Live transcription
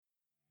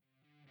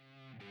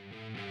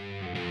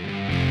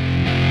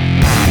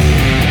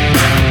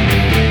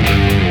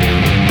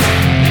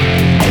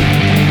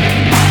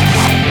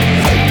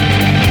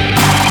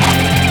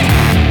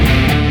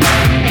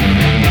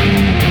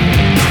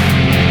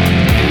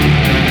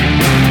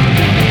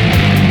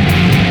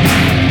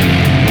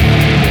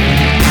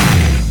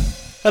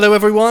Hello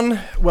everyone,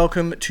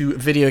 welcome to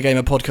Video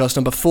Gamer Podcast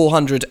number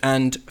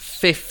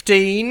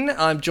 415.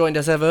 I'm joined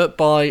as ever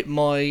by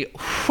my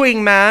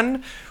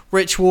wingman,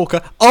 Rich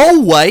Walker.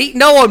 Oh wait,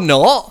 no I'm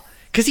not,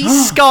 because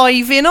he's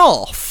skiving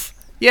off.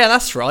 Yeah,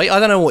 that's right, I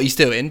don't know what he's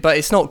doing, but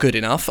it's not good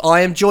enough.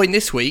 I am joined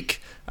this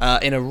week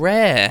in a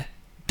rare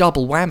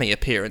double whammy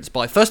appearance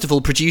by, first of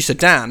all, producer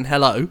Dan.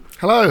 Hello.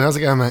 Hello, how's it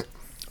going, mate?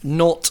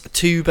 Not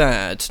too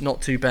bad,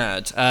 not too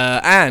bad.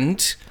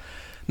 And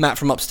Matt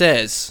from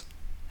upstairs.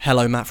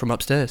 Hello, Matt from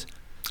upstairs.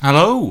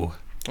 Hello.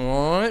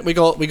 All right, we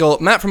got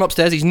Matt from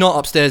upstairs. He's not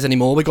upstairs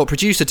anymore. We got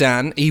producer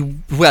Dan. He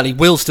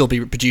will still be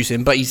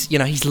producing, but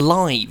he's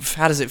live.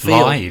 How does it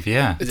feel? Live,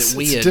 yeah. Is it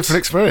weird? It's a different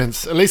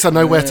experience. At least I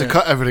know where to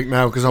cut everything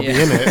now because I'll be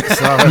in it.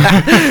 So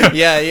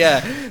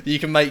yeah. You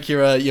can make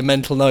your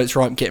mental notes.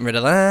 Right, I'm getting rid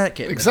of that.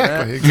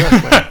 Exactly.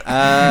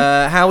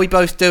 How are we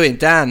both doing,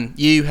 Dan?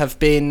 You have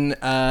been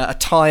a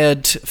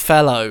tired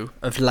fellow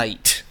of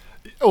late.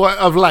 Well,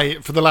 of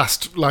late, for the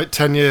last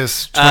 10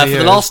 years, 20 for years.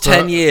 the last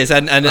 10 years,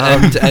 and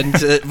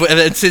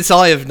since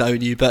I have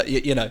known you, but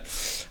you know,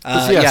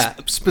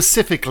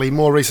 specifically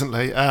more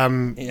recently,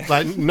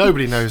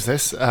 nobody knows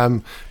this,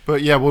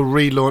 but yeah, we're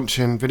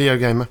relaunching Video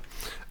Gamer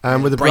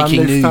with a brand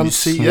new news.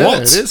 fancy. What? Yeah,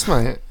 it is,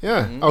 mate.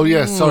 Yeah. Oh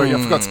yeah, sorry,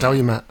 I forgot to tell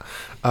you, Matt.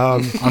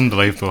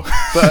 Unbelievable.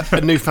 But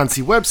a new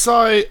fancy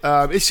website.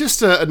 It's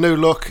just a new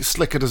look,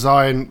 slicker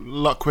design, a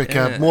lot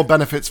quicker, more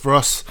benefits for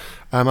us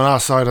on our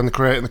side and the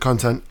creating the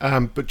content,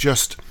 but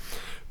just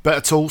better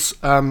tools,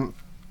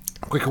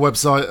 quicker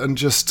website, and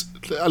just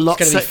a lot.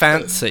 It's going to be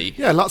fancy.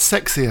 Yeah, a lot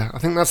sexier. I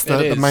think that's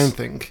the main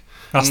thing.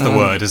 That's the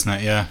word, isn't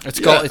it? Yeah.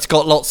 It's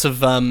got lots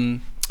of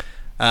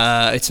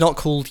it's not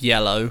called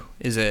yellow,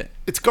 is it?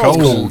 It's gold.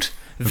 Gold.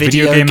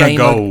 Video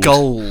Gamer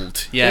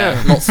Gold.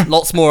 Yeah.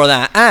 lots more of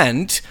that,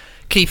 and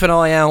keep an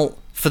eye out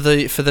for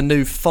the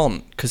new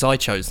font, because I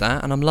chose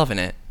that and I'm loving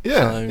it.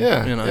 Yeah, so,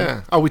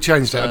 yeah. Oh, we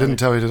changed it. I didn't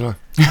tell you, did I?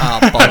 Ah,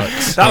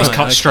 bollocks. That was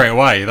cut straight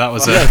away. That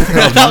was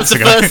that was the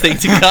first thing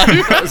to go.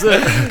 That was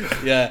it.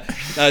 Yeah,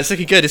 no, it's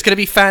looking good. It's going to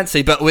be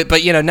fancy, but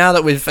now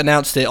that we've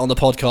announced it on the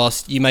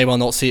podcast, you may well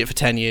not see it for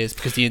 10 years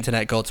because the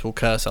internet gods will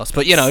curse us.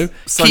 But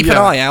keep an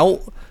eye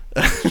out.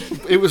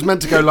 It was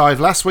meant to go live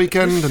last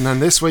weekend, and then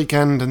this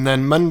weekend, and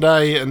then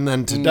Monday, and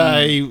then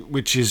today,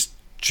 which is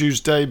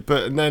Tuesday,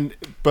 but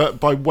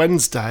by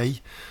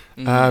Wednesday,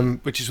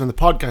 which is when the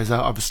pod goes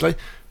out, obviously,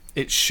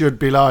 it should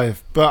be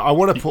live. But I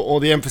want to put all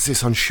the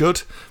emphasis on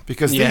should,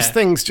 because these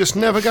things just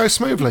never go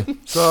smoothly.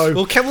 So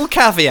we'll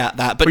caveat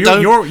that, but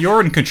you're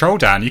in control,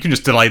 Dan. You can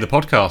just delay the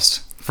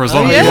podcast for as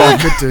long as you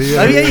want. You could do, you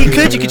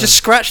could. You could just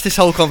scratch this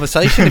whole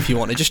conversation if you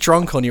wanted, just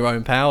drunk on your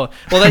own power.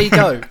 Well, there you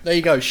go. There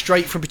you go.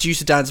 Straight from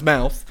producer Dan's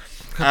mouth.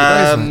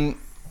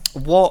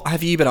 What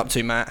have you been up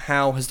to, Matt?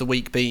 How has the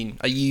week been?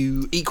 Are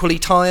you equally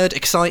tired,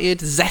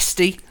 excited,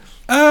 zesty?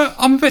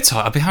 I'm a bit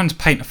tired. I've been having to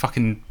paint a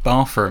fucking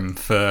bathroom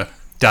for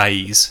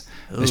days.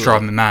 Ooh. It's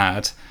driving me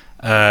mad.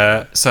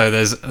 So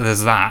there's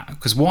that,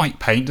 because white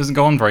paint doesn't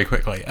go on very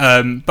quickly.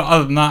 But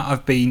other than that,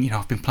 I've been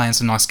playing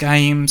some nice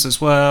games as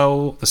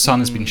well. The sun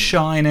has been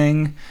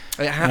shining.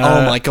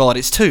 Oh my god,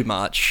 it's too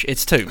much.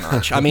 It's too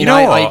much. I mean,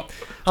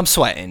 I'm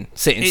sweating,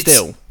 sitting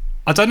still.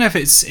 I don't know if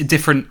it's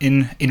different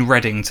in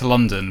Reading to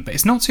London, but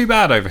it's not too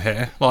bad over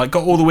here. Like,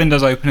 got all the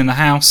windows open in the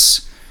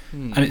house,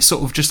 and it's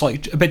sort of just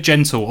like a bit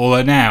gentle.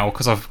 Although now,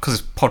 because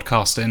it's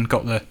podcasting,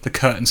 got the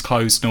curtains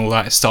closed and all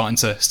that, it's starting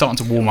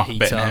to warm up a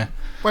bit here.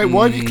 Wait,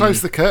 why have you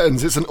closed the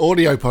curtains? It's an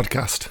audio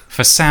podcast.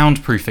 For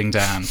soundproofing,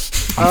 Dan.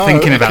 I'm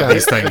thinking about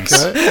these things.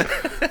 Okay.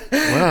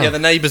 Wow. Yeah, the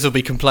neighbours will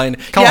be complaining.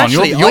 Come on,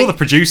 you're the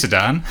producer,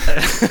 Dan.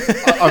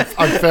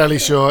 I'm fairly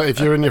sure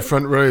if you're in your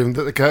front room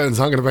that the curtains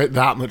aren't going to make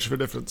that much of a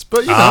difference.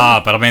 But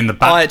but I mean the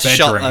back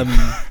bedroom.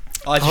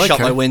 I had to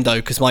shut my window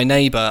because my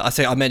neighbour,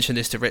 I mentioned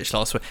this to Rich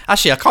last week.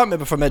 Actually, I can't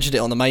remember if I mentioned it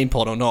on the main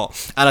pod or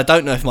not. And I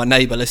don't know if my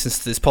neighbour listens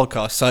to this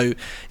podcast. So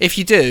if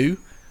you do,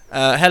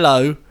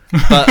 hello.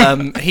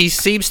 But he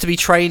seems to be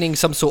training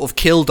some sort of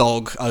kill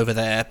dog over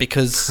there,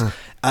 because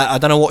I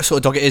don't know what sort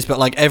of dog it is, but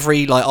like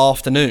every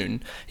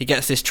afternoon he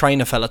gets this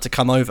trainer fella to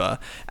come over,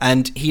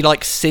 and he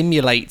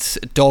simulates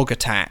dog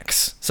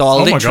attacks. So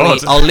I'll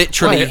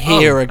literally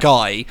hear a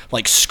guy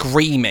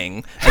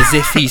screaming as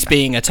if he's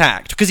being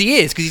attacked, because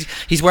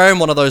he's wearing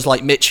one of those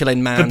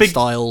Michelin Man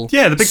style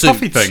the big suits.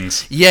 puffy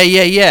things.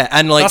 Yeah,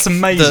 and that's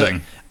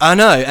amazing. I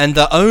know, and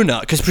the owner,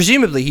 because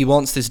presumably he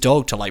wants this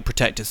dog to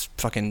protect his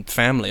fucking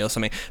family or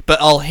something,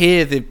 but I'll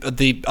hear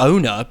the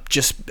owner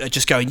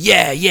just going,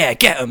 yeah,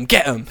 get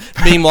him.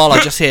 Meanwhile, I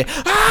just hear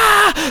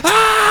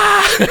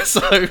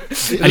So,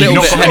 and you've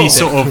not got any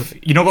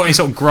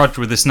sort of grudge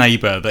with this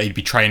neighbour that he'd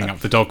be training up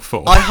the dog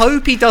for. I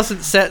hope he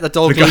doesn't set the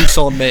dog loose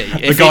on me.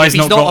 The guy's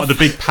not got the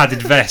big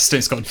padded vest, and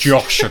it's got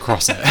Josh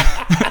across it.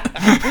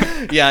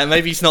 Yeah,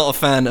 maybe he's not a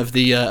fan of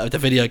the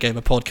Video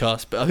Gamer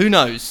podcast, but who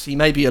knows? He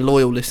may be a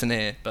loyal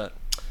listener, but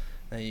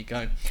there you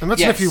go.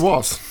 Imagine if he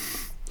was.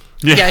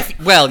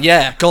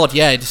 Yeah. God,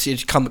 yeah.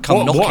 Just come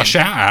knocking. What a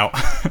shout out.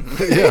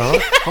 Yeah.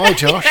 Hi,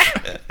 Josh.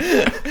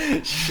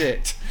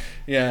 Shit.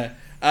 Yeah.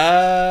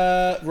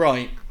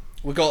 Right.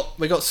 we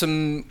got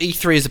some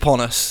E3 is upon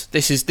us.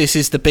 This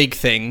is the big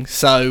thing.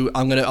 So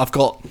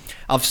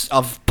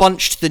I've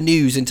bunched the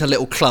news into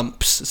little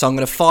clumps. So I'm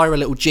gonna fire a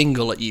little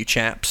jingle at you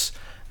chaps,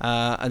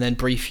 and then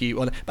brief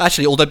you on it. But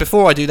actually, although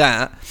before I do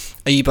that,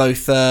 are you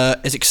both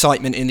is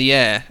excitement in the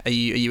air? Are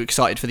you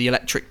excited for the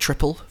electric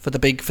triple, for the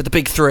big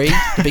three,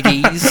 the big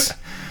E's?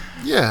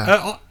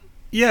 Yeah.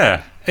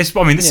 Yeah. This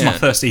is my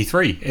first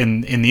E3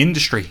 in the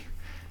industry.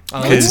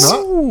 It's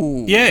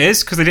not? Yeah, it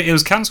is, because it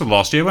was cancelled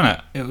last year, wasn't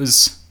it? It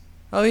was.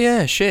 Oh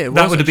yeah, shit.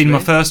 That would have been my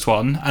first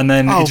one, and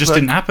then it just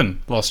didn't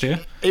happen last year.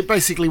 It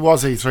basically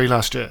was E3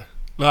 last year.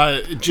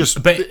 Like,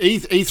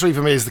 E3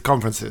 for me is the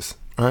conferences,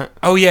 right?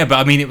 Oh yeah,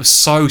 but it was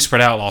so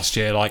spread out last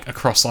year, like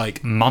across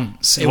like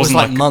months. It wasn't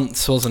like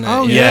months, wasn't it?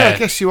 Oh yeah, I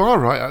guess you are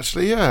right.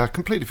 Actually, yeah, I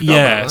completely forgot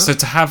about that. So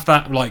to have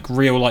that like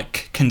real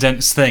like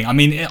condensed thing,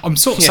 I'm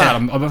sort of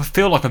sad. I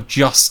feel like I've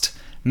just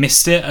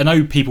missed it. I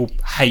know people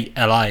hate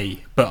LA,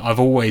 but I've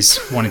always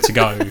wanted to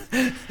go.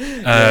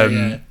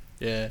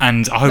 Yeah.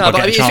 And I hope I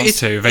get a chance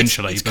to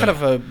eventually. It's kind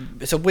of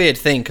it's a weird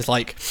thing because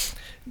like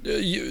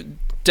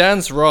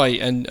Dan's right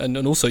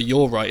and also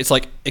you're right. It's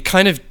like it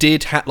kind of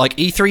did like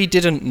E3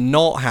 didn't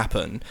not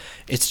happen.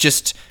 It's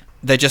just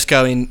they're just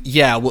going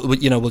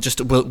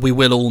we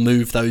will all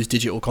move those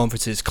digital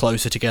conferences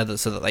closer together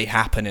so that they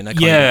happen in a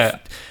kind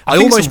of. I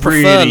almost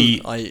prefer.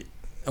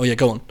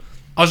 Go on.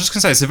 I was just going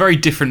to say, it's a very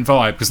different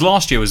vibe, because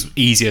last year was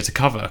easier to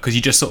cover, because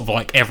you just sort of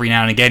like every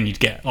now and again you'd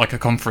get like a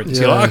conference.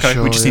 You're like, okay,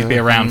 we just need to be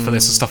around for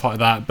this and stuff like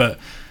that. But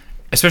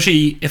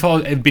especially if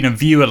I had been a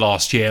viewer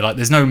last year, like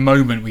there's no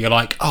moment where you're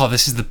like, oh,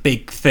 this is the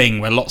big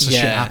thing where lots of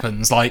shit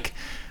happens. Like,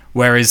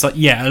 whereas like,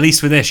 at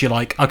least with this, you're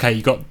like, okay,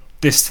 you got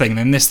this thing,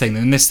 then this thing,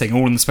 then this thing,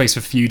 all in the space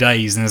of a few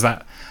days, and there's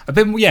that a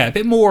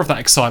bit more of that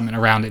excitement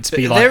around it to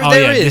be like,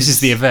 this is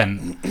the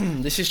event.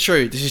 This is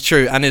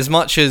true. And as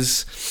much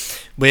as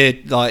we're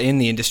like in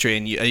the industry,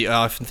 and you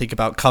often think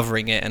about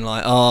covering it, and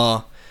like,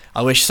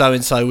 I wish so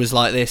and so was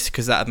like this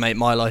because that would make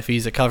my life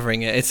easier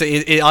covering it.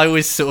 I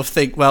always sort of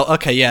think, well,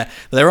 okay,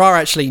 there are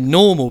actually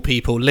normal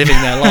people living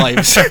their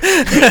lives,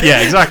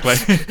 yeah, exactly,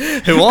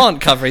 who aren't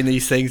covering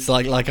these things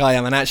like I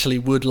am, and actually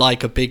would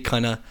like a big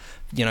kind of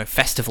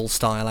festival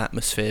style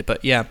atmosphere.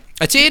 But yeah,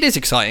 it is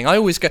exciting. I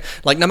always go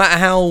like, no matter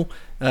how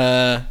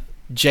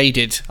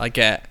jaded I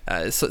get,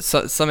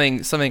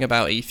 something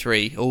about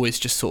E3 always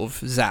just sort of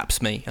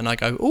zaps me, and I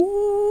go,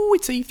 ooh,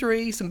 it's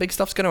E3, some big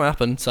stuff's going to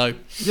happen. So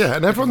yeah,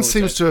 and everyone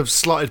seems to have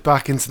slotted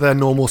back into their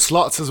normal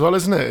slots as well,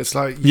 isn't it? It's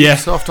like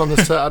Ubisoft on the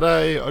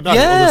Saturday, on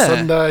the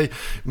Sunday,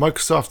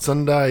 Microsoft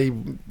Sunday,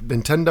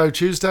 Nintendo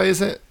Tuesday,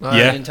 is it?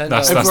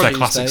 That's their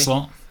classic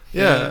slot.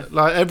 Yeah,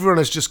 like everyone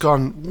has just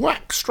gone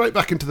whack straight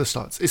back into the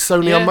slots. Is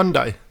Sony on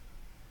Monday?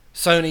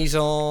 Sony's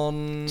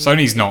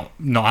not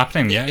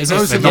happening yet, is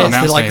it? They've not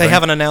announced anything. They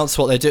haven't announced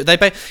what they're doing.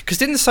 Because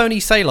didn't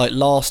Sony say like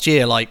last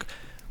year, like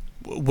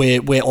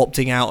we're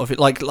opting out of it?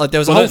 Like there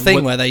was a whole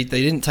thing where they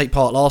didn't take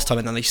part last time,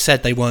 and then they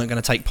said they weren't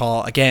going to take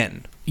part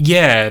again.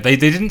 Yeah, they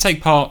didn't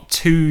take part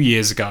 2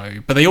 years ago,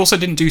 but they also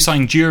didn't do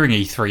something during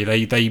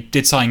E3. They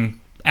did something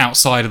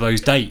outside of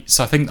those dates.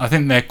 So I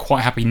think they're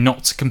quite happy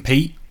not to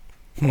compete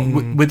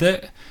with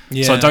it.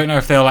 Yeah. So I don't know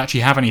if they'll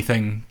actually have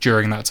anything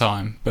during that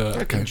time. But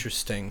okay.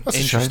 Interesting.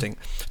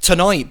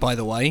 Tonight, by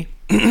the way,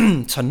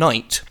 not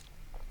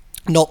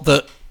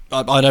that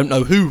I don't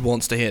know who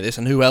wants to hear this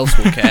and who else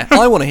will care.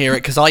 I want to hear it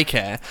because I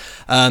care.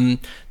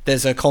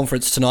 There's a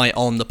conference tonight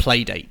on the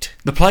Playdate.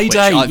 The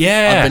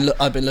Playdate,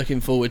 I've been looking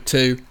forward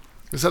to.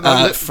 Is that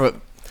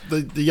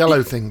the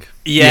yellow thing?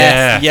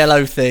 Yeah, the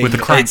yellow thing with the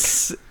crank.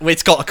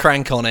 It's got a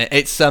crank on it.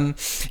 It's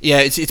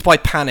by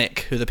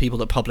Panic, who are the people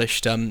that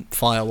published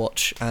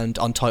Firewatch and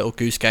Untitled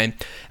Goose Game,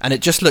 and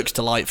it just looks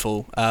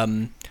delightful.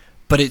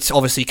 But it's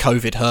obviously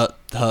COVID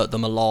hurt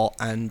them a lot,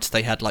 and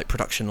they had like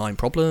production line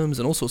problems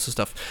and all sorts of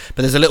stuff.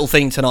 But there's a little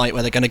thing tonight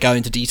where they're going to go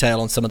into detail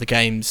on some of the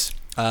games.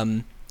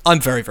 I'm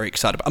very, very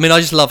excited about. I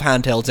just love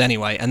handhelds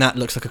anyway, and that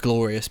looks like a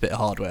glorious bit of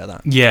hardware.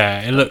 That.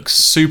 Yeah, it looks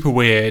super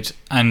weird,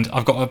 and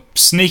I've got a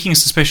sneaking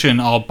suspicion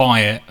I'll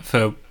buy it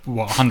for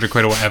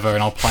 £100 or whatever,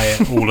 and I'll play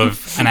it all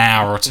of an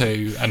hour or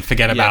two and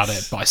forget about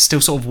it. But I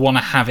still sort of want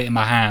to have it in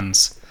my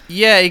hands.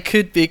 Yeah, it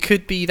could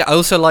be that. I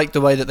also like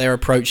the way that they're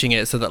approaching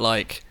it, so that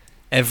like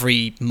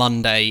every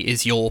Monday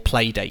is your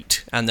play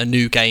date, and the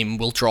new game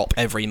will drop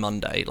every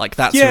Monday. Like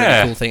that's a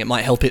really cool thing. It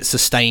might help it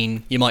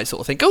sustain. You might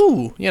sort of think,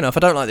 if I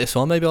don't like this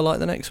one, maybe I'll like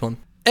the next one.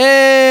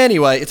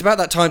 Anyway, it's about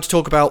that time to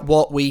talk about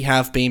what we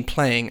have been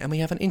playing, and we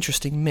have an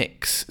interesting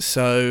mix.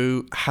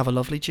 So have a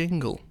lovely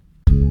jingle.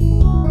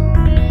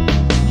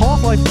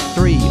 Half-Life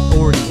 3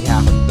 already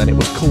happened, and it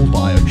was called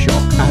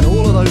BioShock, and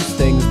all of those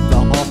things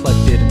that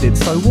Half-Life did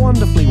so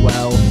wonderfully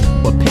well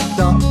were picked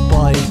up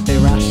by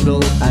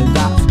Irrational, and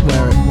that's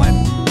where it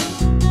went.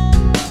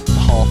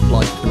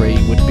 Half-Life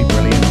 3 would be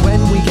brilliant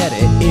when we get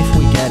it, if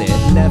we get it,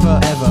 never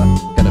ever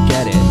gonna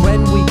get it.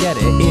 When we get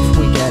it, if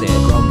we get it,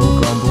 grumble,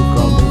 grumble,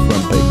 grumble,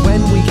 grumpy.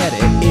 When we get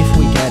it, if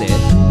we get it,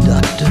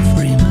 Dr.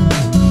 Freeman.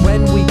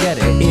 When we get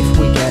it, if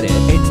we get it,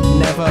 it's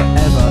never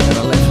ever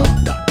gonna live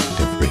up,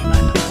 Dr.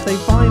 Freeman. They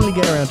finally get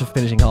get around to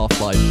finishing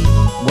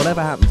Half-Life,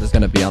 whatever happens is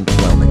going to be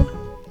underwhelming.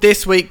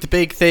 This week, the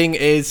big thing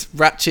is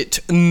Ratchet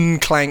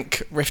 &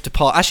 Clank Rift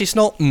Apart. Actually, it's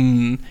not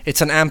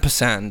it's an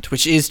ampersand,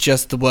 which is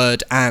just the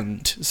word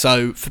and.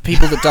 So, for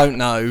people that don't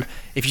know,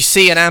 if you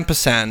see an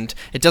ampersand,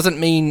 it doesn't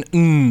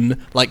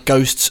mean like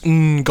ghosts,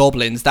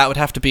 goblins. That would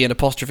have to be an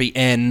apostrophe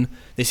N.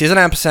 This is an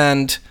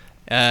ampersand,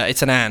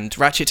 it's an and.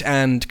 Ratchet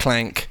 &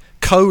 Clank, :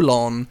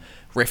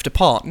 Rift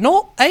Apart.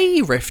 Not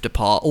a Rift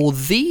Apart, or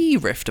the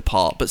Rift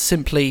Apart, but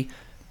simply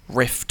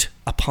Rift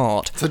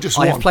Apart. So just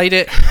I one. have played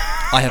it.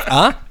 I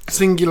have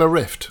Singular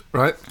Rift,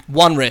 right?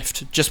 one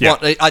Rift, just one.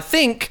 I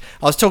think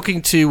I was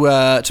talking to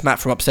Matt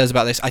from upstairs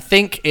about this. I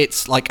think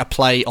it's like a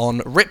play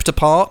on Ripped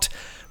Apart,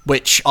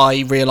 which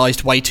I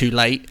realised way too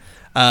late.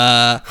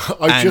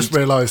 I just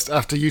realised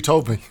after you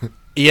told me.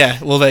 Yeah,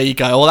 well there you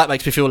go. Well, that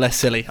makes me feel less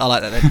silly. I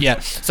like that then. Yeah.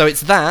 So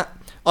it's that.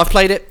 I've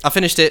played it. I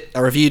finished it. I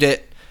reviewed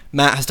it.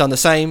 Matt has done the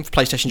same for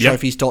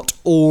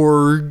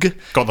PlayStationTrophies.org.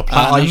 Got the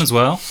platinum as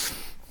well.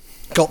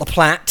 Got the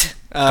plat.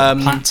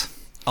 Plat.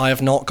 I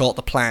have not got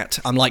the plat.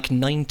 I'm like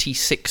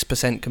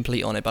 96%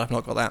 complete on it, but I've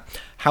not got that.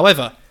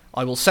 However,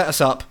 I will set us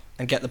up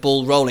and get the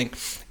ball rolling.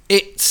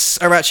 It's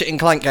a Ratchet &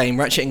 Clank game.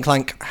 Ratchet &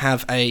 Clank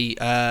have an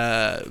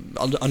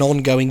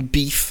ongoing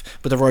beef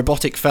with a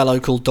robotic fellow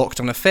called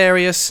Dr.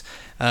 Nefarious.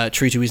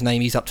 True to his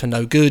name, he's up to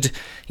no good.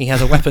 He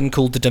has a weapon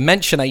called the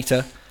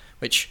Dimensionator,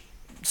 which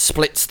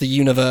splits the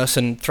universe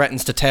and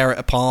threatens to tear it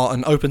apart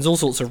and opens all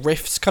sorts of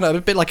rifts, kind of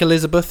a bit like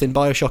Elizabeth in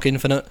Bioshock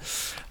Infinite,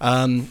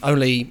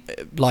 only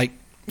like,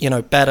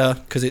 better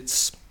because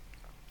it's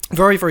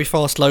very, very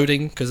fast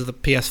loading because of the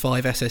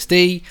PS5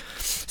 SSD,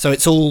 so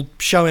it's all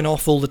showing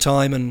off all the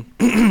time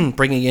and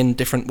bringing in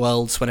different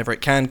worlds whenever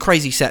it can,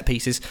 crazy set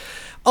pieces.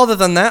 Other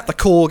than that, the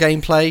core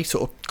gameplay,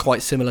 sort of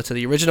quite similar to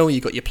the original.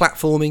 You've got your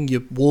platforming,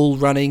 your wall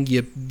running,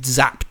 your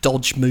zap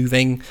dodge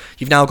moving.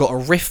 You've now got a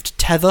rift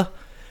tether,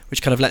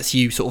 which kind of lets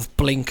you sort of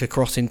blink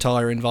across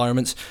entire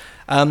environments.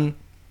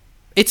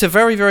 It's a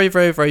very, very,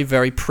 very, very,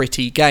 very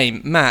pretty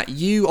game. Matt,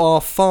 you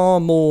are far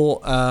more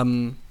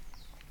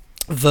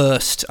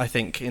versed, I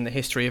think, in the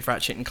history of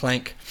Ratchet &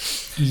 Clank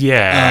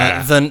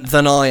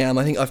than I am.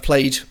 I think I've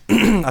played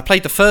I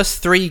played the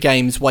first 3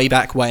 games way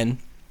back when,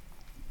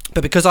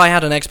 but because I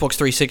had an Xbox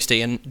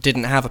 360 and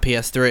didn't have a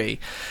PS3,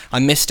 I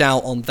missed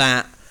out on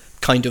that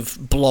kind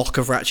of block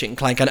of Ratchet &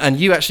 Clank, and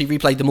you actually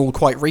replayed them all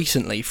quite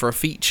recently for a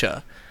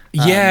feature.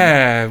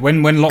 Yeah,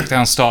 when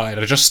lockdown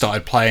started, I just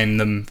started playing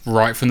them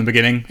right from the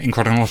beginning in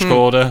chronological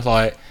order,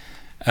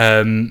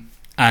 and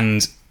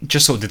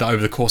just sort of did that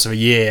over the course of a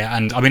year.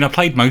 And I mean, I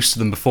played most of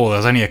them before. There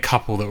was only a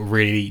couple that were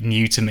really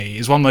new to me. It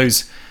was one of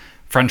those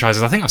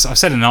franchises. I think I've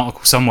said in an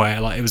article somewhere,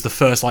 like it was the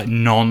first like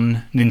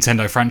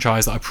non-Nintendo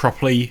franchise that I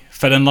properly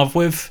fell in love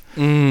with,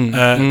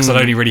 because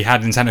I'd only really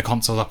had Nintendo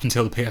consoles up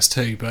until the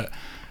PS2. But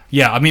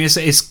yeah, I mean,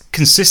 it's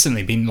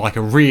consistently been like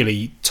a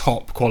really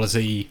top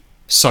quality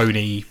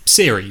Sony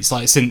series,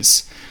 like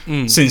since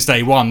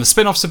day one. The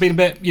spin-offs have been a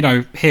bit,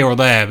 here or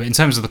there, but in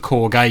terms of the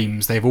core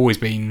games, they've always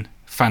been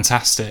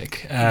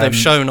fantastic. They've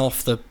shown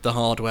off the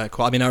hardware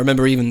quite. I mean, I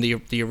remember even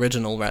the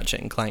original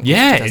Ratchet & Clank.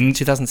 Yeah, in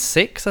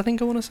 2006, I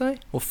think I want to say,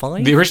 or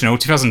 5. The original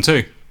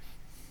 2002.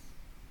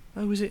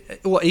 Oh, was it?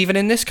 What, even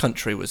in this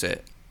country was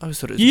it? I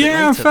was thought it was.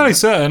 Yeah, I'm fairly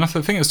certain. I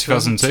think it was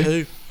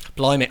 2002.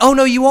 Blimey. Oh,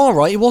 no, you are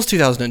right. It was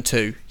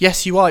 2002.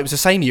 Yes, you are. It was the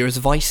same year as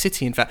Vice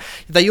City, in fact.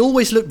 They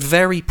always looked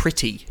very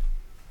pretty.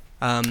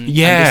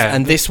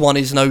 And this one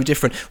is no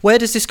different. Where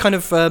does this kind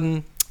of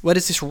where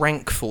does this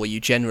rank for you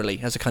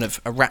generally as a kind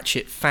of a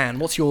Ratchet fan?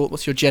 What's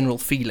your general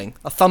feeling?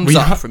 A thumbs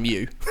up from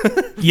you.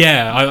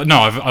 Yeah,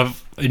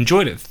 I've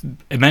enjoyed it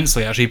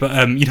immensely actually, but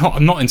I'm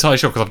not entirely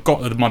sure because I've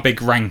got my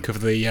big rank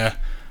of the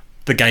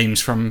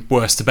games from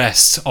worst to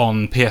best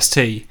on PST,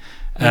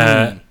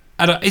 and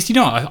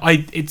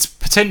it's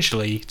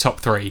potentially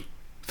top 3.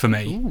 For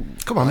me. Ooh,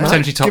 come on,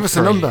 man. Give us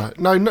a number.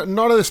 No,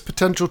 none of this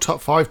potential top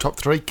 5, top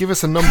 3. Give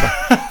us a number.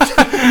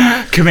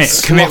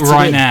 commit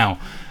right now.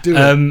 Do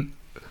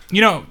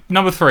it.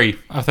 Number 3,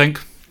 I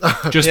think.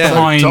 Just yeah.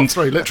 behind Top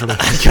 3, literally.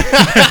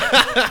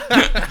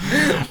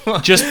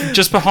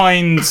 just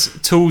behind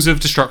Tools of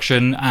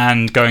Destruction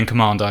and Going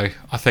Commando.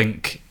 I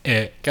think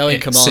Going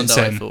it Commando sits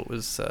in. I thought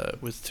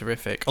was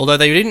terrific. Although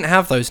they didn't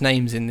have those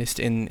names in this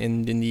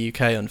in the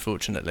UK,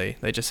 unfortunately.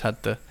 They just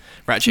had the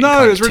Ratchet & Clank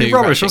 2, it was really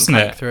rubbish, Ratchet & wasn't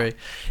Clank it? 3.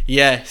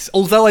 Yes.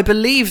 Although I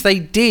believe they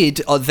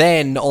did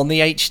then on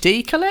the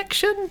HD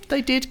collection.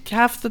 They did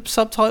have the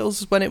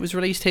subtitles when it was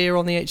released here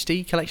on the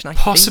HD collection, I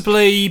think.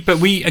 Possibly,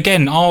 but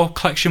our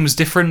collection was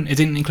different. It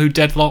didn't include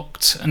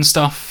Deadlocked and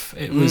stuff.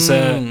 It was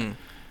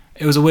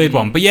it was a weird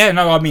one. But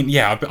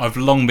I've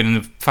long been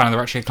a fan of the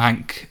Ratchet &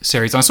 Clank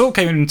series. I sort of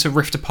came into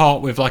Rift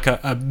Apart with like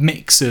a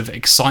mix of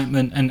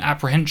excitement and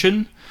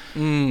apprehension,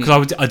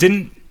 because I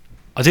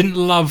didn't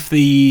love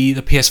the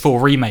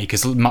PS4 remake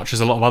as much as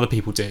a lot of other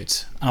people did,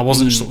 and I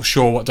wasn't sort of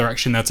sure what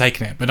direction they're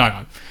taking it. But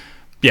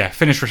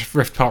finished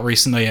Rift Apart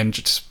recently, and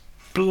just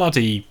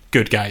bloody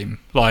good game,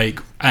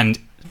 and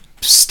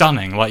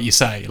stunning, like you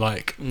say,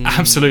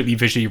 absolutely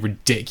visually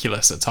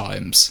ridiculous at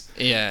times.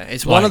 Yeah,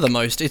 it's one of the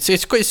most.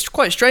 It's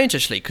quite strange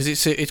actually, because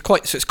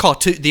it's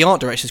cartoon. The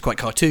art direction is quite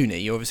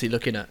cartoony. You're obviously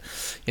looking at,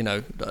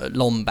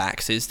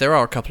 Lombaxes. There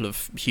are a couple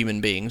of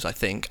human beings, I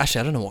think.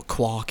 Actually, I don't know what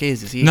Quark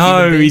is. Is he?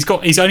 No,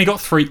 he's only got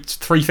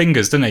three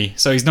fingers, doesn't he?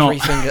 So he's not. 3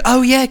 fingers.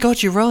 Oh yeah,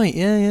 God, you're right.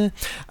 Yeah.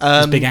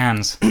 His big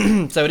hands.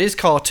 So it is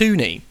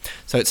cartoony.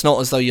 So it's not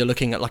as though you're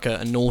looking at like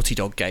a Naughty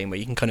Dog game where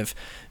you can kind of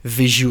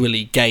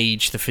visually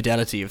gauge the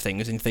fidelity of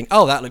things and think,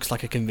 oh, that looks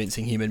like a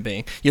convincing human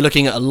being. You're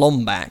looking at a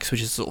Lombax,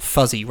 which is a sort of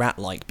fuzzy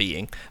rat-like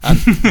being.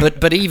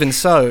 But even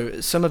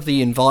so, some of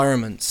the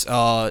environments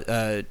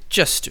are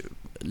just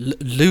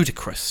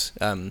ludicrous.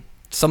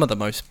 Some of the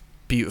most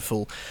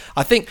beautiful.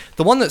 I think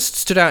the one that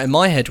stood out in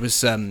my head was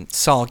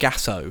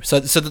Sargasso. So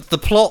the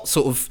plot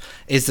sort of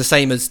is the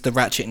same as the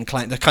Ratchet and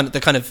Clank. The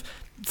kind of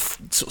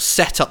sort of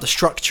set up, the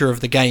structure of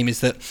the game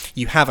is that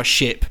you have a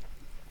ship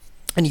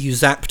and you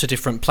zap to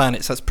different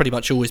planets. That's pretty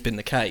much always been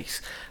the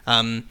case,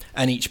 and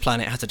each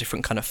planet has a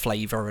different kind of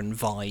flavour and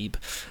vibe.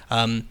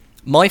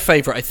 My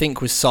favourite, I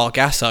think, was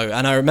Sargasso,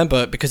 and I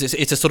remember because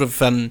it's a sort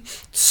of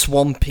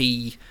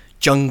swampy,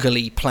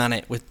 jungly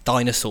planet with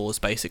dinosaurs,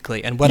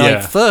 basically. And when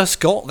I first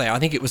got there, I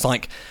think it was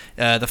like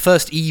the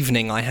first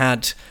evening I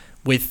had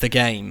with the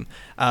game.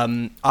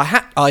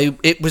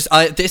 It's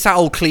that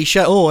old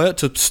cliche. Oh, I had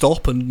to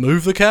stop and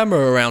move the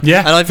camera around. Yeah.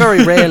 And I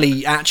very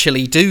rarely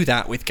actually do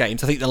that with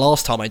games. I think the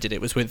last time I did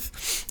it was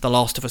with The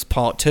Last of Us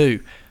Part 2.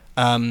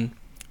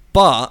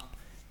 But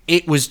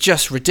it was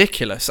just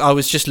ridiculous. I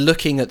was just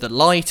looking at the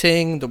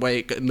lighting, the way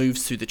it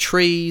moves through the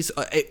trees.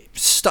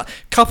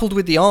 Coupled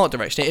with the art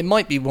direction, it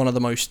might be one of the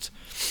most...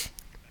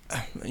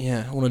 I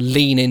want to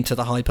lean into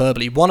the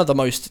hyperbole. One of the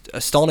most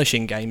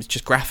astonishing games,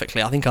 just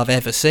graphically, I think I've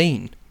ever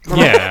seen.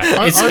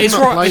 Yeah, it's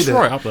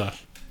right up there.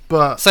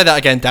 But say that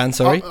again, Dan.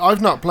 Sorry, I've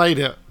not played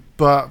it,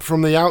 but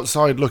from the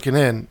outside looking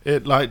in,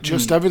 it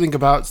everything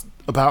about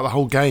the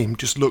whole game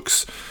just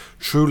looks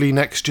truly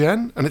next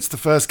gen, and it's the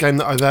first game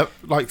that I've ever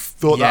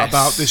thought that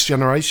about this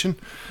generation.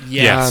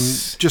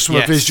 Yes, just from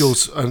the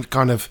visuals and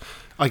kind of,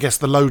 I guess,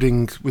 the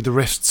loading with the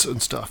rifts and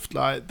stuff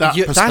like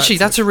that. Actually,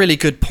 that's a really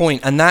good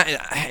point, and that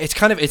it's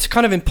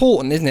kind of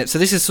important, isn't it? So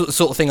this is the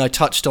sort of thing I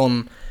touched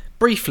on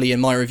briefly in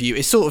my review.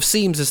 It sort of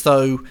seems as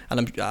though,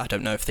 and I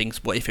don't know if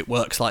it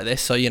works like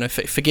this, so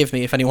forgive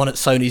me if anyone at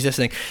Sony's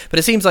listening, but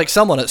it seems like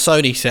someone at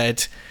Sony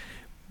said,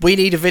 we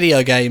need a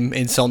video game,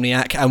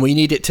 Insomniac, and we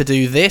need it to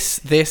do this,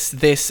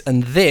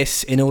 and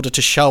this in order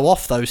to show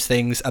off those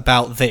things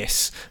about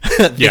this.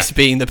 This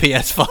being the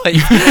PS5.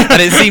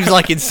 And it seems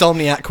like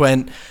Insomniac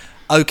went,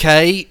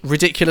 okay,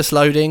 ridiculous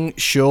loading,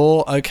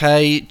 sure,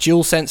 okay,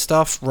 DualSense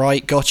stuff,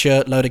 right,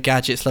 gotcha, load of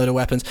gadgets, load of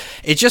weapons.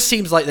 It just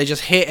seems like they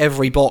just hit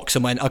every box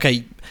and went,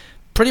 okay,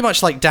 pretty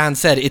much like Dan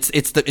said,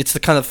 it's the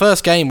kind of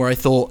first game where I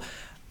thought,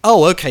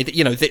 oh, okay,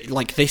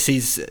 this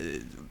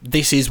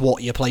is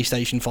what your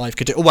PlayStation 5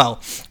 could do.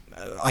 Well,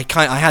 I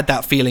had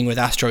that feeling with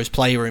Astro's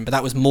Playroom, but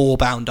that was more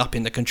bound up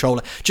in the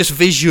controller, just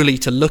visually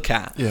to look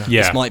at. Yeah.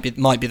 This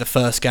might be the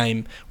first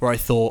game where I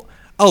thought,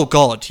 oh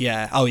God,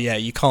 yeah,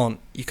 you can't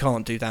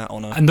do that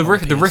on a. And the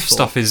Rift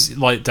stuff is,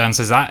 like Dan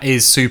says, that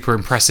is super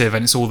impressive,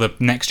 and it's all the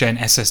next gen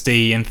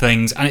SSD and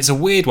things. And it's a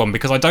weird one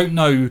because I don't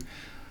know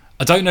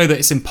that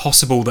it's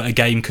impossible that a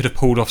game could have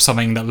pulled off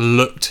something that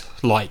looked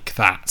like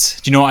that.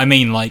 Do you know what I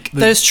mean? Like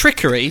there's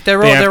trickery.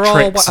 There are are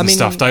tricks and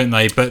stuff, don't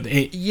they? But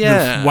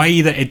the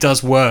way that it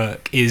does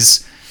work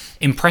is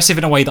impressive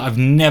in a way that I've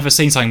never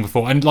seen something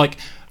before. And like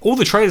all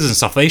the trailers and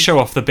stuff, they show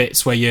off the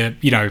bits where you're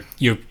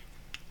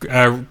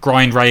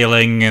grind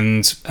railing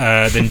and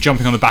then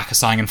jumping on the back of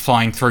something and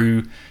flying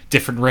through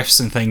different rifts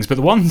and things. But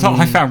the one that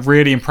I found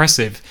really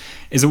impressive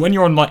is that when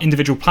you're on like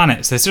individual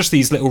planets, there's just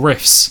these little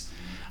rifts,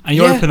 and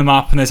you open them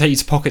up and they take you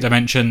to pocket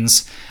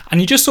dimensions, and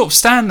you just sort of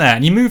stand there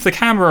and you move the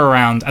camera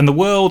around, and the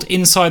world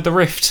inside the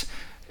rift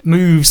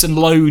moves and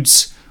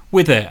loads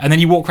with it, and then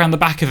you walk around the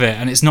back of it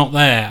and it's not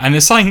there, and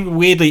it's something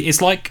weirdly,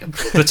 it's like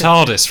the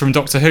TARDIS from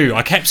Doctor Who.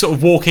 I kept sort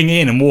of walking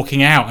in and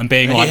walking out and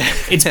being like,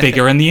 it's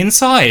bigger in the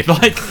inside.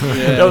 Like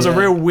there was a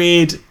real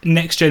weird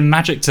next gen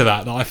magic to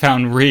that I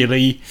found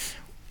really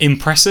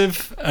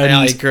impressive. And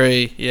I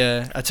agree.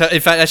 Yeah,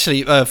 in fact,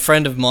 actually, a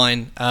friend of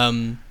mine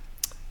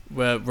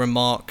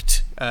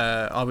remarked.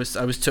 I was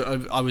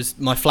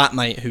my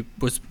flatmate who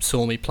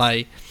saw me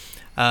play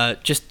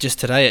just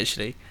today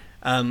actually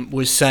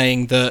was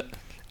saying that.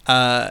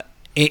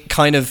 It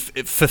kind of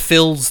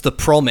fulfills the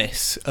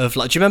promise of,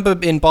 like, do you remember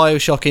in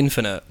BioShock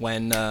Infinite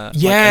when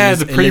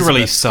the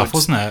pre-release stuff,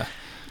 wasn't it?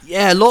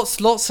 Yeah,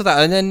 lots of that,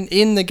 and then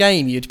in the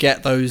game you'd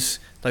get those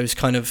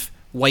kind of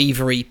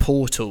wavery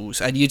portals,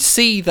 and you'd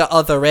see the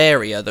other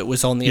area that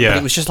was on the but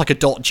it was just like a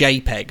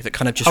 .jpeg that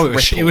kind of just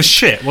it was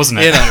shit, wasn't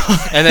it?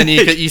 And then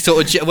you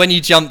sort of, when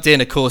you jumped in,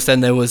 of course,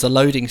 then there was a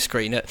loading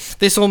screen.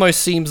 This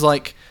almost seems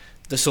like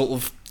the sort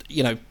of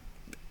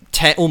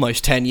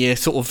almost 10-year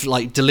sort of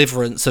like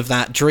deliverance of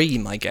that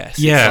dream, I guess.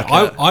 Yeah,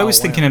 I was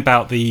thinking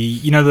about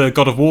the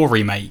God of War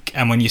remake,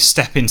 and when you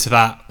step into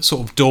that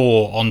sort of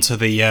door onto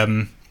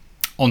the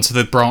onto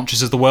the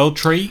branches of the world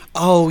tree.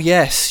 Oh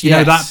yes, You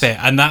know that bit,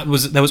 and there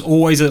was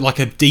always like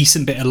a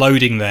decent bit of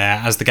loading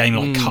there as the game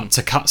like cut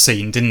to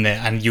cutscene, didn't it?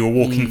 And you were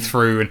walking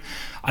through,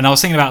 and I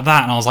was thinking about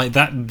that, and I was like,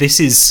 this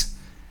is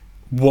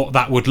what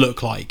that would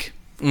look like.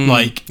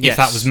 Like if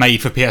that was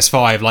made for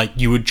PS5, like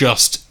you would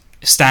just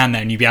stand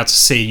there and you'd be able to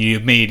see, you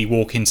immediately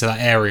walk into that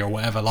area or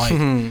whatever. Like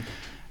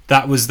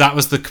that was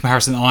the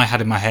comparison that I had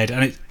in my head,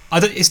 and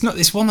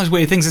it's one of those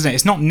weird things, isn't it?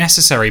 It's not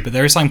necessary, but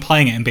there is something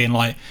playing it and being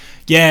like,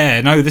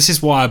 yeah, no, this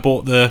is why I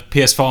bought the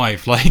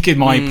PS5. Like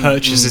my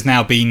purchase has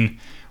now been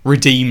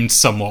redeemed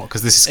somewhat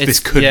because this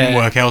couldn't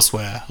work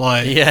elsewhere.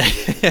 Like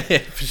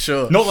for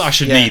sure. Not that I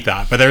should need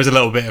that, but there is a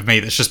little bit of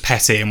me that's just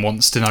petty and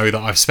wants to know that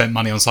I've spent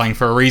money on something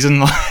for a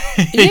reason.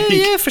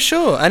 yeah, for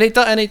sure. And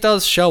it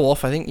does show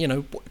off. I think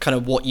kind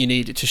of what you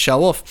need it to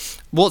show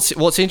off.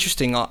 What's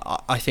interesting,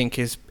 I think,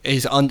 is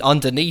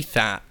underneath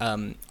that.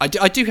 I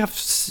do have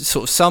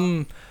sort of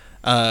some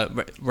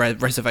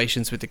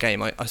reservations with the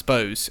game. I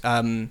suppose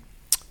they're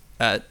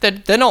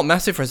not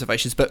massive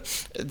reservations,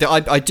 but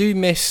I do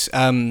miss.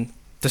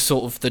 The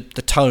sort of the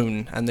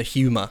tone and the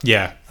humour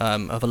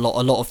of a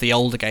lot of the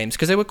older games,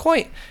 because they were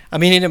quite. I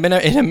mean,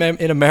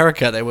 in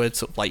America they were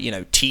sort of like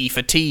T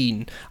for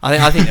teen.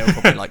 I think they were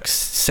probably like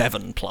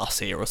 7+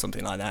 here or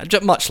something like that,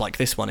 just much like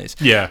this one is.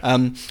 Yeah.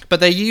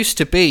 But they used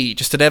to be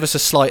just an ever so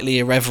slightly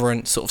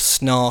irreverent, sort of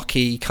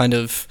snarky kind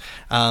of.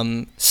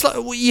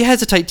 You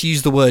hesitate to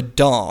use the word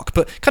dark,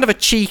 but kind of a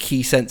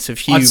cheeky sense of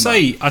humour.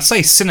 I'd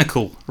say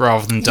cynical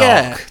rather than dark.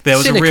 Yeah, there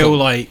was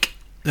cynical. a real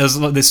there's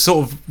this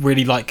sort of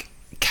really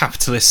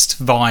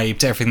capitalist vibe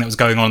to everything that was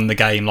going on in the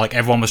game. Like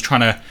everyone was trying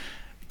to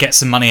get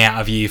some money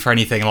out of you for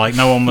anything. Like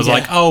no one was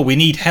like, oh, we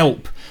need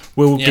help,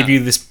 we'll give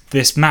you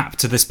this map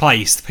to this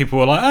place. People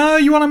were like, oh,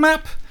 you want a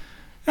map?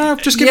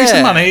 Just give me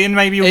some money and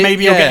maybe you'll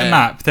get a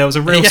map. There was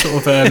a real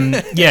sort of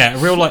a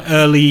real like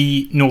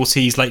early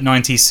noughties, late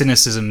 90s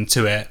cynicism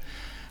to it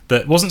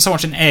that wasn't so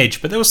much an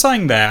edge, but there was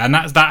something there, and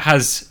that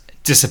has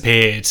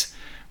disappeared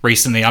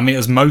recently. I mean, it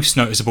was most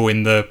noticeable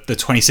in the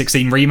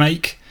 2016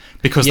 remake,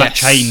 because that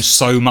changed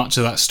so much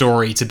of that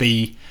story to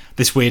be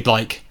this weird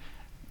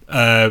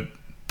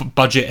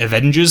budget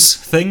Avengers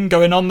thing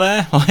going on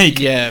there,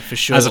 for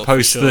sure, as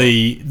opposed to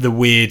the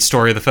weird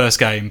story of the first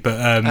game.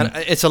 But and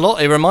it's a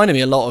lot. It reminded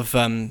me a lot of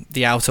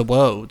the Outer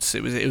Worlds.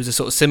 It was a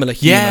sort of similar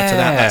humour to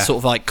that sort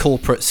of like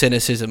corporate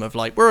cynicism of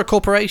like, we're a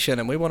corporation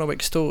and we want to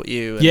extort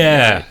you.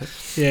 And,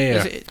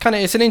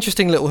 It's an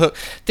interesting little hook.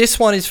 This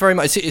one is very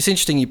much. It's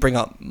interesting you bring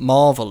up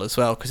Marvel as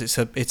well, because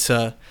it's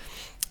a.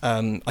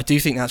 I do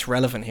think that's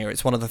relevant here.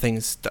 It's one of the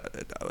things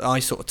that I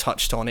sort of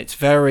touched on. It's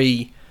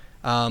very.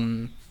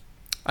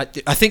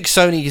 I think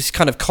Sony is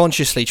kind of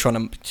consciously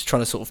trying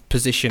to sort of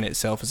position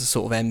itself as a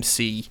sort of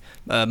MC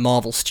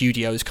Marvel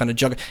Studios kind of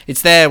jugger.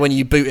 It's there when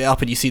you boot it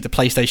up and you see the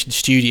PlayStation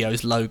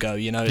Studios logo.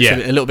 It's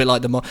a little bit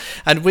like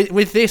and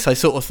with this, I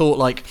sort of thought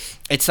like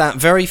it's that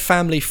very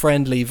family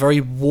friendly,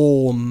 very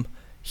warm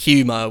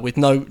humour with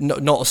not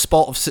a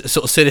spot of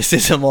sort of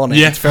cynicism on it.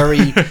 It's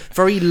very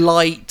very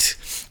light.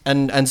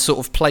 And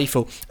sort of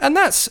playful, and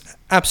that's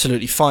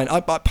absolutely fine. I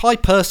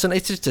personally,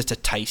 it's just a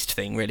taste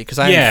thing, really, because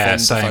I am a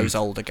fan of those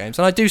older games,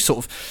 and I do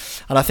sort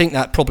of, and I think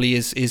that probably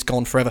is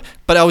gone forever.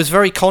 But I was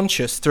very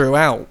conscious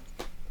throughout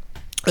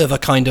of a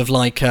kind of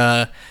like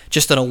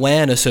just an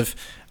awareness of,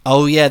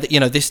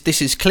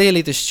 this is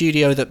clearly the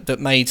studio that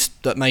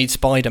made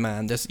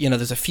Spider-Man.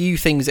 There's a few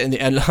things in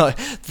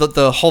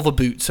the hover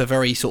boots are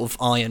very sort of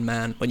Iron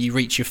Man. When you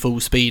reach your full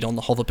speed on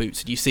the hover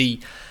boots, and you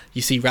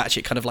see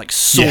Ratchet kind of like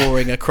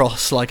soaring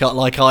across like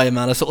Iron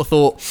Man. I sort of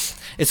thought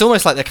it's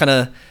almost like they're kind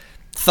of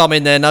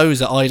thumbing their nose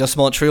at Eidos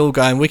Montreal,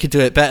 going, "We could do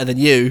it better than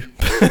you."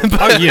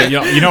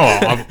 You know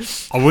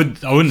what? I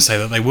wouldn't say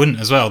that they wouldn't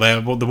as well.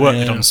 The work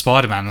they've done on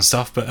Spider-Man and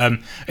stuff. But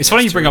it's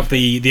funny you bring up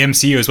the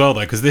MCU as well,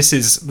 though, because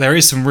there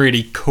is some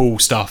really cool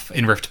stuff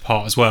in Rift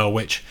Apart as well,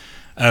 which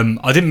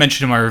I didn't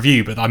mention in my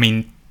review, but I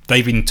mean,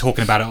 they've been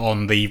talking about it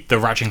on the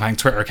Ratchet & Clank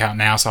Twitter account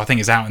now, so I think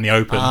it's out in the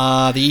open.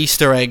 The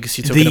Easter eggs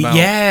you're talking about.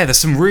 Yeah, there's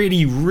some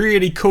really,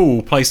 really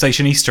cool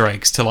PlayStation Easter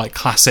eggs to like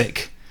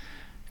classic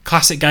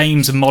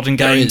games and modern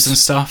games and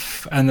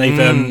stuff. And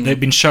they've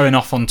been showing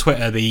off on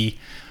Twitter the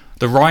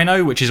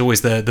Rhino, which is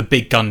always the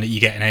big gun that you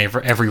get in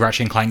every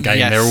Ratchet & Clank game.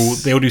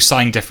 Yes. They all do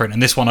something different,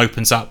 and this one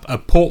opens up a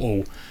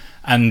portal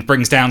and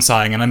brings down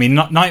something, and I mean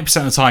 90%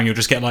 of the time you'll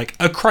just get like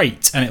a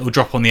crate and it will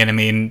drop on the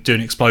enemy and do an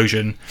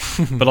explosion.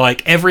 But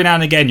like every now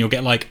and again you'll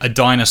get like a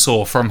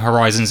dinosaur from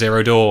Horizon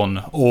Zero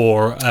Dawn,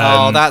 or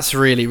that's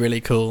really,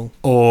 really cool.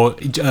 Or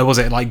was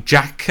it like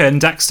Jak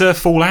and Daxter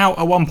fall out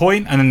at one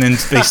point, and then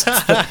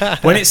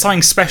when it's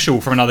something special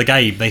from another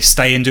game, they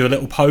stay and do a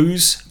little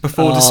pose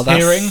before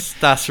disappearing.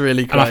 That's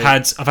really great. And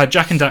I've had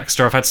Jak and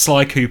Daxter, I've had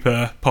Sly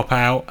Cooper pop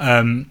out.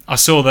 I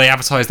saw they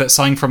advertised that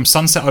something from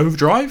Sunset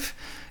Overdrive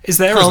is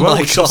there as well,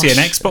 which is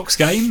obviously an Xbox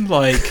game.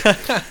 Like,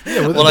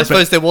 well, I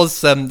suppose there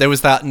was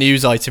that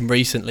news item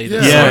recently.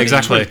 That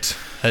exactly.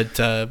 But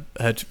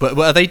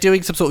are they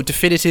doing some sort of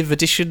definitive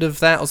edition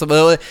of that or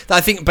something? I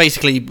think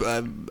basically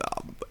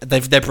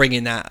they're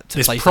bringing that to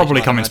It's PlayStation.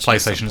 probably I coming to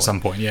imagine, PlayStation at some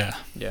point. Yeah.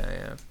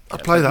 Yeah.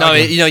 I'd play that. No,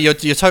 again.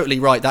 you're totally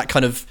right. That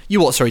kind of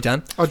Sorry,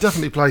 Dan. I'd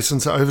definitely play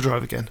Sunset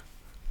Overdrive again.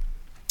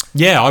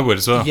 Yeah, I would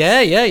as well.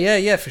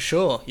 Yeah, for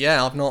sure.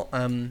 Yeah, I've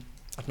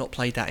not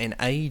played that in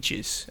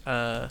ages.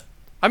 I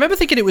remember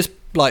thinking it was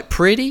like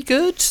pretty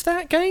good,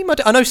 that game.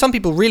 I know some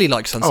people really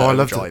like Sunset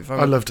Overdrive.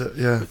 I loved it.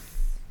 Yeah,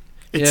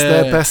 it's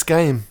their best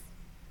game.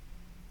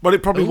 Well,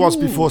 it probably was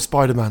before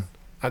Spider-Man,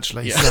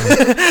 actually. Yeah. So,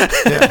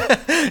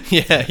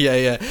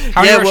 yeah.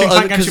 How many Ratchet and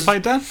Clank games you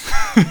played, Dan?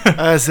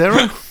 0.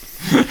 Zero.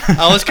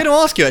 I was going to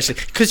ask you actually,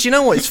 because you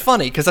know what, it's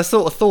funny because I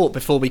sort of thought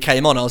before we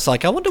came on, I was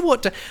like, I wonder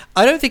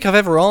I don't think I've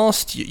ever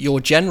asked you your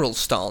general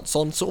stance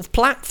on sort of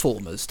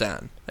platformers,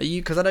 Dan. Are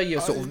you? Because I know you're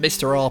sort of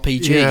Mr.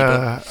 RPG.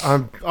 Yeah,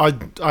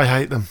 I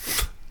hate them.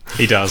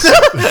 He does.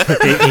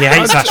 he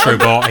hates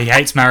Astrobot. He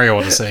hates Mario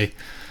Odyssey.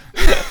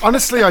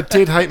 Honestly, I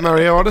did hate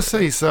Mario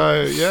Odyssey,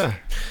 so yeah.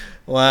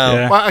 Wow.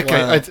 Yeah. Well,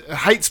 okay, Wow.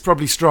 Hate's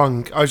probably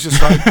strong. I was just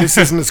like, this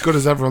isn't as good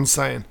as everyone's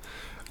saying.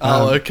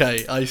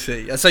 Okay, I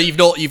see. So you've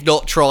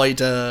not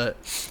tried. You're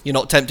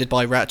not tempted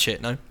by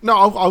Ratchet, no? No,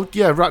 I'll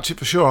Ratchet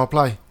for sure. I'll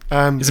play.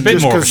 It's a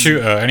bit more of a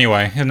shooter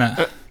anyway, isn't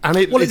it? And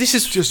this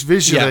is just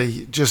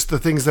visually, just the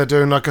things they're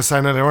doing, like I was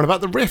saying earlier on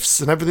about the rifts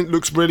and everything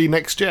looks really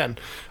next gen.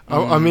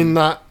 I'm in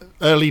that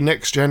early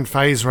next gen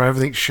phase where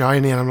everything's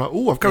shiny, and I'm like,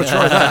 oh, I've got to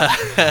try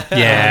that.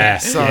 Yeah.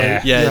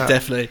 Yeah,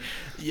 definitely.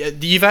 Yeah,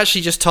 you've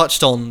actually just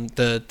touched on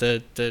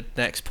the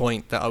next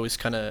point that I was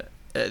kind of.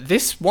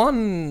 This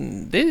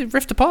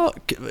Rift Apart,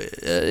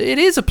 it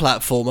is a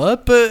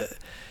platformer, but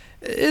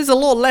it is a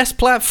lot less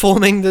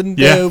platforming than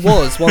there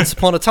was once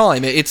upon a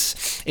time.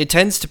 It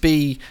tends to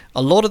be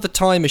a lot of the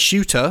time a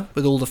shooter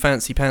with all the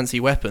fancy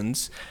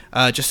weapons,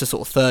 just a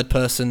sort of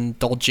third-person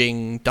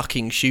dodging,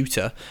 ducking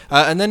shooter.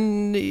 And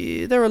then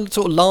there are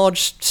sort of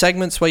large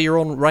segments where you're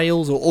on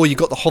rails, or you've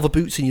got the hover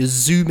boots and you're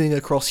zooming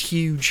across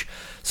huge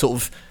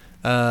sort of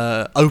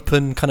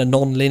open kind of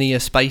non-linear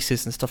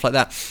spaces and stuff like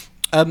that.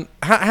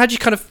 How do you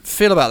kind of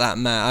feel about that,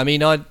 Matt? I mean,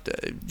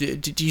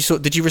 did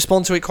you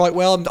respond to it quite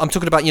well? I'm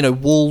talking about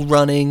wall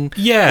running,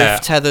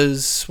 with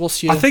tethers.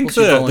 I think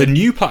the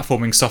new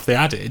platforming stuff they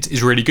added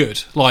is really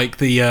good. Like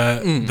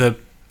the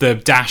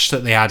dash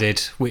that they added,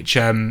 which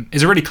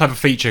is a really clever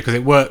feature because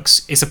it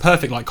works. It's a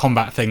perfect like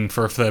combat thing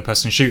for a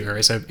third-person shooter.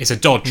 It's a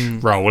dodge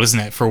roll, isn't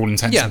it, for all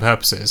intents and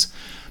purposes?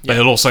 But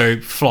it'll also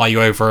fly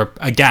you over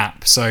a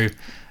gap, so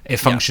it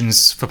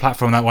functions for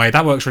platform that way.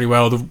 That works really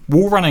well. The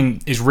wall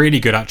running is really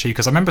good actually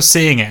because I remember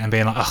seeing it and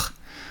being like, ugh,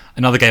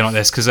 another game like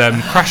this because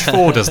Crash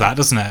 4 does that,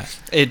 doesn't it?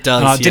 It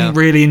does. And I didn't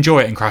really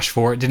enjoy it in Crash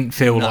 4. It didn't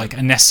feel like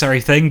a necessary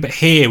thing. But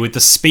here, with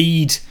the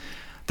speed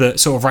that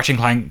sort of Ratchet &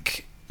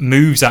 Clank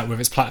moves at with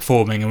its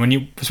platforming, and when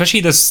you, especially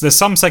there's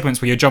some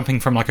segments where you're jumping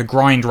from like a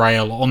grind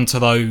rail onto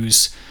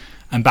those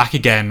and back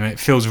again, and it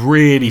feels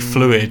really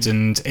fluid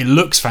and it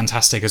looks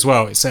fantastic as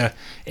well.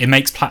 It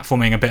makes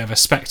platforming a bit of a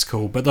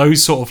spectacle. But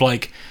those sort of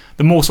like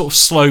the more sort of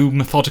slow,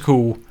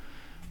 methodical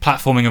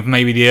platforming of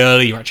maybe the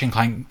early Ratchet &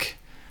 Clank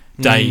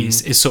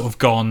days is sort of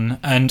gone.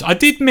 And I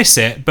did miss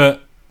it,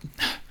 but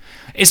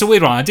it's a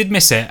weird one. I did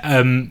miss it,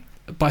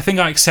 but I think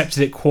I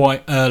accepted it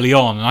quite early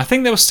on. And I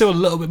think there was still a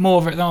little bit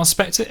more of it than I was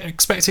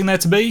expecting there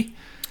to be.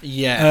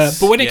 Yes.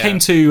 But when it came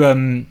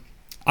to...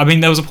 I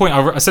mean, there was a point,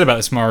 I said about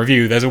this in my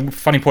review, there's a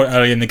funny point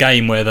early in the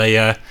game where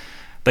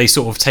they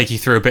sort of take you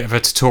through a bit of a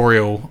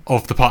tutorial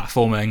of the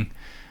platforming.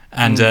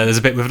 And there's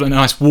a bit with a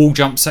nice wall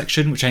jump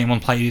section, which anyone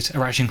played a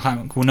Ratchet &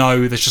 Clank will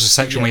know. There's just a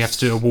section where you have to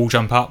do a wall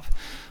jump up.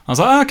 I was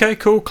like, oh, okay,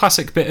 cool,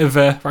 classic bit of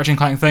Ratchet &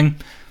 Clank thing.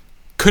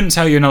 Couldn't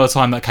tell you another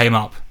time that came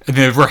up in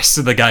the rest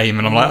of the game,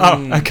 and I'm like,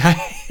 oh, okay.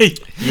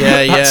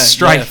 That's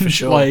strange. Yeah, for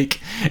sure.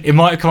 Like, it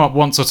might have come up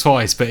once or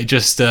twice, but it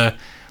just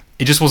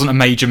wasn't a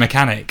major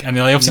mechanic. And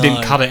they obviously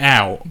didn't cut it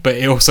out, but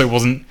it also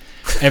wasn't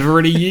ever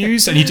really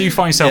used. And you do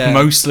find yourself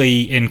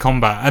mostly in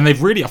combat. And I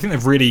think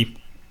they've really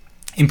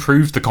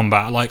improved the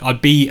combat. Like,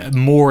 I'd be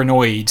more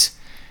annoyed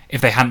if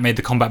they hadn't made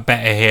the combat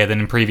better here than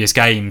in previous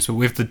games. But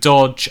with the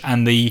dodge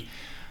and they've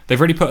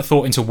really put a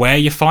thought into where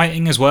you're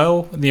fighting as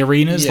well, the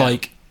arenas.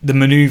 Like, the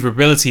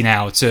maneuverability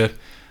now to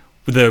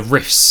the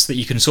rifts that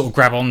you can sort of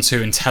grab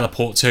onto and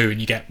teleport to,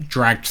 and you get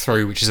dragged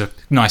through, which is a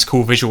nice,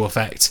 cool visual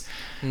effect.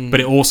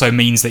 But it also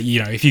means that,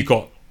 if you've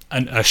got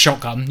a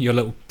shotgun, your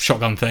little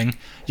shotgun thing,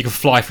 you can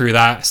fly through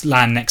that,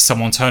 land next to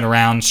someone, turn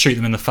around, shoot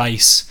them in the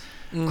face,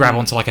 grab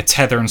onto like a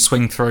tether and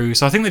swing through.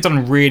 So I think they've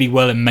done really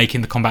well in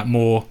making the combat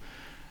more...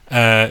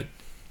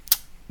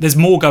 there's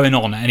more going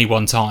on at any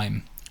one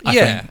time, I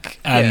think.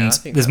 And I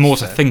think there's more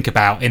to think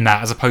about in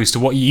that as opposed to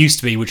what you used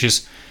to be, which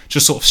is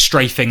just sort of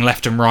strafing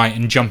left and right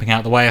and jumping out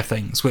of the way of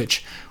things,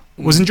 which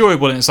was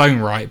enjoyable in its own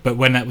right, but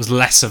when that was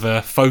less of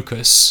a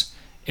focus,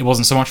 it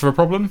wasn't so much of a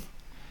problem.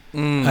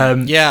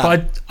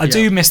 But I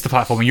do miss the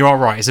platforming. You are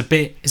right. It's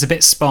a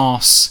bit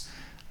sparse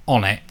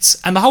on it,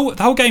 and the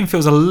whole game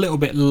feels a little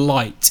bit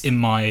light in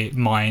my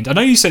mind. I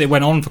know you said it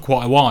went on for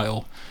quite a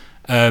while.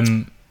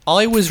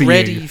 I was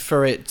ready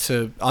for it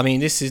to. I mean,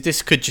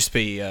 this could just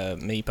be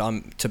me,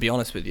 but to be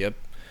honest with you,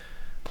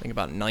 I think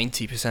about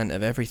 90%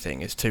 of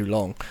everything is too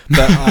long.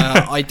 But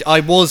I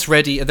was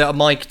ready.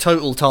 My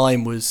total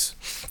time was,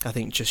 I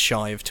think, just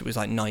shy of, it was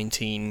like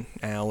 19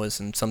 hours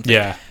and something.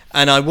 Yeah.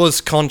 And I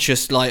was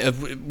conscious, like,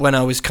 of when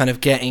I was kind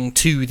of getting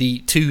to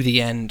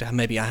the end.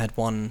 Maybe I had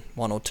one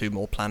or two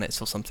more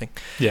planets or something.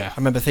 Yeah. I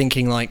remember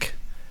thinking, like,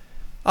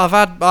 I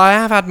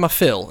have had my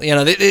fill.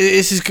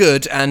 This is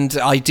good, and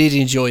I did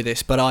enjoy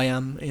this. But I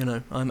am, but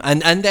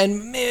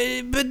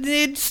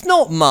it's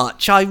not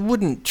much. I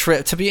wouldn't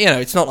to be,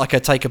 it's not like I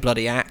take a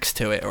bloody axe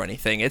to it or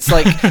anything. It's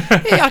like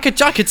I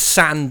could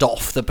sand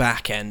off the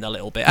back end a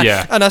little bit.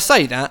 Yeah. And I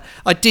say that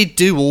I did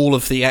do all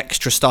of the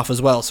extra stuff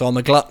as well, so I'm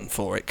a glutton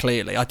for it.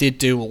 Clearly, I did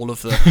do all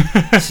of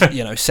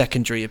the,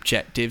 secondary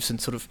objectives and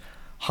sort of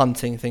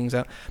hunting things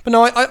out. But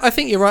no, I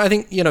think you're right. I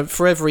think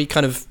for every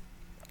kind of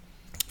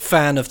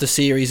fan of the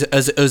series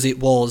as it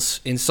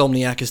was,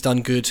 Insomniac has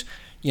done good,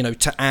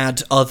 to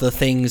add other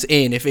things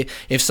in.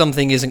 If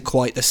something isn't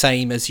quite the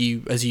same as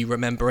you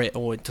remember it,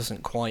 or it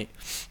doesn't quite,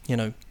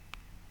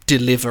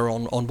 deliver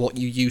on what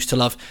you used to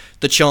love,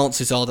 the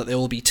chances are that there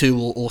will be 2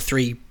 or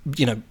 3,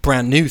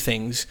 brand new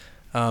things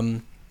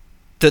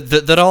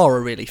that are a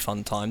really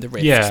fun time. The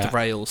rifts, the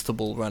rails, the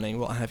wall running,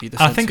 what have you.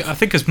 I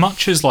think as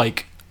much as,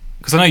 like,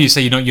 because I know you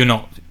say you're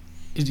not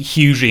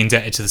hugely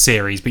indebted to the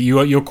series, but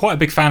you're quite a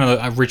big fan of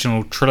the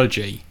original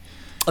trilogy.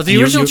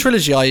 The original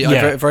trilogy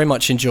I very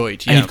much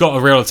enjoyed. Yeah. And you've got a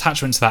real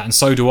attachment to that, and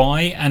so do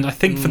I. And I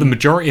think for the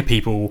majority of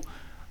people,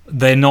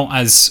 they're not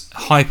as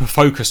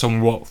hyper-focused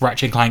on what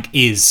Ratchet & Clank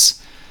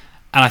is.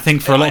 And I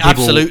think for a lot of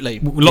people... Absolutely.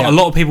 A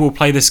lot of people will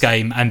play this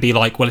game and be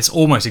like, well, it's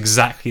almost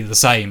exactly the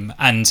same.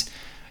 And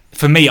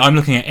for me, I'm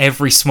looking at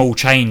every small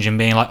change and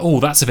being like, oh,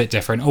 that's a bit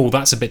different. Oh,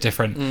 that's a bit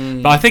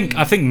different. But I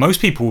think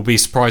most people will be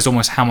surprised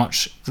almost how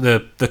much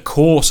the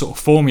core sort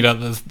of formula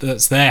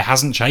that's there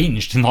hasn't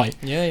changed in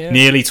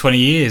nearly 20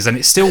 years, and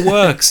it still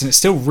works and it's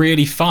still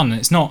really fun. And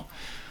it's not.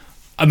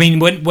 I mean,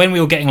 when we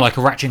were getting like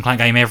a Ratchet & Clank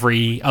game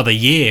every other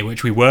year,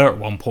 which we were at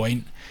one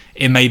point,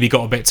 it maybe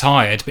got a bit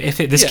tired. But if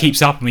this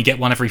keeps up and we get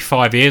one every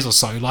 5 years or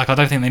so, like, I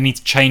don't think they need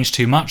to change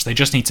too much. They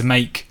just need to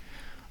make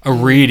a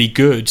really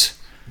good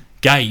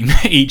game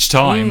each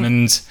time,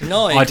 and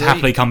I'd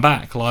happily come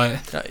back.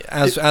 Like,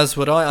 as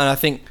would I, and I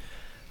think,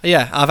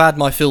 I've had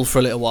my fill for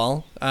a little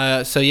while.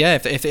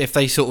 If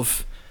they sort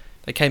of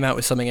came out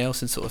with something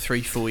else in sort of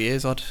 3-4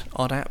 years,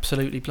 I'd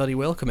absolutely bloody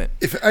welcome it.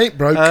 If it ain't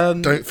broke,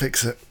 don't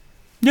fix it.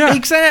 Yeah,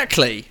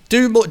 exactly.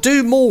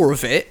 Do more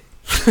of it.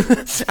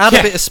 Add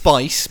a bit of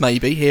spice,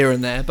 maybe here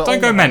and there, but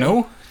don't go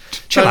mental.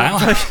 Chill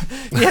out.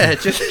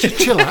 Just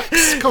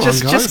chillax. Come on,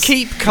 guys. Just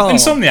keep calm.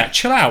 Insomniac,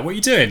 chill out. What are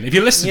you doing? If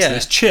you're listening to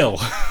this, chill.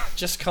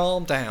 Just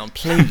calm down,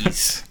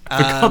 please.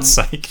 For God's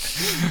sake.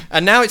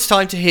 And now it's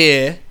time to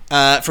hear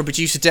from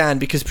Producer Dan,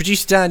 because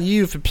Producer Dan,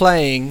 you've been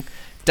playing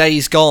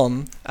Days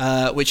Gone,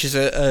 which is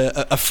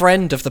a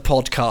friend of the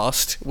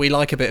podcast. We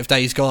like a bit of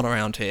Days Gone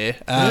around here.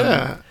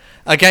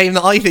 A game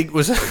that I think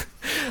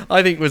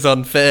was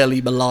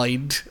unfairly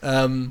maligned.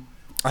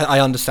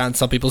 I understand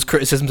some people's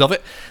criticisms of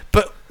it,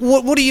 but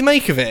what do you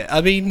make of it?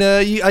 I mean,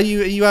 are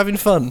you having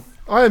fun?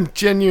 I am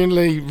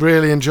genuinely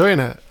really enjoying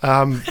it,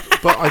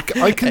 but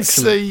I can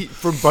see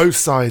from both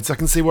sides. I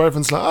can see where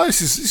everyone's like, "Oh,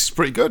 this is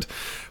pretty good,"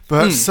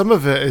 but some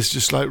of it is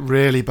just like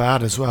really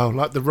bad as well.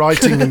 Like the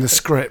writing in the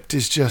script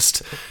is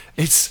just,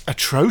 it's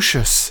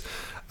atrocious.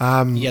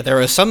 There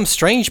are some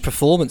strange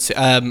performances.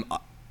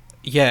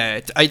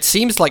 It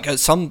seems like at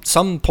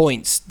some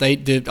points they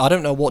did. I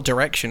don't know what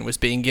direction was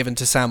being given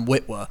to Sam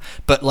Witwer,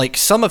 but like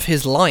some of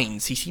his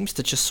lines, he seems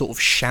to just sort of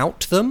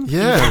shout them in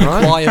a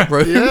quiet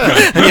room.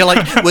 Yeah. And you're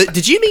like, well,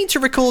 did you mean to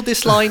record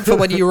this line for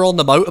when you were on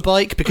the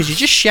motorbike? Because you're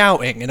just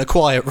shouting in a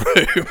quiet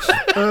room.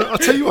 I'll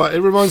tell you what,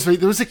 it reminds me.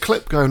 There was a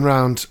clip going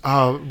around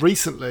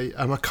recently,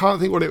 and I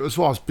can't think what it was,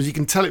 but you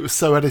can tell it was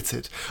so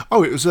edited.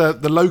 Oh, it was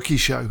the Loki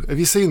show. Have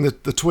you seen the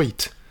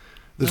tweet?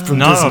 From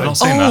no, Disney. I've not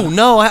seen that.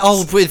 No,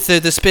 with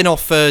the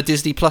spin-off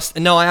Disney Plus.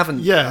 No, I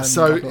haven't. Yeah,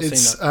 so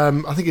it's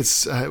I think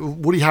it's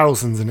Woody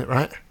Harrelson's in it,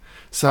 right?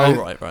 So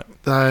right.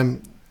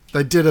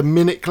 They did a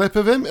minute clip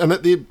of him, and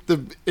at the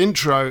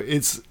intro,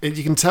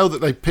 you can tell that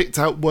they picked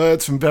out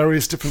words from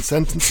various different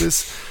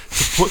sentences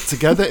to put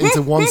together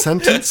into one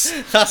sentence.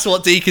 That's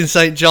what Deacon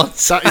St. John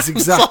said. That is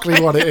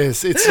exactly what it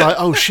is. It's like,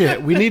 oh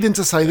shit, we need him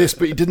to say this,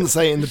 but he didn't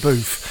say it in the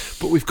booth.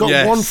 But we've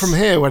got one from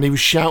here when he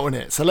was shouting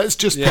it, so let's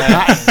just put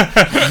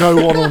that in. No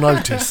one will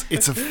notice.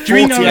 It's a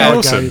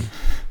 40-hour game.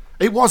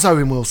 It was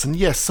Owen Wilson,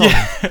 yes, sorry.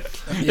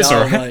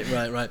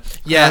 Right.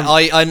 Yeah,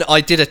 I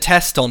did a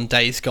test on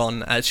Days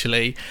Gone,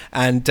 actually,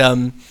 and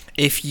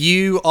if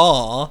you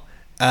are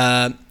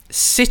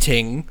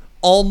sitting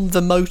on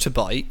the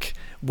motorbike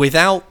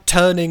without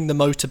turning the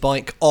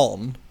motorbike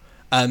on,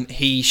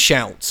 he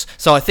shouts.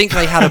 So I think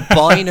they had a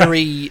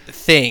binary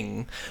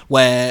thing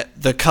where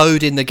the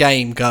code in the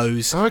game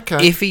goes,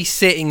 if he's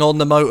sitting on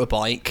the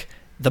motorbike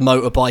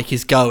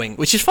is going,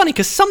 which is funny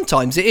because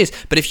sometimes it is,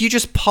 but if you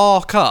just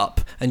park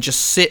up and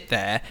just sit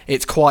there,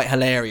 it's quite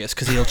hilarious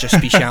because he'll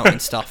just be shouting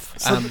stuff.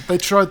 So they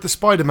tried the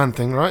Spider-Man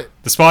thing, right?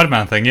 The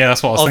Spider-Man thing, yeah,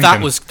 that's what I was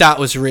thinking. That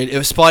was really, it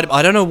was Spider.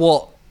 I don't know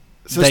what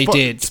They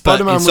did, but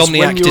Spider-Man was Insomniac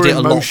when you did were it in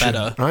a lot motion,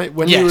 better. right?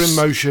 When Yes. you were in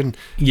motion,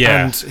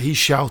 Yeah. and he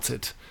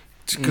shouted.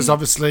 Because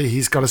obviously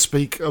he's got to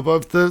speak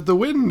above the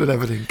wind and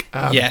everything.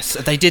 Yes,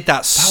 they did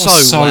that, That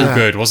was so well.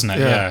 good, wasn't it?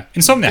 Yeah. Yeah.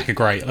 Insomniac are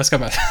great. Let's go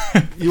back.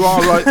 You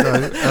are right,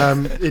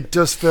 though. It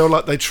does feel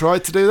like they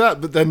tried to do that,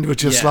 but then were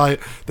just Yeah.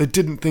 like, they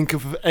didn't think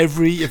of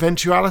every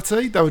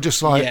eventuality. They were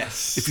just like,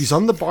 Yes. if he's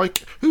on the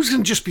bike, who's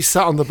going to just be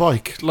sat on the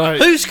bike?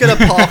 Like, Who's going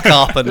to park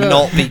up and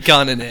not be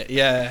gunning it?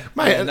 Yeah.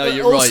 mate, Yeah, no, and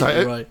you're also, right.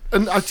 You're right.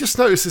 And I just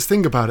noticed this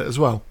thing about it as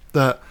well,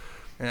 that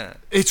Yeah.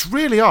 it's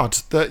really odd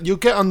that you'll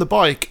get on the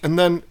bike and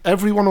then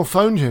everyone will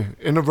phone you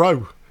in a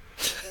row.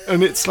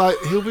 And it's like,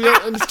 he'll be,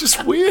 and it's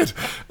just weird.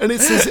 And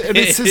it's as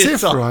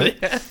if, right?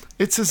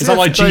 It's as Is if that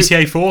like they-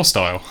 GTA 4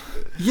 style?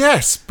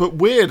 Yes, but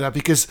weirder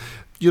because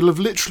you'll have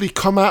literally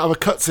come out of a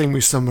cutscene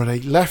with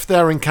somebody, left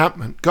their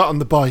encampment, got on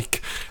the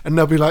bike, and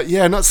they'll be like,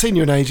 "Yeah, not seen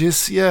you in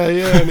ages." Yeah,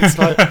 and it's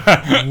like,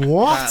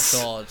 what?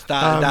 That's odd.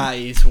 That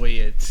is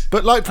weird.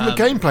 But like from a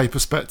gameplay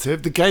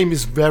perspective, the game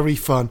is very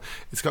fun.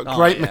 It's got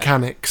great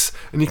mechanics,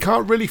 and you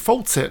can't really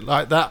fault it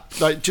like that.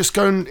 Like just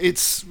going,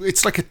 it's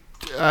like a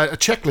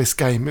checklist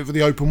game with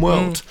the open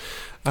world.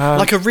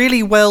 Like a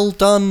really well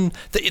done.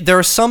 There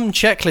are some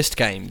checklist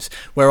games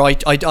where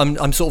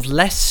I'm sort of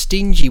less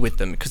stingy with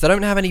them because they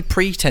don't have any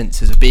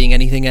pretenses of being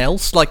anything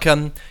else. Like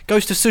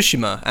Ghost of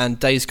Tsushima and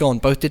Days Gone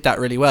both did that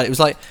really well. It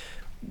was like,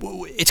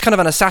 it's kind of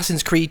an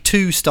Assassin's Creed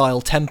 2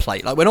 style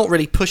template. Like we're not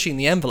really pushing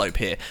the envelope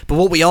here, but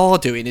what we are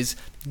doing is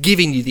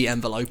giving you the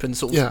envelope and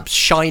sort of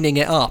shining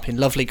it up in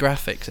lovely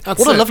graphics.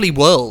 What a lovely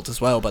world as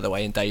well, by the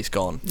way, in Days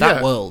Gone.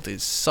 That world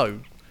is so...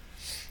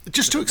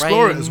 Just to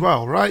explore it as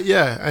well, right?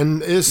 Yeah,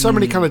 and there's so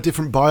many kind of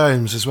different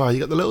biomes as well. You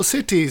got the little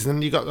cities,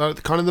 and you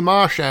got kind of the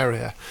marsh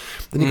area,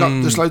 then you got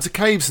there's loads of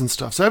caves and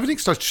stuff. So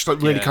everything's just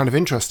like really kind of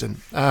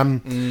interesting.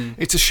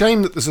 It's a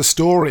shame that there's a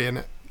story in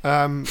it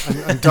and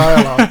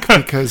dialogue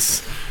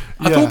because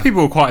I thought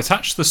people were quite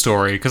attached to the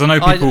story because I know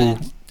people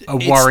are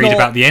worried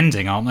about the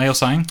ending, aren't they? Or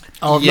saying,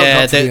 "Oh, I've not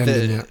got to the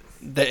ending yet."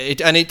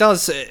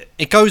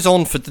 It goes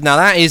on for now.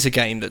 That is a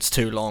game that's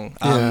too long,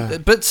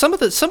 but some of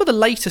the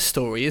later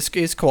story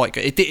is quite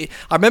good.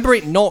 I remember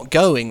it not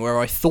going where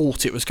I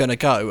thought it was going to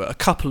go at a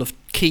couple of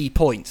key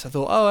points. I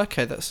thought, oh,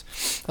 okay, that's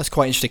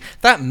quite interesting.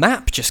 That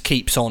map just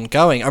keeps on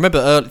going. I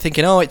remember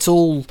thinking, oh, it's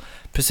all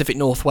Pacific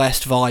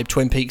Northwest vibe,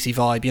 Twin Peaksy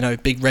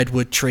vibe, big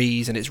redwood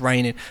trees and it's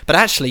raining. But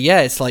actually,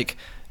 it's like,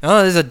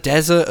 oh, there's a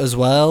desert as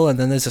well, and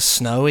then there's a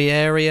snowy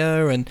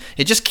area, and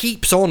it just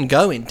keeps on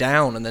going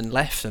down and then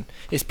left, and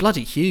it's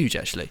bloody huge,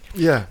 actually.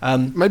 Yeah,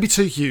 maybe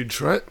too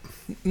huge, right?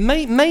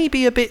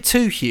 Maybe a bit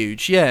too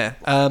huge, yeah.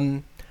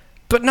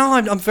 But no,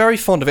 I'm very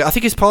fond of it. I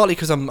think it's partly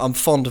because I'm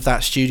fond of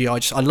that studio.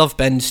 I love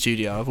Bend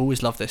Studio. I've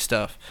always loved their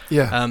stuff.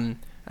 Yeah. And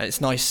it's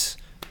nice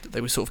that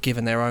they were sort of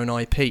given their own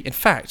IP. In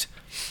fact,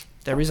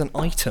 there is an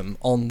item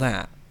on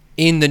that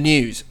in the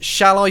news.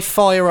 Shall I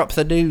fire up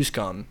the news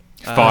gun?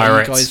 Fire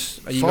it.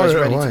 Are you guys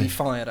ready to be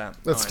fired at?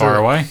 Let's fire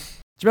away. Do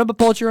you remember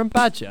Podger and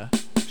Badger?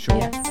 Sure.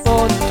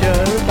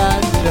 Podger,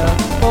 Badger,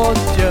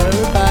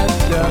 Podger,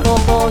 Badger,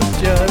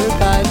 Podger,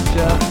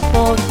 Badger,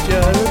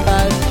 Podger,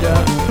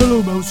 Badger.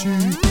 Hello, Mousy.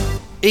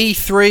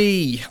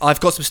 E3. I've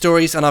got some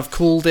stories, and I've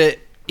called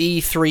it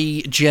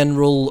E3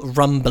 General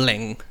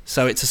Rumbling.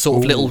 So it's a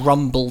sort of little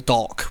rumble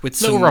doc with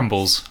some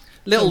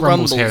Little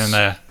rumbles here and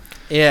there.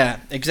 Yeah,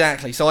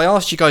 exactly. So I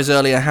asked you guys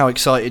earlier how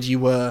excited you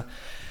were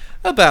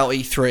about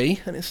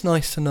E3, and it's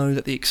nice to know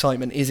that the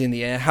excitement is in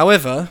the air.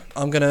 However,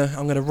 I'm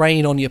gonna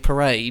rain on your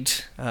parade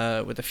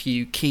with a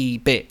few key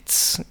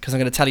bits because I'm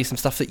gonna tell you some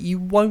stuff that you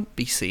won't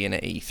be seeing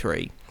at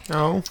E3.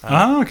 Oh.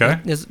 Okay.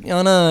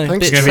 I know.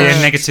 Thanks, It's going to be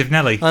a negative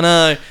Nelly. I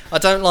know. I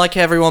don't like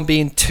everyone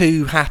being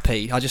too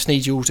happy. I just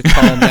need you all to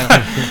calm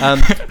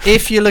down.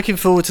 If you're looking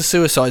forward to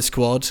Suicide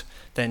Squad,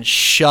 then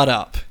shut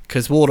up,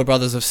 because Warner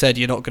Brothers have said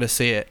you're not going to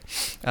see it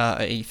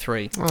at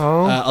E3.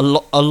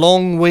 Oh.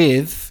 Along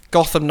with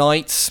Gotham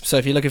Knights, so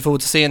if you're looking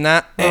forward to seeing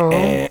that...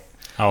 At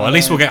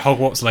least we'll get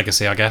Hogwarts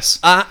Legacy, I guess.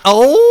 No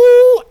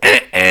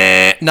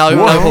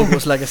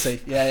Hogwarts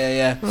Legacy.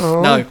 Yeah.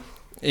 Oh. No.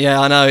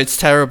 Yeah, I know, it's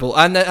terrible.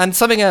 And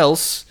something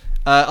else...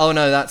 no,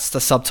 that's the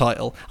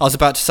subtitle. I was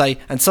about to say,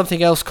 and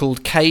something else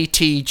called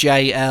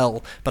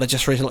KTJL, but I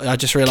just realised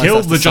Killed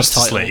that's the the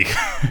Justice subtitle. League.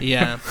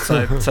 Yeah,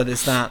 so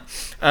there's that.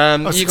 I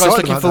was You guys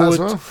excited looking about that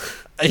forward?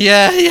 as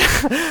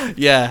well.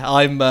 Yeah.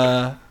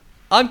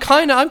 I'm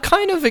kind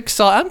of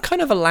excited. I'm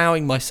kind of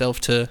allowing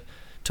myself to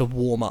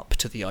warm up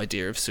to the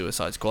idea of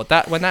Suicide Squad.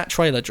 When that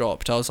trailer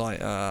dropped, I was like,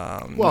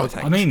 no thanks.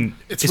 I mean,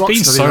 It's it's been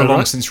Rocksteady so though, long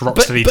right? since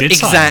Rocksteady did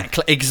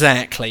something.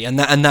 Exactly, and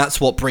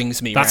that's what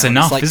brings me. That's round.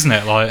 enough, It's like, isn't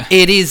it? Like,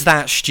 it is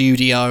that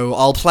studio.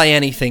 I'll play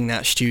anything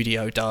that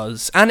studio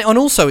does, and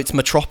also it's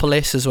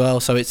Metropolis as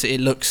well. So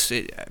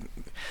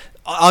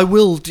I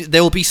will.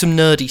 There will be some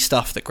nerdy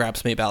stuff that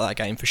grabs me about that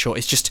game for sure.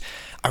 It's just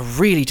I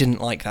really didn't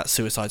like that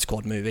Suicide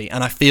Squad movie,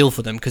 and I feel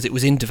for them because it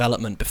was in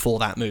development before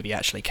that movie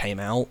actually came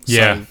out.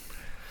 Yeah. So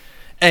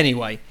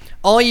anyway,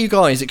 are you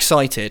guys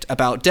excited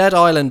about Dead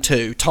Island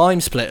 2, Time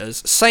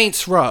Splitters,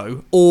 Saints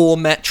Row, or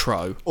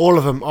Metro? All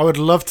of them. I would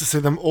love to see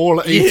them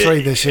all at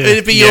E3 this year.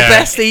 It'd be your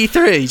best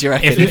E3, do you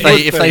reckon?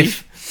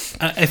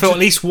 If at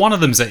least one of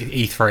them's at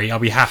E3, I'll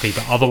be happy,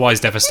 but otherwise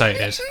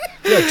devastated.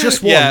 Yeah,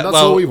 just one. That's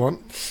all we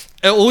want.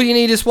 All you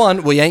need is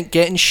one. We ain't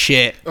getting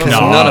shit because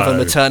none of them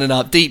are turning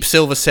up. Deep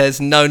Silver says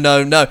no.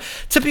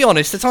 To be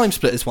honest, the Time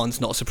Splitters one's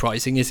not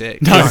surprising, is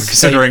it? No,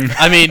 considering.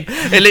 I mean,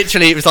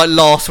 it was like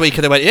last week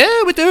and they went,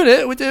 yeah, we're doing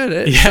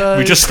it. Yeah, so,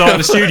 we just started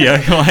the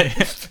studio.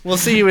 We'll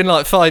see you in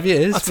like 5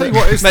 years. I'll tell you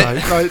what is though,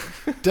 like,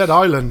 Dead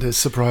Island is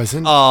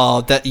surprising.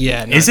 Oh,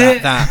 is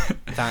it? That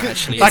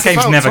actually that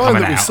game's never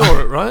coming out. We saw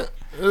it, right?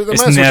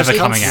 It's never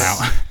coming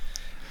out.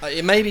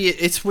 Maybe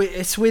it's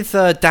with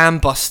Dan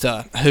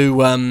Buster,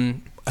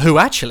 who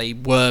actually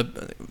were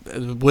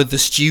the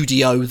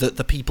studio that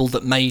the people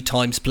that made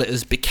Time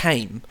Splitters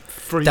became.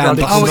 Free Dan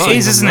Radical. Buster. Oh, it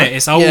is, isn't it?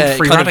 It's old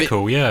Free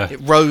Radical,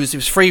 It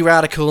was Free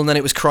Radical, and then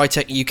it was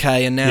Crytek UK,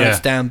 and now it's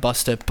Dan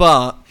Buster.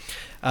 But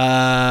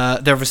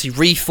they're obviously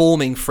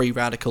reforming Free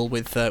Radical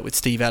with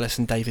Steve Ellis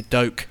and David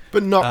Doak.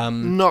 But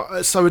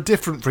not so a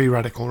different Free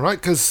Radical, right?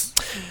 Because...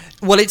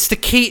 Well, it's the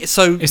key.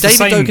 So it's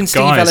David Doak and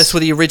Steve Ellis were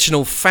the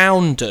original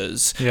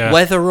founders. Yeah.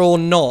 Whether or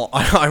not,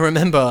 I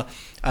remember...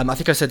 I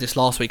think I said this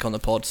last week on the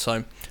pod,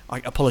 so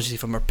apologies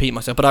if I'm repeating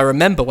myself, but I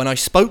remember when I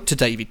spoke to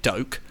David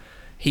Doak,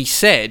 he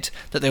said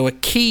that there were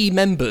key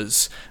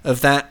members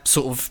of that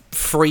sort of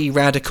free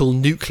radical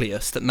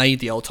nucleus that made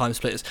the old Time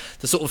Splitters,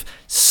 that sort of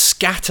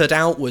scattered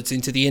outwards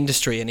into the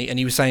industry, and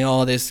he was saying,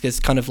 there's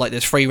kind of like,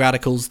 there's free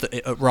radicals that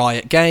at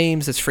Riot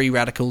Games, there's free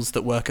radicals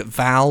that work at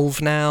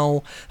Valve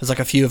now, there's like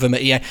a few of them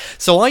at EA,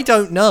 so I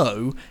don't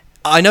know.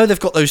 I know they've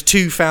got those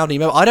two founding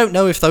members. I don't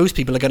know if those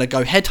people are going to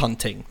go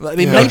headhunting. I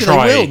mean, maybe they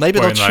will. Maybe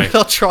they'll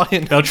try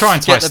and... They'll try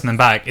and twist them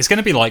back. It's going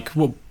to be like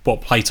what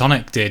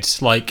Playtonic did.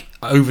 Like,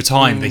 over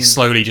time, they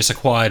slowly just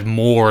acquired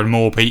more and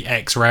more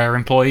ex-Rare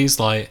employees.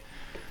 Like,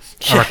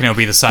 I reckon it'll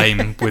be the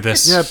same with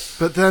this. Yeah,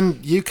 but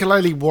then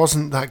Yooka-Laylee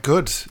wasn't that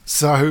good,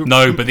 so...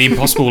 No, but the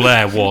Impossible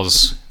Lair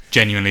was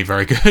genuinely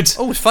very good.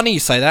 Oh, it's funny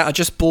you say that. I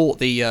just bought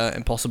the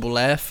Impossible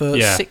Lair for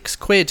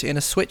 £6 in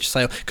a Switch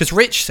sale. Because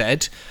Rich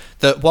said...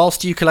 that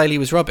whilst Yooka-Laylee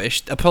was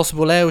rubbish,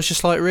 Impossible Lair was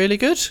just like really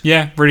good.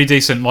 Yeah, really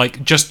decent.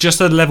 Like just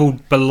a level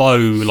below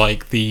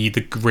like the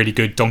really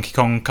good Donkey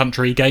Kong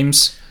Country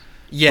games.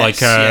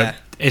 Yes, like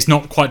it's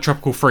not quite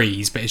Tropical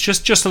Freeze, but it's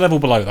just a level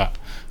below that.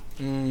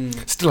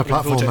 Still a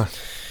platformer.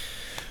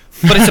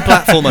 But it's a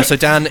platformer, so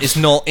Dan is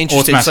not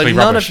interested. So none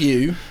rubbish. of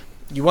you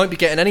won't be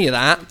getting any of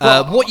that.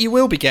 What you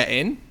will be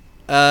getting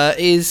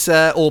is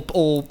I'll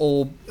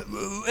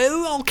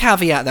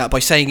caveat that by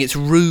saying it's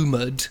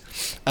rumoured,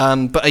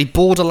 but a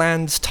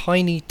Borderlands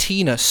Tiny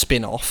Tina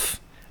spin-off.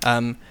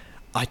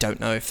 I don't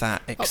know if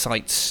that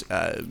excites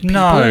people,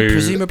 no.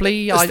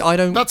 presumably. I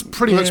don't... That's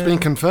pretty much been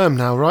confirmed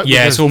now, right?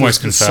 Yeah, it's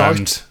almost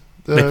confirmed.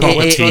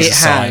 It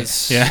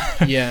has.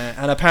 Yeah. Yeah,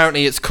 and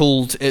apparently it's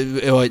called,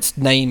 or its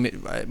name,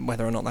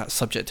 whether or not that's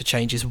subject to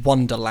change, is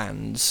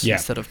Wonderlands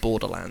instead of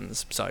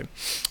Borderlands. So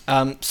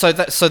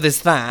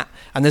there's that,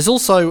 and there's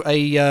also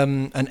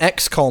an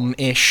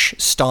XCOM-ish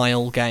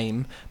style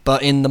game,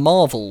 but in the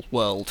Marvel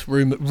world,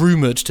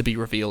 rumoured to be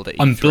revealed at E3.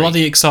 I'm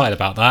bloody excited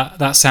about that.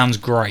 That sounds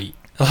great.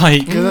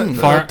 Like,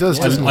 that does,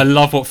 doesn't I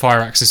love what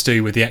Firaxis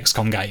do with the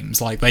XCOM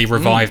games. Like, they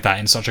revive that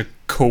in such a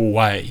cool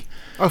way.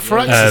 Oh,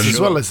 Firaxis as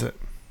well, is it?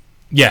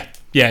 Yeah,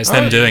 it's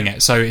them doing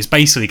it. So it's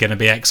basically going to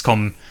be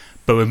XCOM,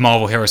 but with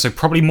Marvel heroes. So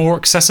probably more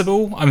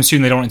accessible. I'm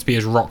assuming they don't want it to be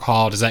as rock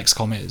hard as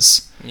XCOM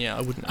is. Yeah,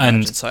 I wouldn't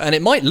imagine so. And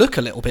it might look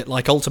a little bit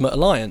like Ultimate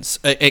Alliance,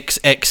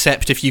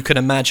 except if you can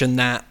imagine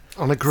that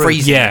on a grid.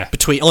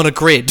 Freezing on a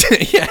grid.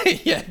 yeah,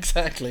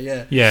 exactly.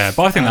 Yeah. Yeah,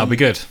 but I think that'll be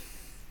good.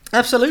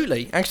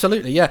 Absolutely.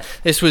 Yeah,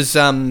 this was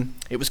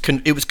it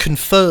was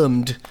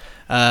confirmed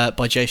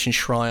by Jason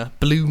Schreier,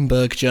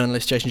 Bloomberg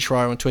journalist Jason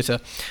Schreier on Twitter.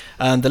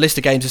 The list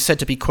of games is said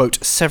to be,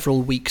 quote,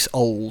 several weeks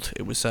old.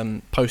 It was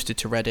posted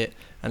to Reddit,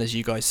 and as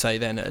you guys say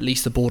then, at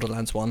least the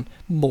Borderlands one,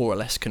 more or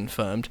less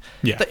confirmed.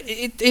 Yeah.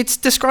 It's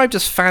described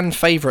as fan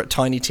favourite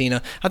Tiny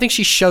Tina. I think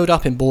she showed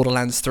up in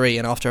Borderlands 3,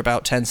 and after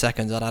about 10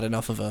 seconds I'd had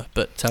enough of her,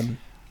 but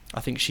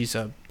I think she's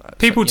a...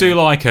 People do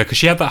like her, because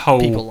she had that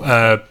whole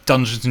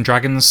Dungeons &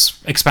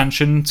 Dragons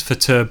expansion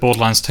to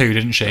Borderlands 2,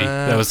 didn't she?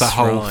 There was that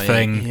whole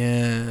thing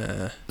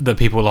that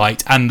people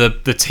liked. And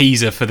the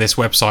teaser for this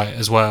website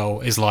as well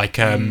is like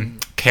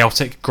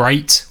Chaotic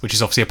Great, which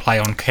is obviously a play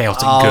on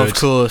Chaotic Good. Of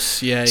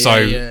course,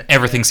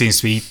 everything seems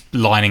to be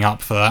lining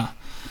up for that.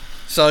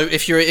 So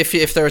if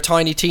there are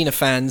Tiny Tina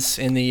fans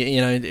in the,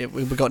 if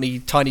we've got any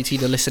Tiny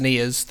Tina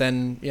listeners,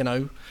 then,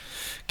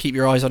 keep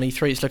your eyes on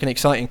E3. It's looking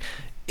exciting.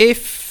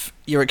 If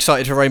you're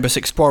excited for Rainbow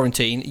Six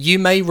Quarantine, you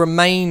may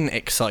remain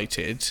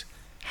excited.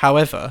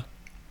 However,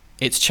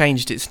 it's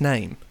changed its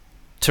name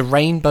to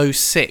Rainbow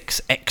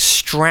Six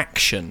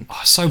Extraction.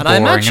 Oh, so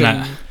boring, isn't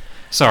it?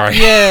 Sorry.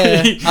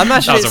 Yeah, I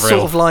imagine it's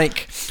sort of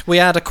like we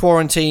had a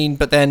quarantine,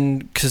 but then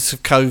because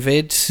of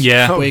COVID,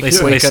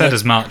 they said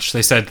as much.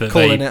 They said that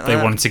they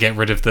wanted to get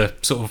rid of the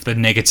sort of the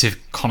negative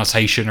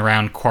connotation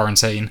around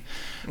quarantine.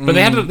 But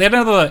they had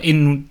another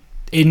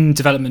in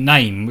development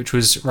name, which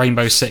was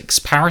Rainbow Six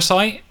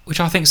Parasite, which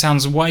I think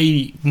sounds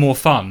way more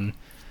fun.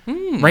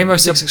 Rainbow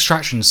Six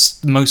Extraction's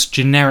the most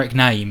generic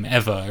name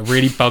ever. It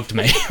really bugged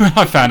me when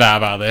I found out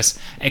about this.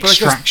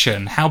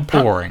 Extraction, how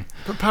boring.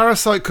 But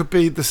Parasite could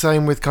be the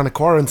same with kind of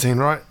Quarantine,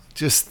 right?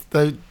 Just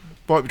they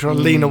might be trying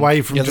to lean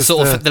away from just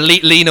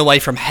lean away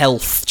from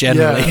health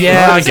generally.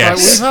 Yeah, I It's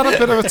guess. like, we've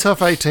had a bit of a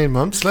tough 18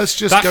 months. Let's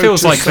just That go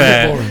feels to like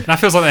something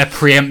boring. they're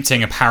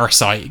preempting a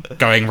parasite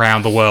going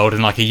around the world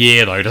in like a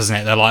year, though, doesn't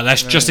it? They're like,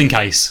 let's just in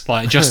case,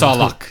 like just our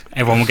luck,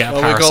 everyone will get a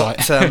parasite.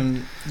 We've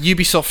got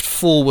Ubisoft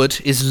Forward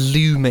is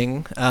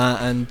looming,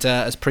 and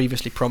as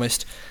previously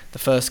promised, the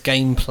first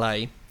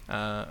gameplay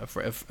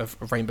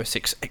of Rainbow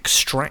Six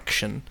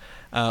Extraction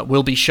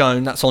will be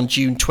shown. That's on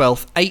June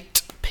 12th,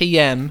 8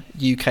 p.m.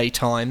 UK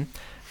time.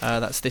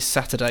 That's this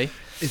Saturday.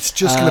 It's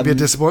just going to be a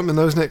disappointment,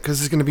 though, isn't it? Because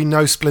there's going to be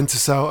no Splinter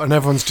Cell, and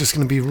everyone's just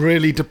going to be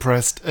really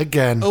depressed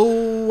again.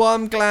 Oh,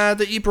 I'm glad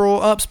that you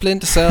brought up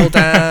Splinter Cell,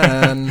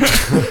 Dan.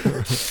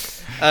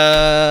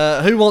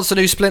 Who wants a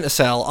new Splinter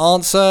Cell?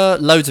 Answer: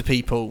 loads of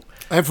people.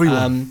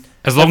 Everyone.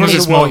 As long as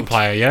it's Everyone.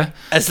 multiplayer, yeah?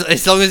 As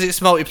long as it's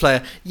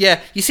multiplayer.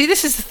 Yeah, you see,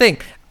 this is the thing.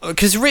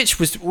 Because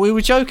we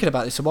were joking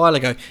about this a while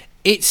ago.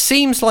 It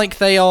seems like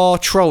they are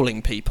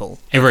trolling people.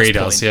 It really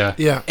does, yeah.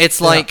 Yeah.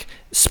 It's like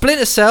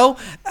Splinter Cell.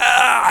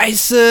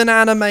 It's an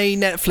anime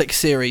Netflix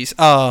series.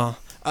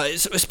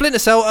 Splinter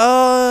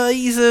Cell.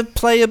 He's a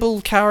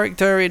playable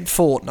character in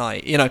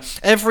Fortnite. You know,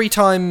 every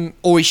time,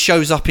 or he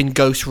shows up in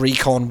Ghost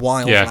Recon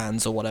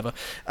Wildlands or whatever.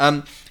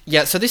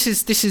 So this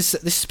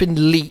has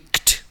been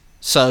leaked.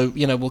 So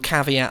we'll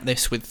caveat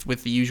this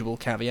with the usual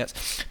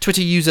caveats.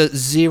 Twitter user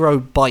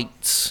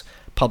 0bytes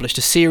published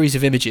a series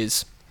of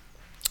images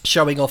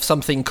showing off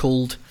something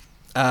called,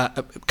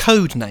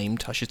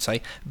 code-named, I should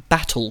say,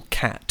 Battle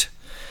Cat,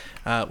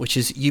 which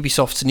is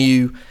Ubisoft's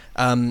new,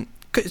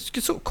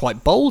 it's sort of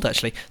quite bold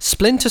actually,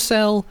 Splinter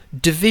Cell,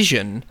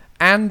 Division,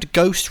 and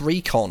Ghost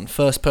Recon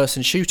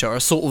first-person shooter are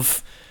sort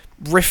of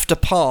rift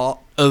apart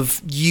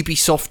of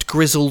Ubisoft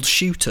grizzled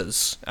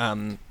shooters,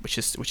 which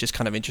is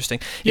kind of interesting.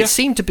 Yeah. It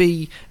seemed to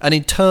be an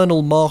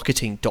internal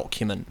marketing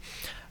document.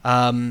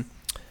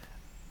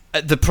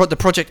 The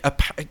project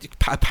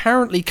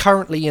apparently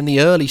currently in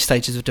the early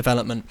stages of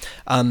development,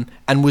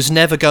 and was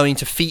never going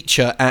to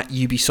feature at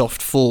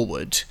Ubisoft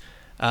Forward.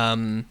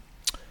 But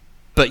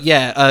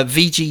yeah,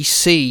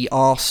 VGC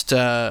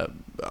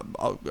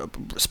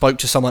spoke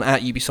to someone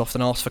at Ubisoft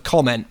and asked for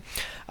comment.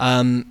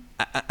 And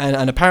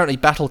apparently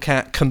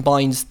Battlecat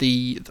combines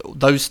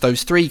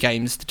those three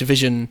games, the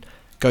Division,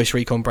 Ghost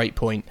Recon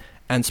Breakpoint,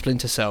 and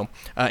Splinter Cell,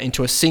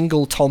 into a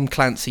single Tom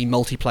Clancy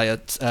multiplayer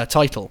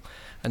title.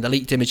 And the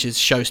leaked images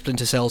show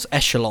Splinter Cell's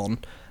Echelon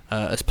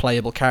as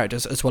playable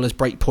characters, as well as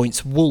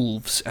Breakpoint's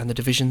Wolves and the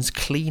Division's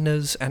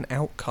Cleaners and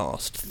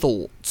Outcast.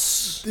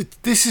 Thoughts?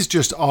 This is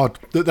just odd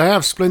that they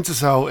have Splinter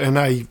Cell in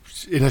a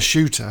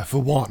shooter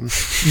for one.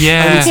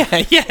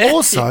 Yeah.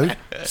 Also,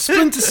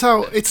 Splinter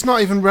Cell, it's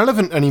not even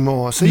relevant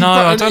anymore. So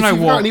I don't know if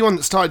you've what. got anyone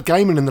that started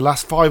gaming in the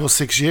last 5 or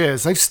 6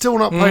 years, they've still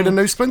not played a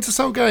new Splinter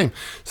Cell game.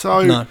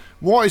 So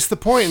what is the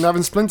point in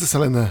having Splinter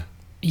Cell in there?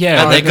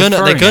 Yeah, And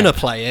they're gonna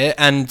play it,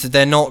 and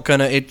they're not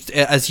gonna.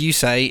 As you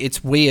say,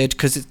 it's weird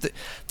because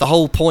the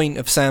whole point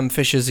of Sam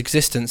Fisher's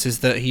existence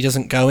is that he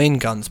doesn't go in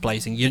guns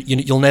blazing.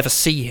 You'll never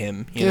see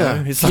him. You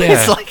know, it's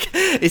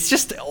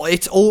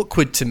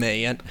awkward to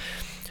me, and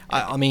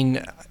I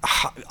mean,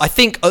 I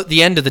think at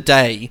the end of the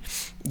day,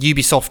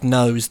 Ubisoft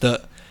knows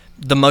that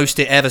the most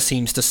it ever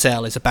seems to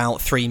sell is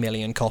about 3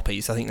 million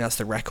copies. I think that's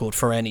the record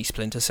for any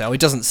Splinter Cell. It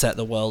doesn't set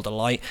the world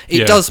alight.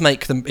 It does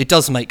make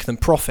them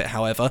profit,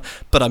 however,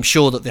 but I'm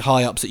sure that the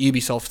high ups at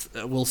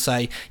Ubisoft will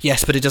say,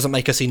 yes, but it doesn't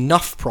make us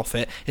enough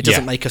profit. It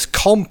doesn't make us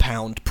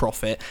compound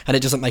profit, and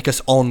it doesn't make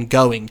us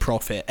ongoing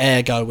profit.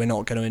 Ergo, we're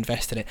not going to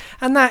invest in it.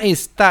 And that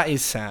is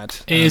sad.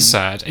 It is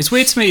sad. It's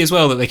weird to me as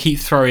well that they keep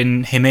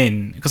throwing him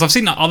in, because I've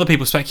seen other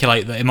people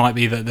speculate that it might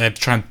be that they're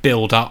trying to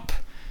build up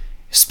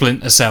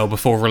Splinter Cell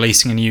before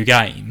releasing a new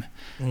game.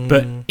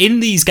 But in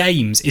these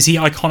games, is he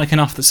iconic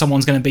enough that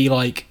someone's going to be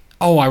like,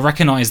 oh, I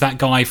recognise that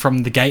guy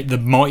from the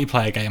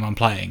multiplayer game I'm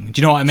playing?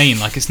 Do you know what I mean?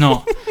 Like, it's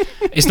not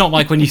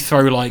like when you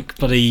throw like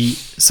bloody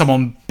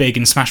someone big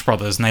in Smash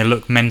Brothers and they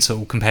look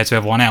mental compared to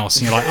everyone else,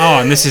 and you're like, oh,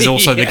 and this is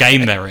also the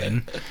game they're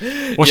in.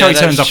 Watch how he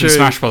turns up in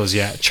Smash Brothers,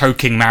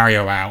 choking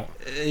Mario out.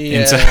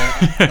 Yeah,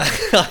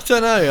 I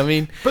don't know. I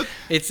mean, but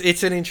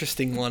it's an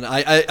interesting one.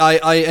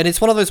 I and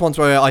it's one of those ones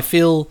where I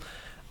feel.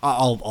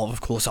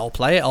 Of course I'll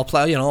play it. I'll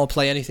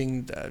play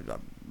anything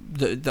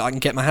that I can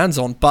get my hands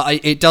on.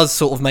 But it does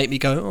sort of make me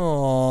go,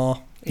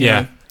 oh,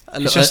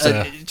 it's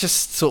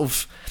just sort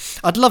of.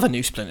 I'd love a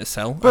new Splinter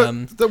Cell.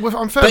 But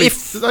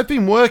they've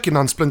been working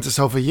on Splinter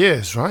Cell for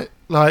years, right?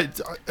 Like,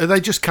 are they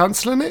just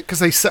cancelling it because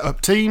they set up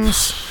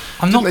teams?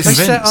 I'm not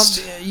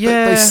convinced.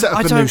 They set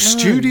up a new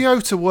studio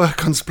to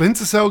work on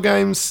Splinter Cell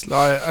games,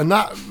 and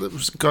that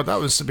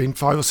must have been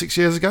 5 or 6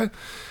 years ago.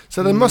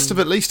 So they must have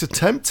at least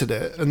attempted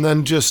it and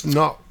then just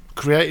not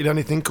created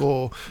anything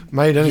or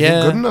made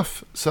anything good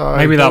enough. So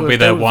maybe that'll be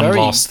their one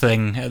last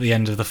thing at the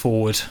end of the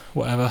Forward,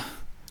 whatever.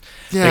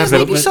 Yeah,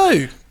 maybe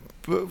so.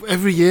 But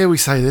every year we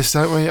say this,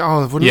 don't we?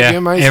 Oh, wouldn't it be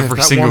amazing every if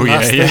that single one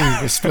last year,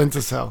 thing was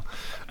Splinter Cell?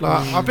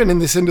 Like, I've been in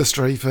this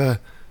industry for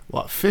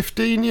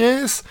 15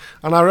 years,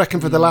 and I reckon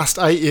for the last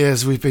 8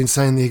 years we've been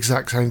saying the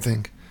exact same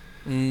thing.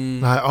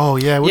 Like,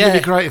 wouldn't it be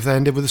great if they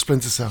ended with a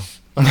Splinter Cell?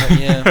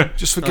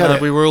 Just forget it.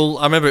 We were all.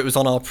 I remember it was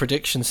on our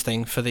predictions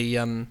thing for the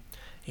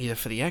either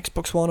for the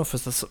Xbox One or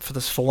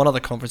for one of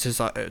the conferences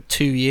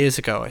 2 years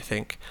ago, I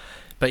think.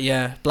 But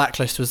yeah,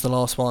 Blacklist was the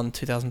last one,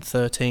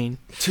 2013.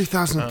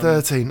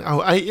 2013.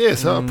 8 years.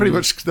 So pretty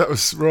much that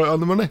was right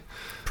on the money.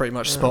 Pretty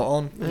much spot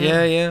on.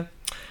 Yeah.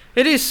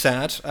 It is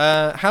sad.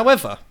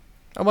 However,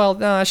 well,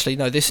 no,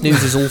 this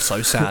news is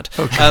also sad.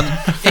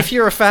 If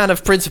you're a fan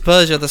of Prince of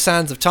Persia: The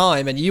Sands of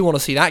Time and you want to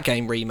see that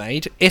game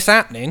remade, it's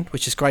happening,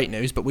 which is great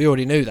news, but we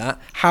already knew that.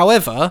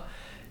 However,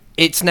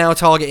 it's now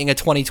targeting a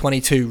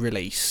 2022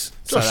 release.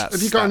 Josh,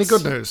 have you got any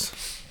good news?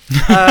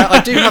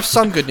 I do have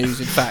some good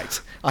news, in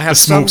fact. I have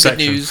some good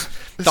news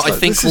that I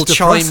think will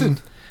chime.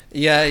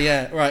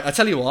 Yeah. Right, I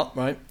tell you what.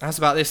 Right, how's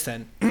about this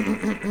then?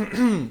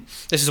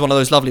 This is one of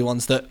those lovely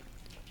ones that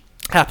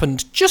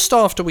happened just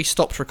after we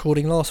stopped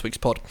recording last week's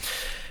pod.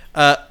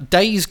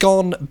 Days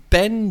Gone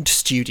Bend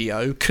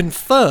Studio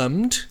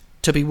confirmed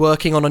to be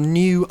working on a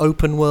new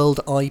open world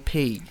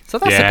IP. So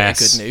that's a bit of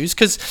good news,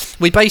 because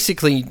we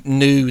basically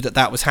knew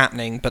that was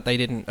happening, but they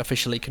didn't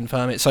officially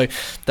confirm it. So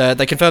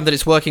they confirmed that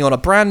it's working on a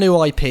brand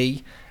new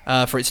IP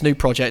for its new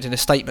project. In a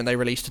statement they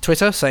released to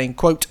Twitter saying,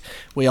 quote,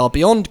 "We are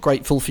beyond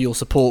grateful for your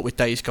support with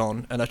Days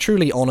Gone and are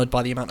truly honoured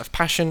by the amount of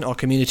passion our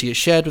community has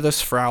shared with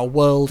us for our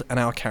world and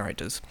our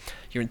characters.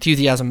 Your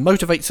enthusiasm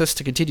motivates us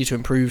to continue to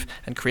improve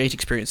and create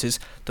experiences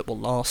that will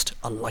last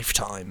a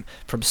lifetime.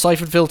 From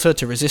Siphon Filter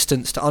to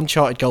Resistance to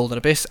Uncharted Golden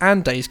Abyss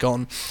and Days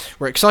Gone,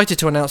 we're excited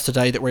to announce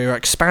today that we are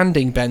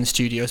expanding Bend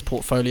Studios'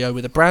 portfolio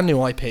with a brand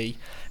new IP,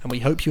 and we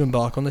hope you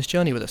embark on this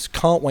journey with us.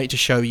 Can't wait to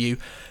show you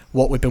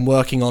what we've been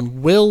working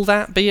on." Will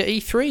that be at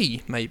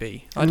E3,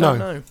 maybe? I don't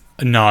know.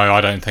 No,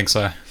 I don't think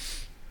so.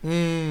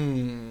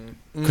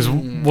 Because wasn't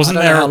I don't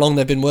there know how long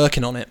they've been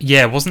working on it?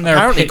 Yeah, wasn't there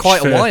apparently a pitch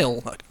quite for, a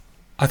while?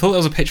 I thought there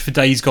was a pitch for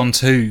Days Gone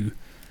 2,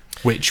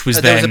 which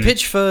was there was a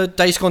pitch for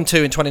Days Gone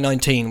 2 in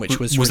 2019, which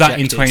was rejected. That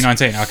in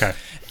 2019? Okay.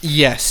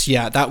 Yes,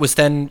 yeah, that was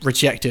then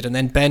rejected, and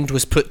then Bend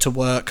was put to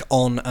work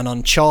on an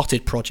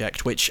Uncharted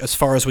project, which, as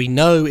far as we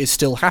know, is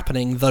still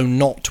happening, though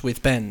not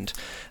with Bend,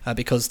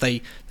 because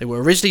they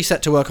were originally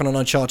set to work on an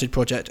Uncharted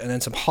project, and then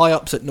some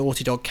high-ups at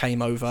Naughty Dog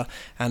came over,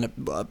 and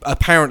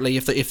apparently,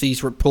 if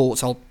these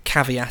reports, I'll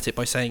caveat it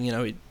by saying,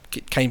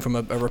 it came from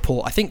a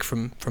report, I think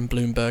from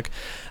Bloomberg,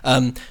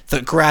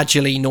 that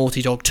gradually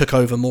Naughty Dog took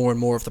over more and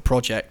more of the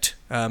project,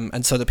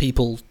 and so the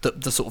people,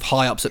 the sort of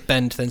high-ups at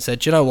Bend then said,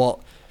 "Do you know what?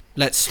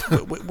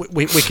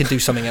 We can do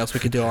something else. We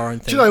can do our own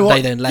thing." Do you know what?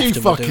 They then left. You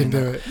and fucking do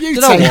it. You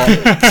know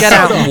what? Get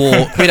out and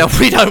walk. We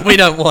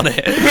don't want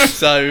it.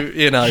 So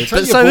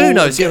but so who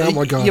knows? Get out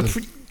my garden.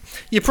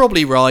 You're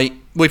probably right.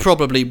 We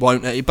probably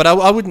won't. But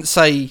I wouldn't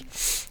say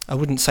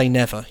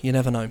never. You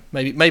never know.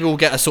 Maybe we'll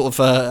get a sort of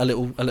a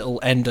little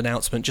end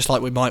announcement, just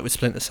like we might with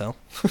Splinter Cell.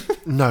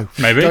 No,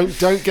 maybe.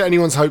 Don't get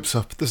anyone's hopes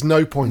up. There's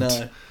no point.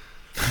 No.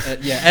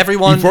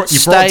 Everyone. You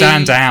brought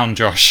Dan down,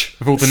 Josh,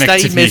 with all the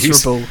negative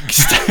miserable.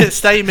 news.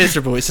 Stay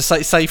miserable. It's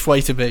a safe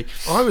way to be.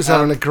 I was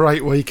having a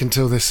great week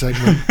until this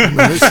segment. And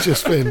it's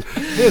just been,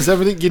 here's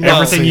everything you know.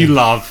 Everything you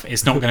love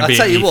is not going to be. I'll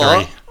tell you E3.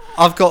 what.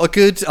 I've got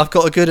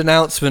a good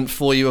announcement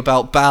for you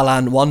about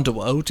Balan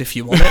Wonderworld, if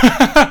you want it.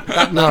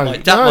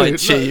 That might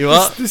cheer you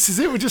up. This is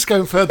it. We're just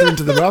going further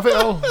into the rabbit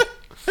hole.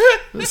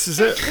 This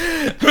is it.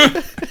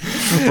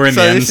 We're in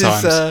the end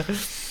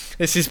times.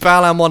 This is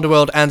Balan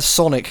Wonderworld, and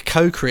Sonic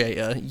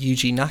co-creator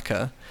Yuji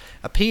Naka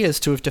appears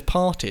to have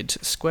departed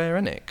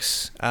Square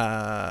Enix.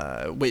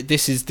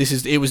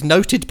 It was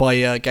noted by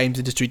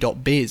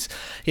GamesIndustry.biz.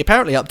 He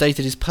apparently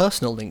updated his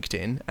personal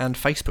LinkedIn and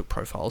Facebook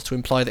profiles to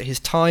imply that his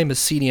time as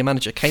senior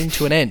manager came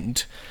to an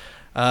end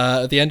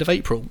at the end of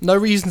April. No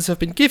reasons have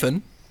been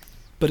given,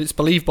 but it's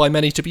believed by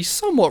many to be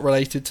somewhat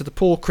related to the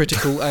poor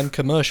critical and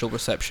commercial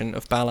reception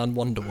of Balan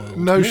Wonderworld.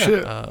 No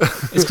shit.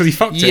 It's because he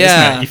fucked it,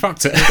 isn't it? He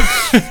fucked it.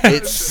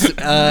 It's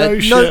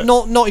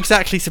not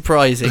exactly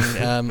surprising.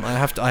 I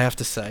have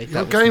to say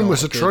your game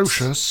was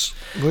atrocious.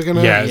 We're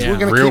gonna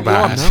real keep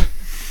bad. you on now.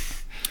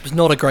 It was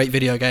not a great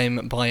video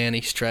game by any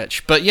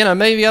stretch, but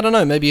maybe I don't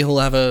know. Maybe he'll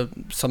have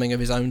something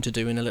of his own to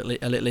do in a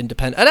little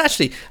independent, and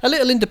actually a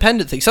little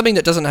independent thing, something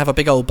that doesn't have a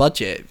big old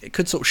budget. It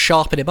could sort of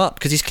sharpen him up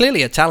because he's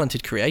clearly a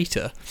talented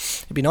creator.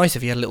 It'd be nice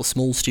if he had a little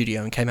small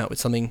studio and came out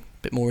with something a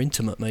bit more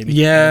intimate, maybe.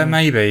 Yeah,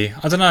 maybe.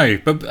 I don't know,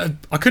 but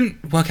I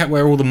couldn't work out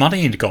where all the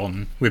money had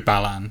gone with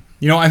Balan.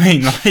 You know what I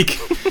mean? Like.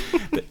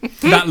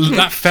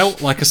 That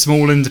felt like a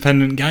small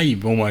independent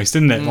game almost,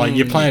 didn't it? Like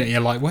you're playing it,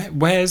 you're like,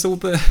 where's all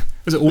the?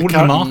 Was it all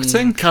the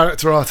marketing?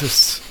 Character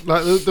artists.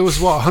 Like there was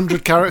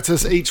 100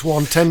 characters, each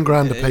one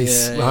 $10,000 a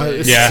piece.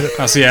 Yeah,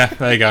 right?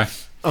 There you go.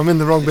 I'm in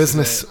the wrong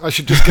business. I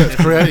should just get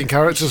creating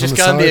characters on the Just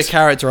go side. and be a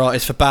character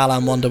artist for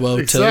Balan Wonderworld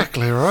 2.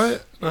 Exactly, right?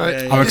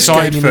 Right. Yeah, I'm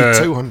excited This game, you need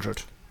for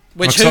 200.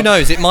 Which, I'm who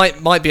knows, it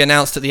might be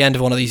announced at the end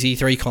of one of these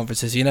E3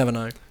 conferences, you never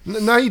know.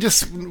 Now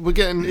we're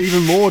getting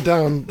even more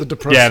down the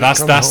depressive. Yeah, that's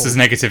kind of hole. as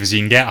negative as you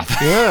can get. I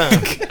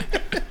think.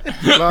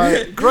 Yeah.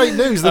 Like, great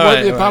news. There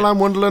won't be a Balan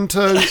Wonderland 2,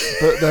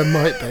 but there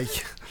might be.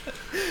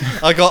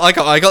 I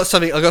got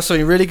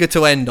something really good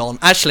to end on.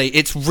 Actually,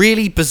 it's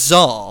really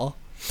bizarre.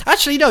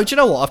 Actually, no, do you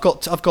know what?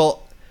 I've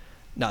got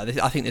no,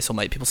 I think this will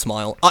make people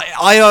smile.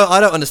 I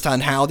don't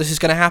understand how this is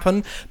going to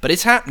happen, but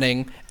it's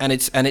happening and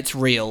it's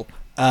real.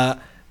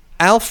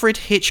 Alfred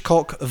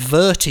Hitchcock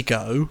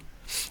Vertigo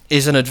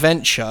is an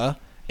adventure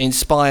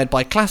inspired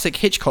by classic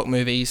Hitchcock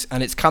movies,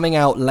 and it's coming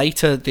out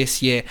later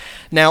this year.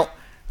 Now,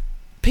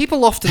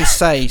 people often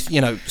say,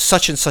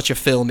 such and such a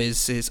film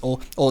is or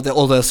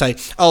they'll say,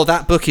 oh,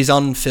 that book is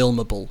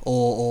unfilmable,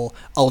 or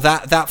oh,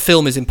 that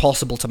film is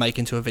impossible to make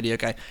into a video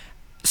game.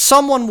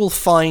 Someone will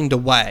find a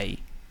way,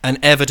 and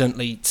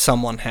evidently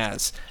someone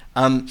has.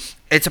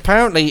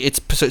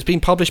 It's been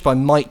published by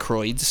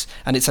Microids,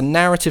 and it's a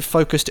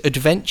narrative-focused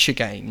adventure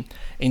game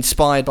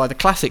inspired by the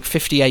classic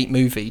 58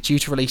 movie, due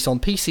to release on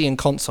PC and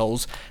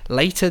consoles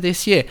later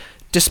this year.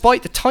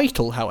 Despite the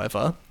title,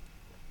 however,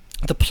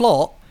 the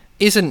plot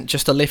isn't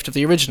just a lift of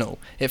the original.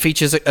 It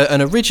features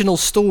an original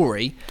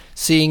story,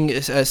 seeing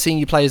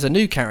you play as a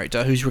new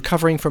character who's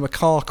recovering from a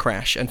car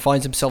crash and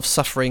finds himself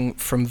suffering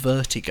from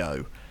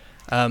vertigo.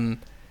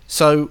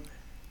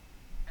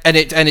 And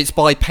it's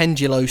by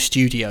Pendulo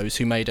Studios,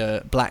 who made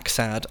a Black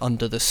Sad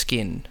Under the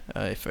Skin,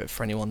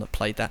 for anyone that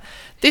played that.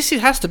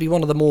 Has to be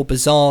one of the more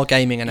bizarre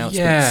gaming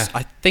announcements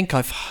I think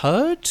I've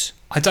heard.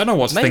 I don't know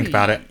what to think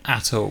about it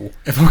at all,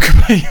 if I'm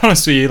completely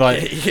honest with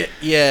you.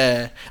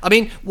 Yeah. I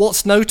mean,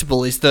 what's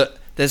notable is that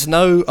there's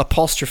no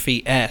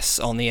apostrophe S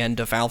on the end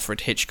of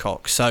Alfred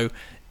Hitchcock, so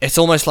it's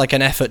almost like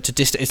an effort to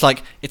it's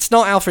like, it's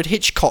not Alfred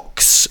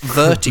Hitchcock's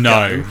Vertigo.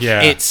 No,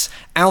 yeah. It's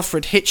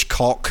Alfred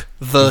Hitchcock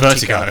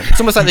Vertigo. It's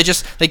almost like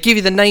they give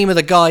you the name of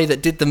the guy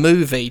that did the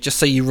movie just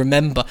so you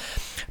remember.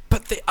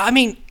 But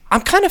I'm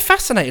kind of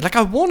fascinated. Like,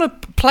 I want to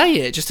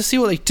play it just to see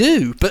what they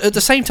do, but at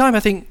the same time, I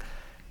think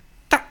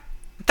that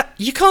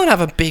you can't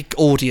have a big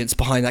audience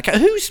behind that.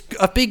 Who's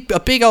a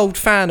big old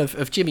fan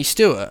of Jimmy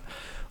Stewart?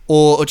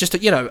 Or just,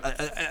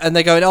 and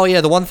they're going, oh yeah,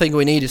 the one thing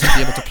we need is to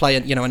be able to play a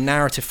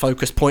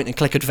narrative-focused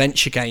point-and-click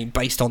adventure game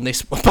based on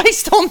this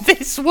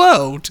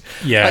world.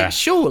 Yeah, like,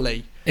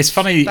 surely. It's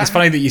funny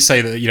that you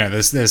say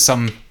that. There's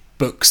some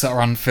books that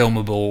are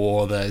unfilmable,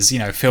 or there's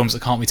films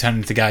that can't be turned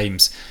into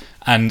games,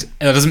 and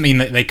that doesn't mean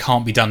that they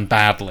can't be done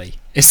badly.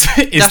 That's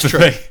the true.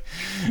 thing.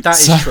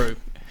 That is true.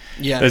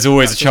 Yeah, there's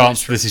always a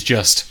chance this is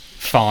just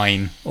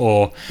fine.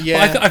 Or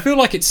I feel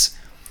like it's.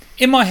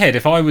 In my head,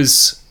 if I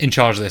was in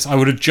charge of this, I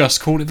would have just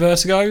called it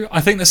Vertigo.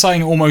 I think they're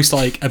saying almost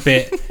like a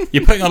bit...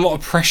 You're putting a lot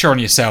of pressure on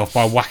yourself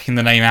by whacking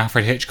the name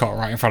Alfred Hitchcock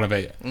right in front of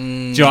it. Do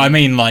you know what I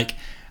mean? Like,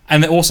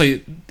 and also,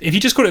 if you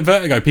just call it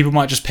Vertigo, people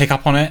might just pick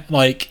up on it,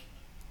 like,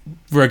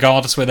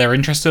 regardless whether they're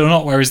interested or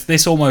not. Whereas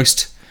this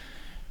almost...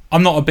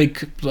 I'm not a big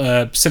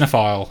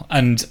cinephile,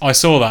 and I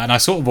saw that, and I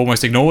sort of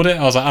almost ignored it.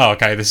 I was like, oh,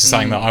 okay, this is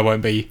something that I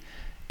won't be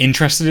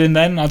interested in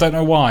then. I don't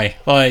know why.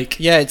 Like,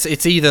 yeah,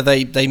 it's either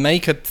they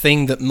make a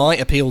thing that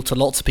might appeal to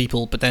lots of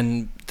people, but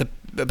then the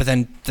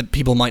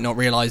people might not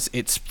realize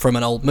it's from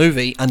an old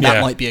movie, and that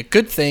might be a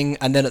good thing.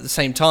 And then at the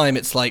same time,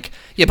 it's like,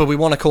 yeah, but we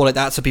want to call it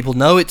that so people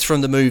know it's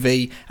from the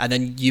movie, and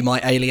then you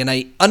might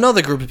alienate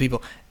another group of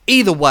people.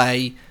 Either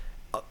way,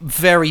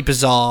 very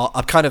bizarre.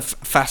 I'm kind of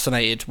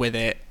fascinated with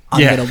it.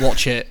 I'm going to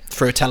watch it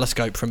through a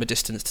telescope from a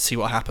distance to see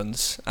what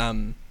happens,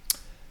 and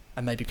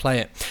maybe play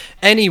it.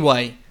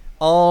 Anyway,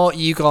 are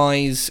you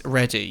guys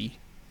ready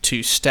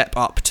to step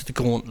up to the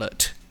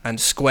gauntlet and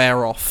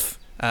square off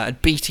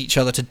and beat each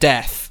other to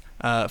death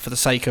for the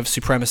sake of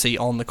supremacy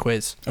on the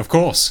quiz? Of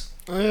course.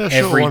 Yeah,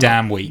 sure, every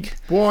damn week.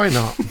 Why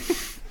not?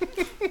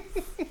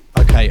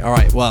 Okay,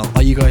 alright, well,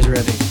 are you guys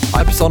ready?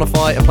 I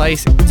personify a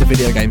place, it's a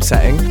video game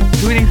setting.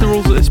 Do we need the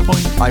rules at this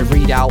point? I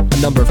read out a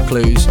number of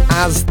clues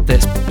as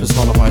this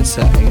personified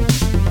setting.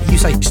 You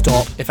say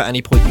stop if at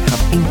any point you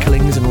have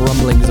inklings and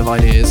rumblings of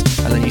ideas,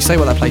 and then you say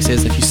what that place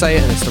is. If you say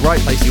it and it's the right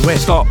place, you win.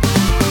 Stop.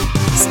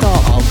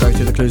 Start. I'll go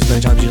through the clues as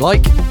many times as you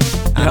like,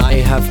 and I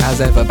have,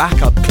 as ever,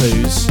 backup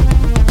clues,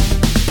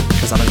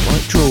 because I don't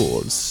like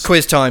draws.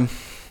 Quiz time.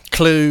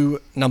 Clue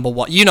number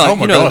 1. You know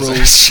the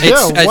rules.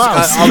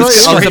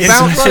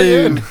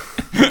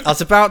 I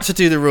was about to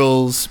do the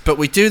rules, but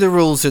we do the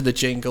rules in the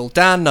jingle.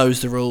 Dan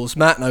knows the rules.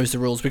 Matt knows the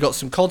rules. We got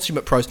some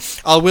consummate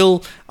pros. I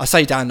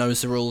say Dan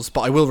knows the rules,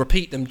 but I will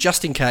repeat them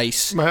just in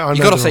case. Mate,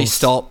 you got to say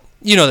stop.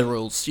 You know the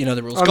rules.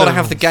 Got to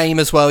have the game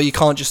as well. You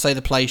can't just say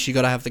the place. You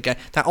got to have the game.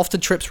 That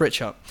often trips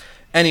Rich up.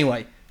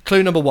 Anyway,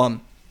 clue number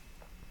 1.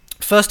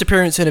 First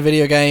appearance in a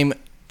video game,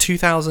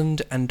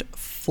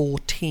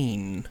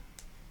 2014.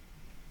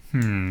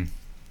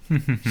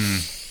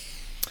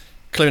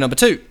 Clue number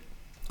 2.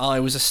 I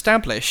was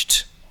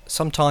established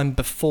sometime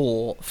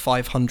before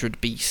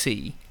 500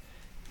 BC,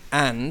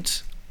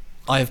 and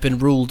I have been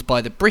ruled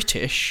by the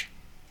British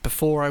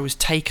before I was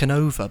taken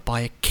over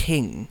by a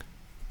king.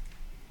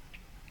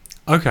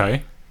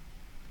 Okay.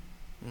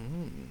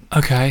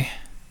 Okay.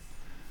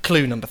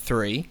 Clue number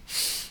 3.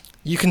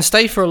 You can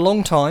stay for a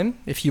long time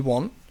if you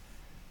want,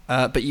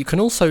 but you can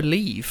also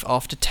leave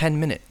after 10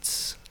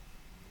 minutes.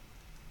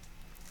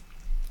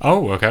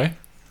 Oh, okay.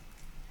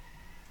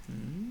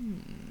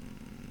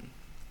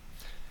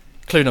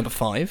 Clue number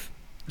 5.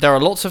 There are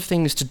lots of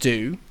things to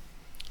do,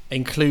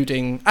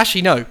 including...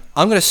 Actually, no.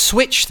 I'm going to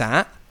switch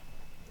that.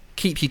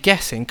 Keep you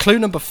guessing. Clue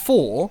number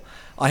 4.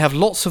 I have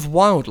lots of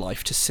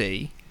wildlife to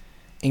see,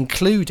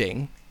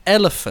 including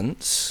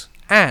elephants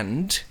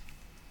and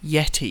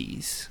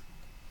yetis.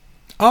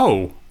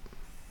 Oh.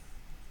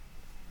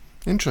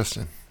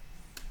 Interesting.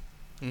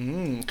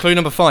 Clue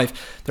number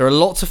 5. There are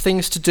lots of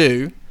things to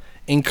do,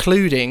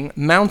 including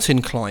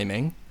mountain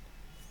climbing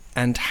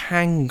and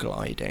hang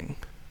gliding.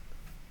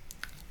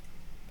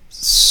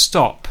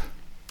 Stop.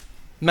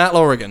 Matt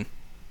Lorigan.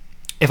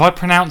 If I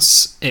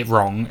pronounce it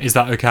wrong, is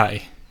that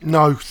okay?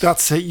 No,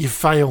 that's it. You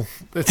fail.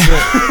 That's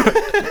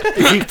it.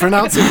 If you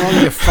pronounce it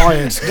wrong, you're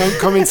fired. Don't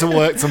come into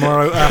work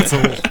tomorrow at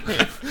all.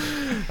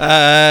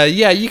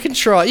 Yeah, you can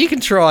try. You can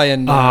try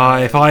and.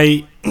 If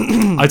I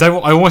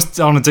almost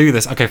don't want to do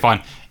this. Okay,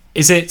 fine.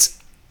 Is it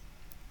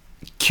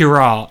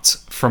Kurat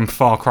from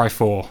Far Cry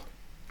 4?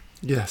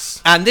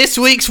 Yes. And this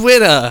week's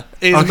winner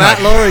is Okay. Matt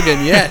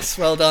Lorigan. Yes,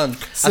 well done.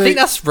 So- I think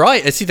that's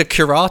right. It's either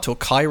Kurat or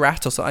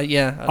Kyrat or something.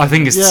 Yeah. I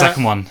think it's the Yeah.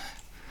 second one.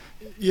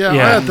 Yeah,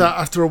 Yeah. I had that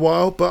after a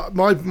while, but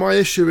my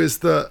issue is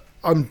that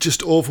I'm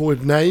just awful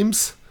with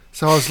names.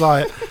 So I was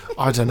like,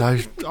 I don't know.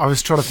 I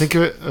was trying to think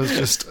of it. I was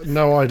just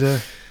no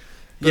idea.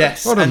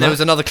 Yes, Well done, and there Matt.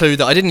 was another clue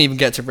that I didn't even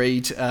get to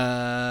read.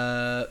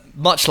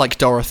 Much like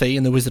Dorothy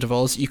in The Wizard of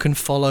Oz, you can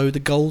follow the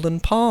Golden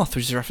Path,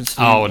 which is a reference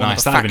to Oh, one of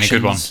nice. the That'd been a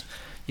good one. factions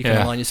you can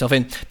Yeah. align yourself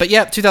in. But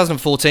yeah,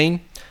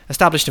 2014,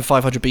 established in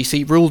 500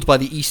 BC, ruled by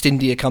the East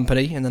India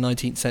Company in the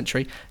 19th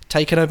century,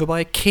 taken over by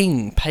a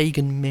king,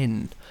 Pagan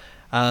Min.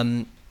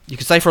 You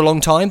can stay for a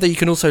long time, though you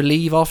can also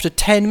leave after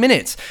 10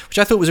 minutes, which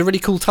I thought was a really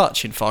cool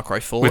touch in Far Cry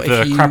 4. With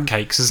If the crab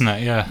cakes, isn't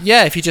it? Yeah.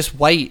 Yeah, if you just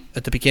wait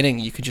at the beginning,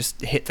 you can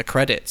just hit the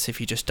credits if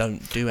you just don't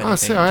do anything. I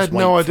see. I just had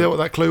no wait idea for- what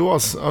that clue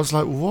was. I was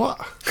like, what?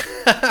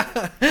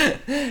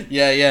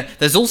 Yeah.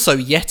 There's also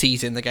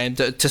yetis in the game.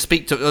 To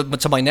speak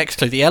to my next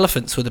clue, the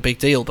elephants were the big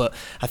deal, but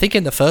I think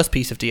in the first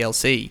piece of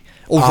DLC,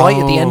 or right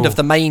at the end of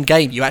the main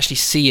game, you actually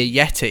see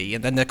a yeti,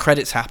 and then the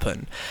credits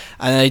happen.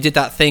 And they did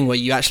that thing where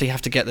you actually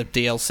have to get the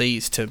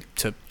DLCs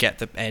to get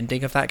the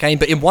ending of that game.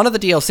 But in one of the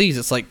DLCs,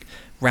 it's like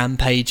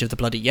Rampage of the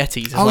Bloody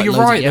Yetis. There's Oh, like you're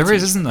loads of right. There yetis.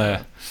 is, isn't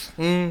there?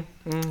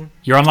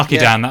 You're unlucky,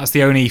 Yeah. Dan. That's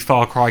the only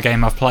Far Cry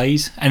game I've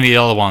played. Any of the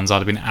other ones, I'd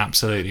have been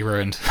absolutely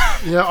ruined.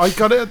 Yeah, I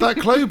got it at that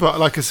clue, but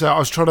like I said, I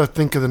was trying to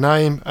think of the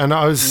name, and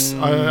I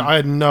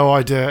had no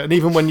idea. And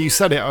even when you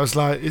said it, I was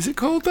like, is it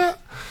called that?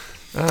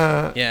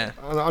 Yeah.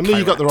 I knew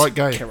you got the right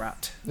game.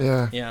 Kyrat.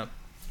 Yeah. Yeah,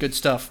 good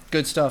stuff.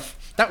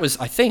 That was,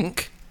 I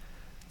think,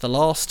 the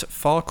last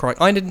Far Cry.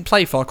 I didn't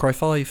play Far Cry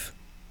 5.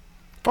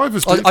 5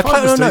 was, I five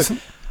played- was no.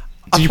 decent.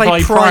 Did you played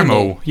play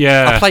Primal?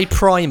 Yeah. I played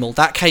Primal.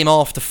 That came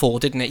after 4,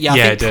 didn't it? Yeah,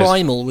 Yeah, I it think did.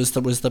 Primal was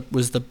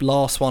the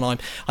last one.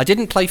 I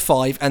didn't play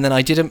 5, and then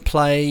I didn't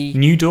play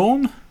New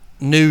Dawn?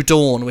 New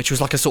Dawn, which was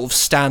like a sort of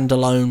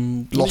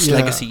standalone Lost Yeah.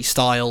 Legacy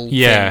style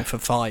Yeah. thing for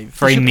 5.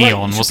 Very You should play-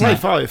 neon, you should wasn't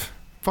play it? 5.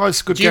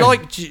 5's a good Do you game.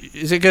 like?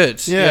 Is it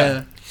good?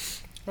 Yeah.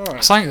 All right.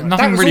 Nothing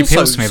That was really also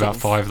appeals to me sort about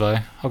of- 5, though,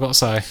 I've got to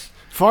say.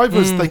 5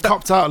 was they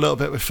copped out a little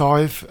bit with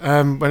 5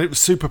 when it was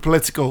super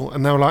political,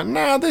 and they were like,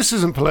 "Nah, this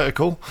isn't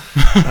political,"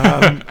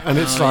 and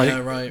it's Oh, like yeah,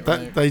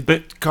 right. they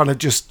kind of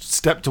just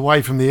stepped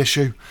away from the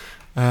issue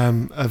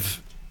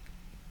of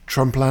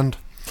Trumpland.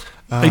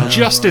 They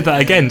just did that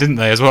again, didn't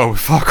they, as well, with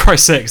Far Cry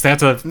 6? They had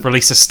to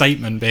release a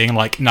statement being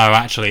like, no,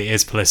 actually, it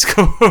is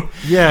political.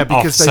 Yeah, After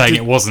because they saying did,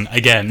 it wasn't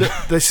again.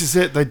 this is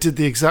it. They did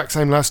the exact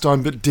same last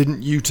time, but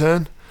didn't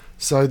U-turn.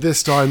 So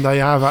this time they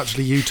have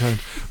actually U-turned.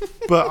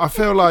 But I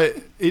feel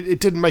like it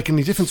didn't make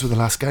any difference with the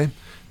last game.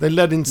 They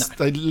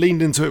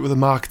leaned into it with the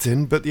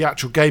marketing, but the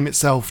actual game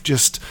itself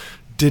just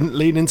didn't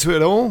lean into it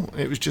at all.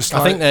 It was just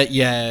like, I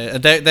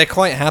think that they're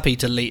quite happy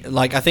to lead.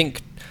 Like, I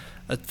think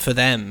for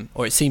them,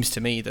 or it seems to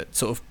me that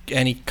sort of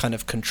any kind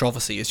of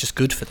controversy is just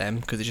good for them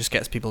because it just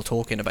gets people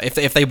talking about.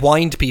 If they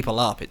wind people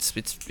up, it's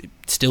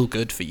still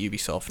good for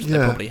Ubisoft. Yeah.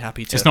 They're probably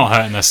happy to. It's not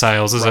hurting their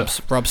sales, is it?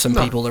 Rub some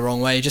people the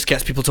wrong way. It just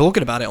gets people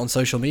talking about it on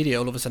social media.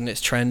 All of a sudden,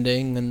 it's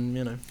trending, and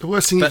you know. the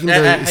worst thing you But, can do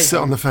hey, is sit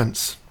on the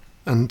fence,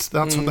 and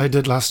that's what they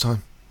did last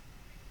time.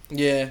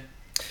 Yeah.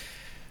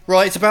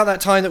 Right, it's about that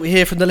time that we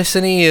hear from the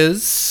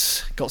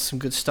listeners. Got some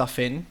good stuff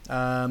in.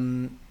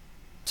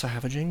 So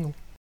have a jingle.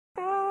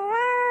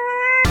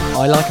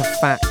 I like a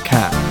fat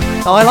cat.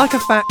 I like a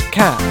fat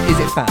cat. Is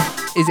it fat?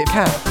 Is it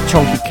cat?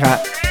 Chonky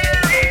cat.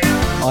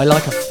 I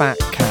like a fat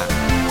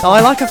cat. I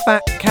like a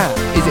fat cat.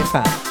 Is it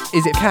fat?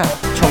 Is it cat?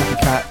 Chonky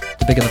cat.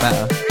 The bigger the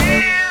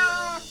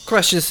better.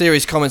 Questions,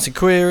 theories, comments and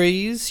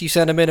queries. You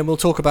send them in and we'll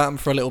talk about them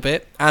for a little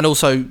bit. And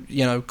also,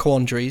 you know,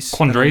 quandaries.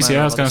 Quandaries, and all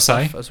yeah, I was manner gonna of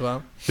say. stuff as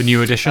well. The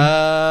new edition.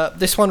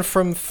 This one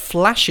from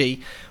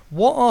Flashy.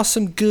 What are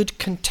some good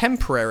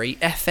contemporary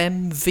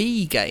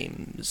FMV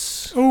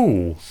games?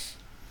 Ooh.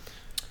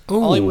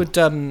 I would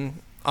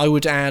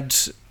add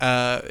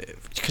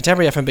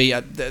contemporary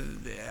FMV.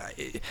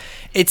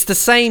 It's the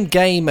same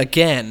game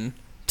again,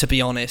 to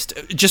be honest.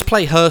 Just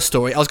play Her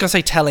Story. I was going to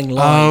say Telling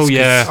Lies. Oh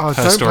yeah, Oh, Her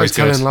don't play Story's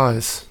good. Telling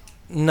Lies.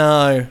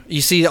 No, you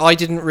see, I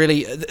didn't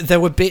really. There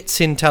were bits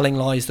in Telling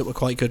Lies that were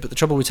quite good, but the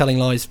trouble with Telling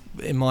Lies,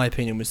 in my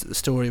opinion, was that the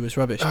story was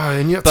rubbish. Oh,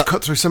 and you had to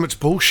cut through so much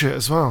bullshit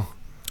as well.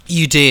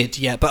 You did,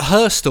 yeah. But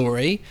Her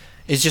Story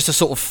is just a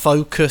sort of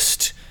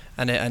focused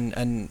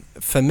and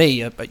for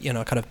me, a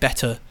kind of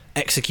better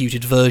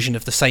executed version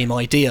of the same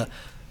idea.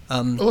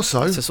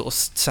 Also, it's a sort of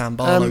Sam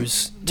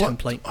Barlow's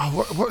template.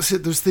 What's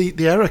it? There's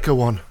the Erica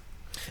one.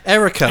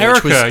 Erica,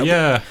 which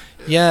was,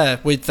 yeah,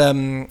 with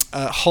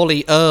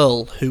Holly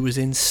Earl, who was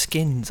in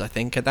Skins, I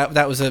think.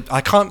 That was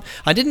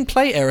I didn't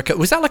play Erica.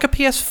 Was that like a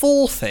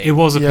PS4 thing? It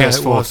was a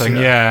PS4 thing.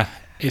 Yeah,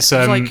 it's it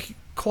was like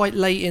quite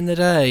late in the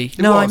day.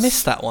 No, I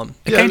missed that one.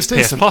 It came to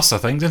PS Plus, I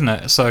think, didn't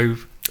it? So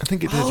I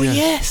think it did. Oh yeah.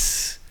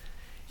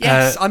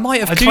 Yes, I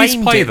might have I claimed do used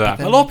to play it, that.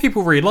 A lot of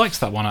people really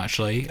liked that one,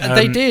 actually.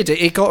 They did.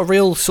 It got a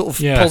real sort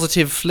of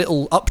positive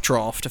little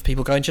updraft of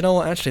people going, do you know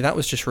what? Actually, that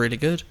was just really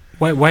good.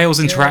 Wales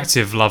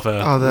Interactive love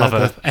a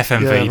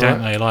FMV,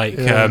 don't they? Like,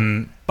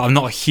 but I'm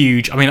not a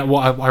huge. I mean,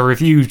 I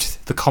reviewed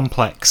the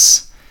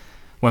Complex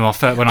when I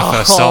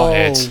first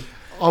started.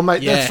 Oh,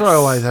 mate, they're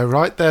throwaway though,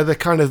 right? They're the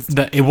kind of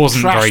it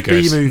wasn't trash very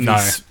good. B-movies.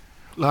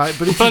 No, like,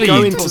 but if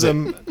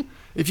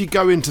you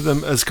go into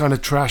them as kind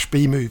of trash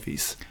B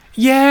movies.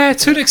 Yeah,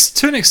 to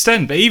an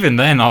extent, but even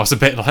then I was a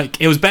bit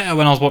like, it was better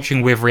when I was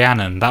watching with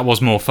Rhiannon. That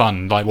was more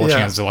fun, like watching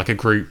as like a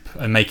group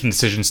and making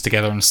decisions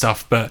together and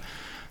stuff, but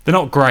they're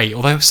not great.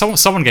 Although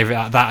someone gave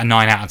it that a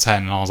 9 out of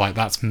 10 and I was like,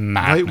 that's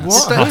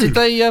madness. Wait, what? Did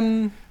they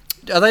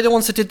are they the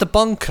ones that did The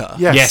Bunker?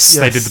 Yes,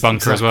 they did The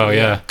Bunker as well,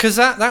 yeah. Because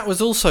that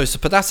was also,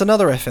 but that's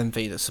another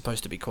FMV that's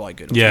supposed to be quite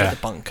good. Yeah. The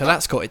Bunker,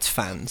 that's got its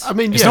fans. I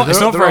mean, it's not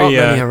there very aren't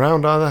many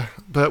around, are there?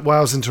 But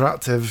Wales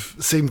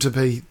Interactive seem to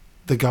be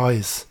the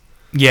guys.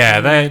 Yeah,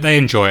 they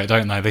enjoy it,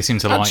 don't they? They seem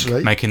to like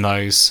making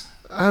those.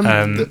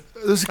 And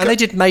they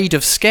did Made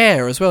of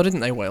Scare as well, didn't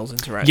they, Wales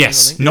Interactive?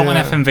 Yes, not an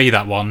FMV,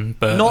 that one.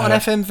 But not an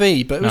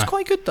FMV, but it was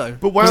quite good, though.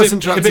 But Wales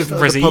Interactive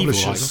are the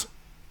publishers.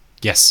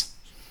 Yes.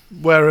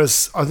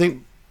 Whereas, I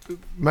think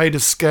Made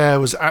of Scare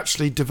was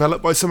actually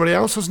developed by somebody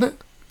else, wasn't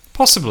it?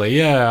 Possibly,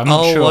 yeah. I'm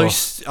not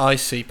sure. I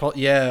see.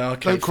 Yeah,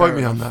 okay. Don't quote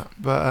me on that.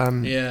 But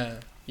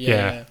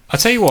yeah. I'll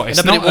tell you what,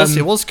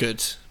 it was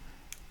good.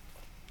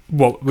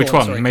 What? Which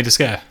one? Sorry. Made of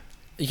Scare?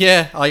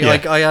 Yeah, I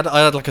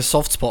had like a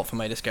soft spot for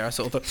Made of Scare. I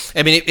sort of thought,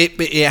 I mean,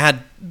 it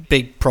had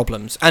big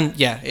problems, and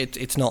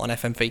it's not an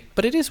FMV,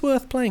 but it is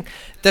worth playing.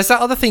 There's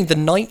that other thing, The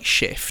Night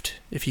Shift,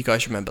 if you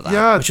guys remember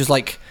that, which was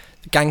like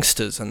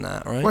gangsters and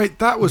that, right? Wait,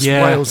 that was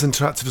Wales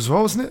Interactive as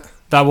well, wasn't it?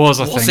 That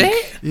was, I think. Was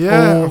it?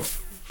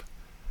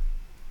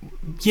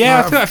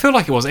 Yeah. I feel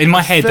like it was. In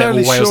my head, they're all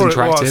Wales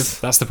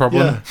Interactive. That's the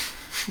problem. Yeah.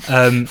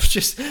 They've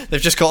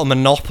just got a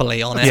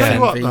monopoly on FMV.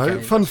 What, though,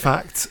 fun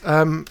fact: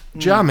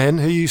 Jamin,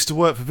 who used to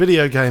work for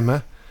Video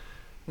Gamer,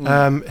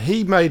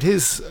 he made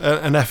his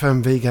an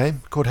FMV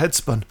game called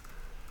Headspun.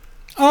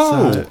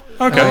 Oh,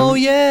 okay. Oh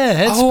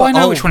yeah, Headspun. Oh, I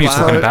know which one you're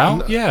talking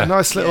about. A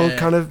nice little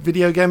kind of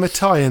Video Gamer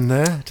tie-in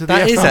there to the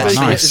that FMV. Is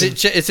actually nice.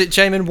 Is it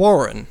Jamin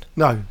Warren?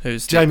 No,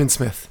 who's Jamin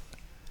Smith.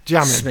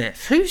 Jamin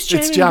Smith. Who's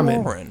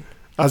Jamin Warren?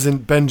 As in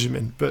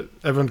Benjamin, but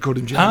everyone called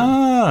him Jamin.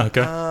 Ah,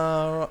 okay.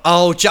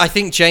 I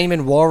think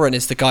Jamin Warren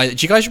is the guy.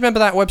 Do you guys remember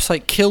that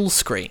website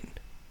Killscreen?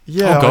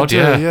 Yeah. Oh God,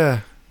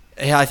 yeah.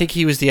 Yeah, I think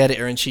he was the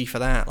editor-in-chief for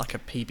that, like a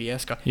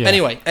PBS guy. Yeah.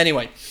 Anyway.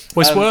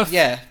 Well, it's worth.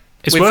 Yeah.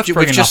 It's worth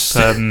bringing up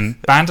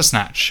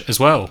Bandersnatch as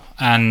well,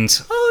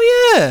 and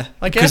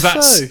I guess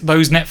because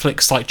those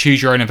Netflix like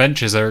Choose Your Own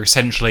Adventures are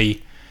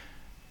essentially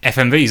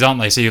FMVs,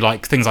 aren't they? So you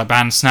like things like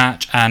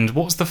Bandersnatch and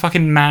what's the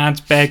fucking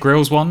Mad Bear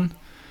Grylls one?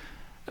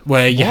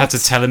 Where you had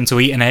to tell him to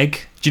eat an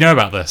egg. Do you know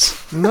about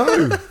this?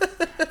 No.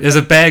 There's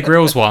a Bear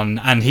Grylls one,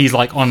 and he's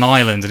like on an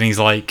island, and he's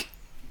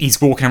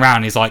walking around.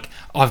 And he's like,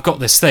 I've got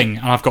this thing,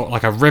 and I've got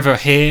like a river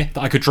here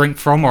that I could drink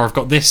from, or I've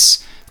got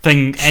this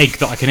egg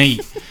that I can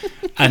eat.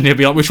 And he'll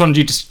be like, which one do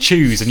you just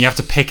choose? And you have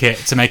to pick it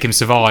to make him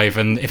survive.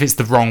 And if it's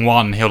the wrong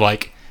one, he'll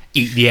like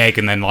eat the egg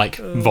and then like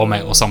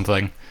vomit or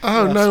something.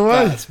 Oh, no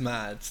way. That's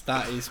mad.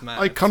 That is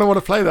mad. I kind of want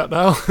to play that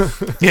now.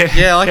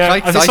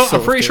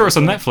 I'm pretty sure it's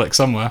on Netflix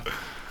somewhere.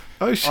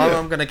 Oh shit!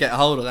 I'm going to get a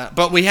hold of that.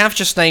 But we have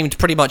just named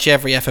pretty much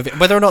every FMV.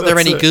 Whether or not they're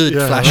any good,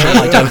 Flashy,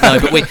 I don't know.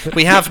 But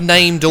we have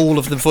named all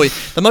of them for you.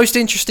 The most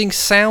interesting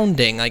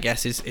sounding, I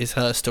guess, is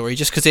Her Story,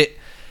 just because it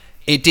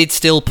did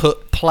still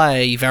put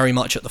play very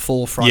much at the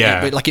forefront.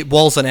 Yeah. It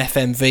was an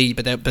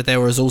FMV, but there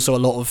was also a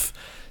lot of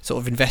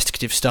sort of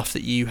investigative stuff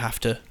that you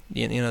have to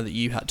that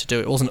you had to do.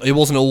 It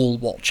wasn't all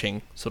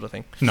watching sort of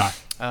thing. No.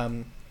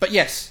 But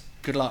yes,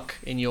 good luck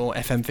in your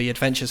FMV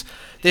adventures.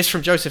 This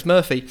from Joseph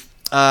Murphy.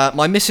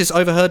 My missus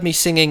overheard me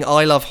singing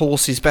I Love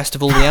Horses, Best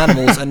of All the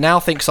Animals, and now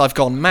thinks I've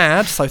gone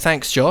mad, so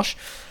thanks, Josh.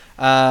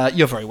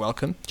 You're very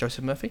welcome,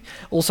 Joseph Murphy.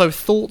 Also,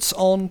 thoughts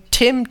on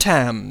Tim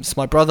Tams.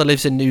 My brother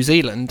lives in New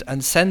Zealand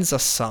and sends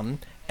us some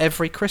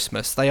every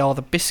Christmas. They are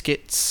the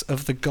biscuits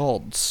of the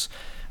gods.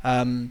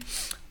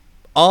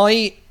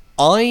 I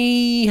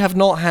have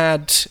not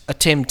had a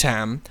Tim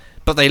Tam,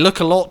 but they look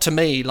a lot to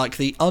me like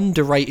the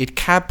underrated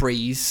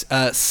Cadbury's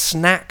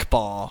snack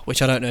bar,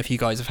 which I don't know if you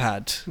guys have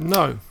had.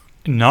 No,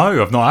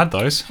 I've not had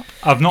those.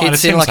 I've not had a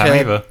Tim Tam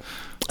either.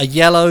 A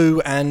yellow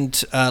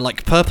and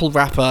like purple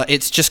wrapper.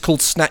 It's just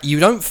called snack. You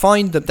don't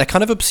find them. They're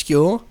kind of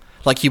obscure.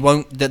 Like you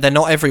won't. They're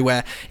not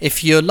everywhere.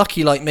 If you're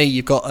lucky like me,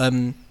 you've got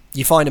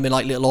you find them in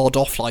like little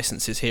odd-off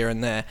licenses here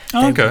and there.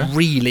 They're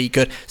really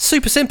good.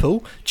 Super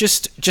simple.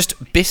 Just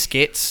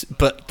biscuits,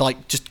 but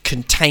like just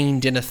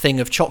contained in a thing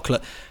of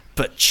chocolate.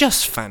 But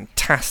just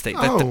fantastic.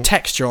 The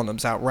texture on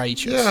them's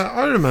outrageous. Yeah,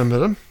 I remember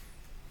them.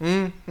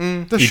 In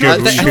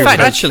fact,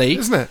 actually,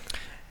 isn't it?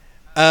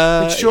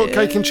 It's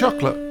shortcake and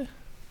chocolate.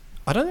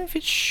 I don't know if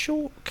it's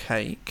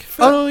shortcake.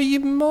 Oh, you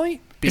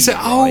might be. Is it?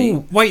 Right.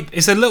 Oh, wait.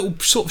 It's a little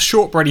sort of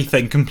shortbready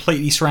thing,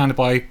 completely surrounded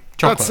by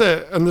chocolate. That's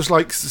it. And there's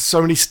like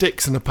so many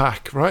sticks in a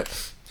pack,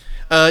 right?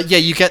 Yeah,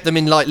 you get them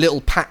in like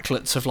little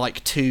packlets of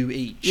like 2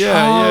 each.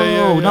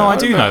 Yeah. No, I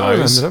do know those. I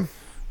remember them.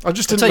 I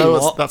just didn't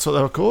know that's what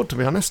they were called, to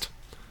be honest.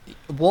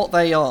 What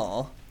they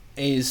are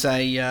is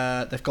they've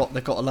got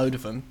a load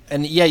of them,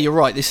 and yeah, you're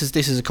right. This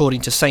is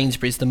according to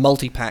Sainsbury's, the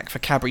multi-pack for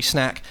Cadbury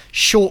Snack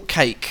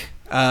shortcake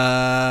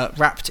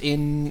wrapped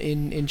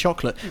in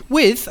chocolate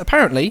with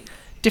apparently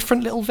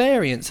different little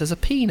variants. There's a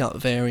peanut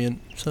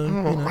variant. So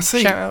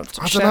shout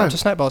out to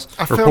Snack Bars.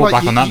 I feel Report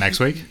like back on that next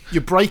week.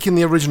 You're breaking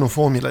the original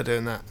formula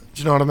doing that.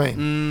 Do you know what I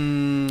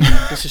mean?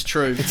 This is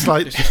true. It's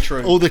like this is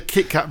true. All the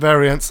Kit Kat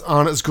variants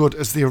aren't as good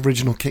as the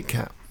original Kit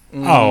Kat.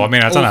 Oh, I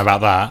mean, I don't know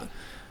about that.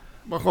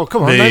 Well,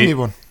 come on, name me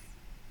one.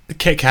 The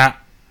Kit Kat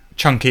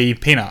chunky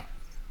peanut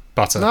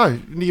butter. No,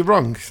 you're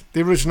wrong.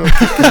 The original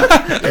Kit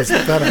Kat is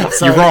better.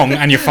 So you're wrong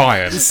and you're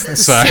fired.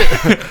 So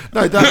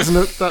no,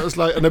 that was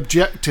like an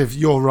objective.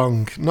 You're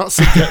wrong, not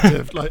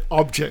subjective. Like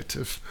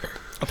objective.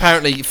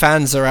 Apparently,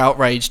 fans are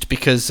outraged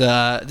because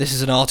this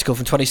is an article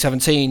from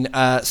 2017.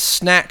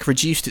 Snack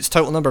reduced its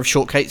total number of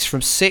shortcakes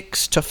from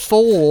 6 to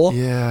 4,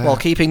 while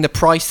keeping the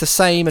price the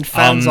same, and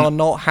fans are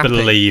not happy.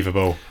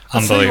 Unbelievable.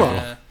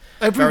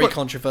 Very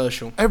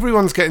controversial.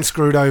 Everyone's getting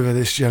screwed over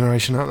this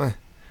generation, aren't they?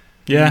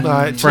 Yeah,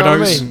 like,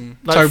 Freddo's,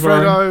 like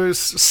Freddo's,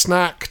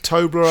 Snack,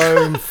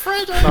 Toblerone,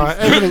 like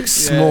everything's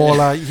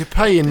smaller. You're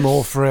paying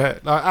more for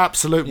it. Like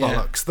absolute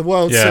bollocks. The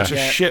world's such a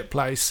shit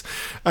place,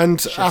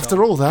 and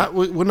after all that,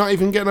 we're not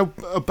even getting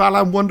a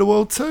Balan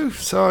Wonderworld 2.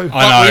 So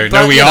I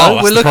know, we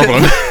are. That's the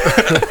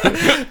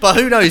problem. But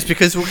who knows?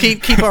 Because we'll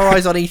keep our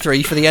eyes on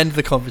E3 for the end of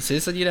the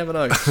conferences, and you never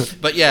know.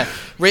 But yeah,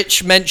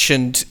 Rich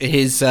mentioned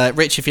his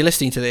Rich. If you're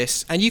listening to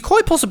this, and you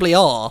quite possibly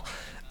are.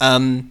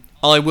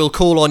 I will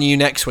call on you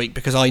next week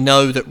because I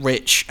know that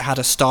Rich had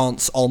a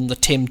stance on the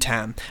Tim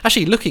Tam.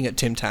 Actually, looking at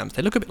Tim Tams,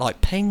 they look a bit like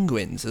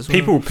penguins as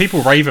well.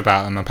 People rave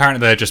about them.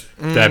 Apparently,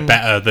 they're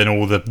better than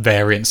all the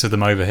variants of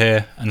them over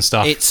here and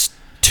stuff. It's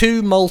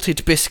 2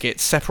 malted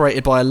biscuits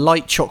separated by a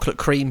light chocolate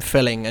cream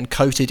filling and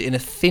coated in a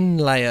thin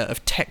layer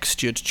of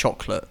textured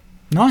chocolate.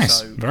 Nice,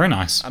 very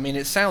nice. I mean,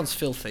 it sounds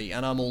filthy,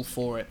 and I'm all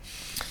for it.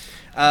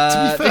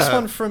 To be fair, this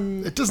one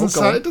from it doesn't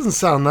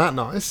sound that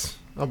nice.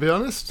 I'll be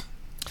honest.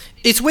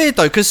 It's weird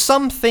though, because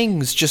some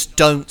things just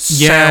don't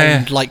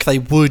sound like they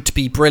would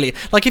be brilliant.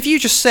 Like if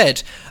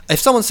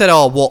someone said,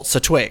 "Oh, what's a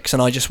Twix?"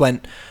 and I just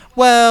went,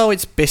 "Well,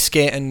 it's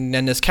biscuit and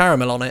then there's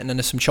caramel on it and then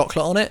there's some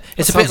chocolate on it."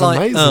 It's a bit like,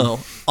 amazing.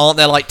 Oh, aren't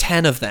there like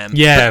 10 of them?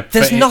 Yeah, but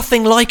there's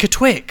nothing like a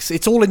Twix.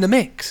 It's all in the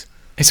mix.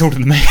 It's all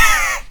in the mix.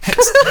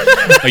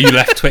 Are you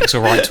left Twix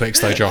or right Twix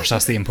though, Josh?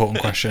 That's the important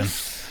question.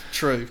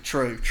 True.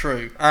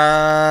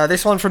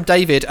 This one from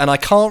David, and I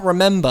can't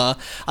remember.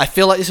 I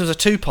feel like this was a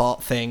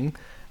 2-part thing.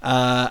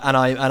 And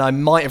I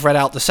might have read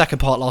out the second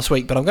part last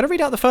week, but I'm going to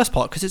read out the first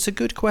part because it's a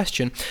good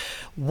question.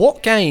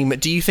 What game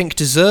do you think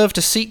deserved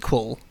a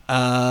sequel,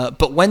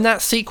 but when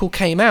that sequel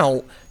came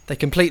out, they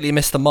completely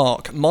missed the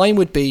mark? Mine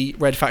would be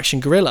Red Faction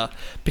Guerrilla,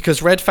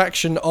 because Red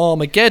Faction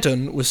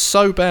Armageddon was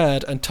so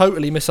bad and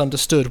totally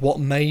misunderstood what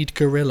made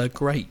Guerrilla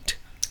great.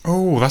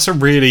 Oh, that's a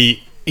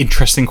really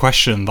interesting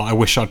question that I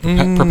wish I'd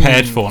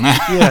prepared for now.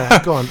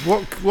 Yeah, go on.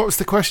 What was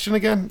the question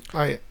again?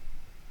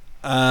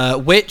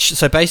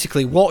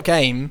 What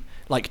game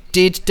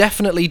did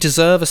definitely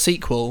deserve a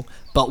sequel,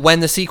 but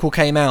when the sequel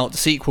came out, the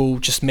sequel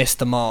just missed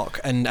the mark.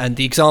 And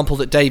the example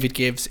that David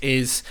gives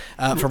is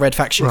for Red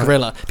Faction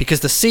Guerrilla,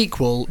 because the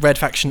sequel, Red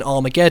Faction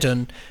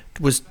Armageddon,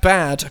 was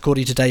bad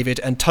according to David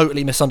and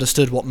totally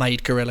misunderstood what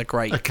made Guerrilla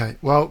great. Okay,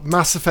 well,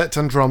 Mass Effect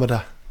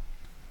Andromeda.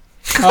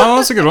 Oh,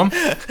 that's a good one.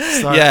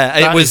 So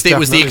it was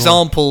the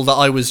example that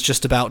I was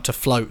just about to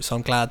float, so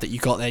I'm glad that you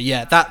got there.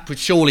 Yeah, that would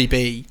surely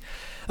be.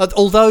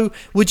 Although,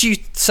 would you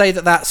say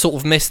that sort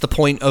of missed the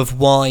point of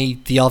why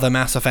the other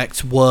Mass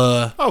Effects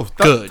were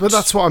good? But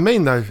that's what I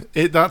mean, though.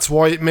 That's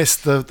why it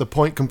missed the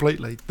point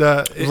completely.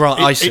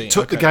 I see. It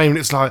took the game and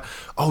it's like,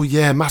 oh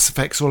yeah, Mass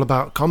Effect's all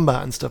about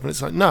combat and stuff. And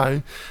it's like,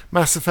 no,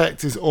 Mass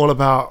Effect is all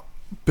about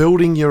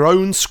building your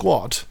own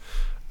squad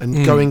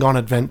and going on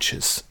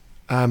adventures.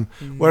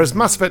 Whereas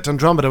Mass Effect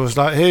Andromeda was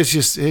like, here's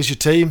your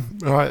team,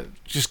 right?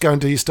 Just go and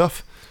do your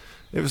stuff.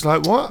 It was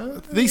like, what?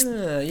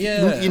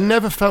 You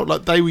never felt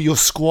like they were your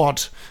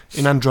squad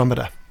in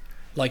Andromeda.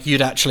 Like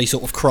you'd actually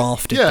sort of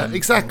crafted Yeah, them,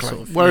 exactly.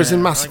 sort of, Whereas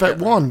in Mass Effect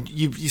 1,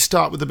 you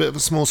start with a bit of a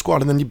small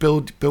squad and then you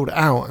build it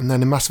out. And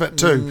then in Mass Effect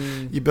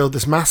 2, you build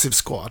this massive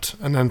squad.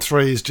 And then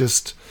 3 is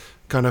just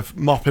kind of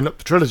mopping up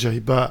the trilogy.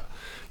 But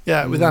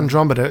yeah, with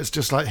Andromeda, it's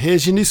just like,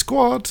 here's your new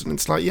squad. And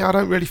it's like, I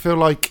don't really feel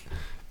like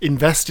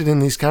invested in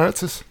these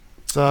characters.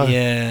 So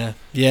yeah.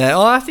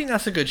 Oh, I think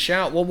that's a good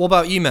shout. What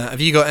about you, Matt? Have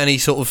you got any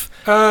sort of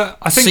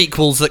I think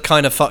sequels that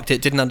kind of fucked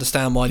it? Didn't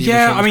understand why the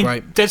original was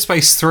great. Dead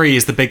Space 3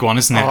 is the big one,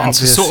 isn't it? And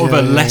to sort of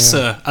a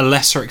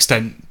lesser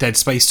extent, Dead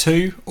Space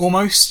 2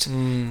 almost.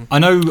 I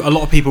know a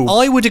lot of people.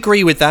 I would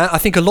agree with that. I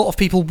think a lot of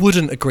people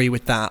wouldn't agree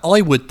with that.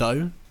 I would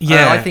though.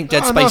 Yeah, I think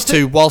Dead Space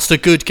 2, whilst a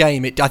good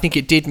game, I think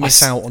it did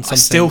miss out on something. I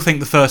still think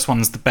the first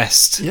one's the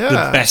best. Yeah,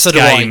 the best so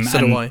game. So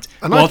do I.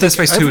 And while Dead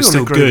Space 2 is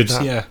still good,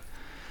 yeah.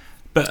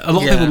 But a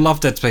lot of people love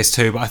Dead Space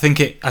 2, but I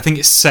think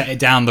it set it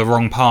down the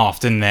wrong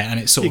path, didn't it? And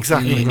it sort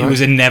of it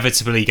was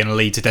inevitably going to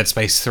lead to Dead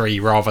Space 3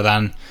 rather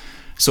than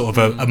sort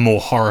of a more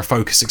horror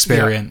focused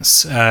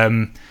experience.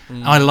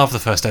 I love the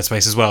first Dead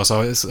Space as well,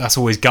 so that's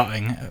always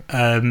gutting.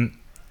 I'm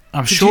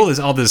sure there's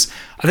others.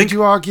 I think. Could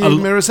you argue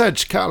Mirror's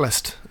Edge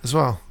Catalyst as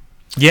well?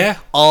 Yeah,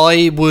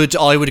 I would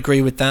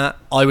agree with that.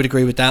 I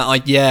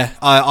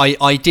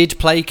did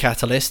play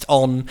Catalyst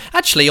on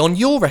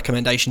your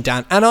recommendation,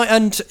 Dan,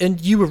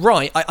 and you were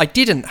right. I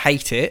didn't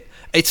hate it.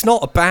 It's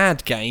not a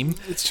bad game.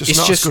 It's just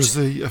not as good as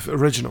the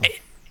original.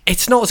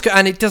 It's not as good,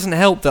 and it doesn't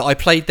help that I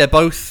played. They're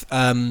both.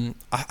 I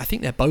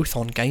think they're both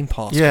on Game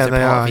Pass. Yeah,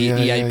 they're part are. Of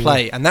EA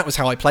Play, and that was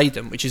how I played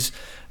them. Which is,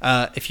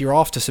 if you're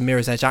after some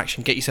Mirror's Edge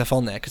action, get yourself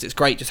on there because it's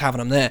great just having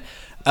them there.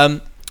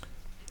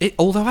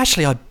 Although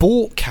actually I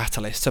bought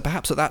Catalyst, so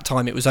perhaps at that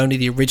time it was only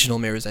the original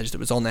Mirror's Edge that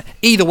was on there.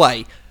 Either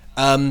way,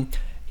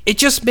 it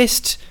just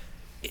missed.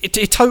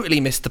 It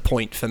totally missed the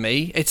point for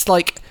me. It's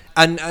like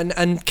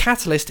and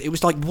Catalyst. It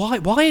was like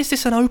why is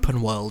this an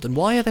open world and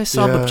why are there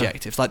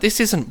sub-objectives? Like this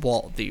isn't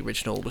what the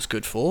original was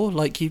good for.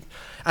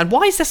 And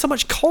why is there so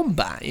much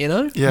combat? You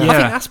know? Yeah. I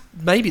think that's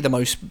maybe the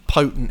most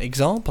potent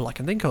example I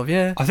can think of.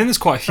 Yeah. I think there's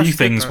quite a few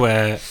things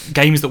where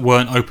games that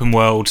weren't open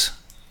world.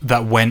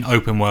 That went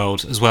open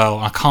world as well.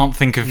 I can't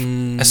think of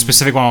a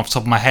specific one off the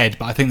top of my head,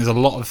 but I think there's a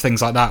lot of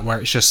things like that where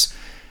it's just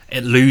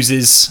it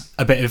loses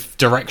a bit of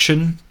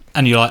direction,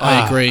 and you're like,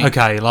 I agree.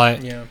 Okay,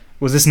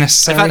 was this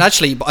necessary? In fact,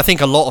 actually, I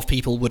think a lot of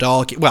people would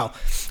argue. Well,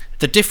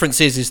 the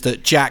difference is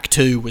that Jak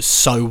 2 was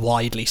so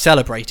widely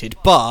celebrated,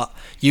 but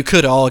you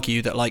could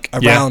argue that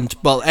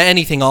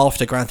anything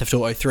after Grand Theft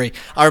Auto 3,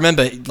 I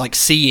remember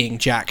seeing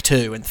Jak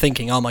 2 and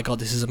thinking, oh my god,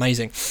 this is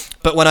amazing.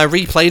 But when I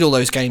replayed all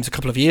those games a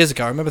couple of years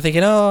ago, I remember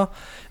thinking,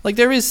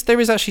 there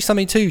is actually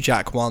something to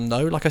Jak 1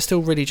 though. I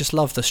still really just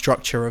love the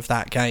structure of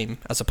that game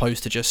as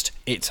opposed to just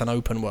it's an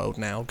open world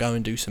now, go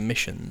and do some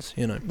missions,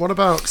 you know. What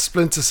about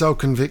Splinter Cell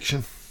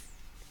Conviction?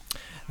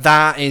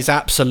 That is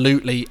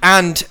absolutely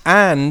and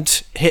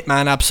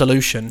Hitman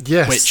Absolution.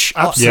 Yes, which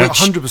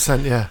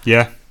 100%.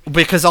 Yeah.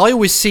 Because I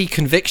always see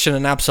Conviction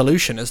and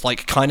Absolution as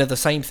kind of the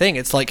same thing.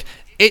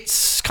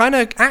 It's kind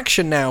of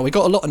action now. We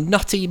got a lot of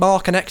nutty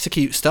mark and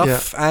execute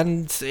stuff,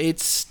 and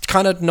it's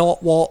kind of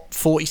not what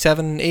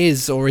 47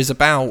 is or is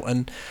about.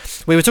 And I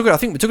think we were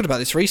talking about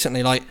this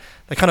recently.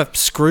 They kind of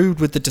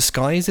screwed with the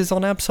disguises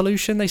on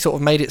Absolution. They sort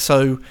of made it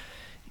so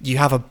you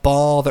have a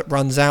bar that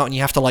runs out, and you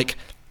have to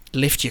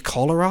lift your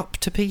collar up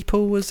to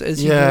people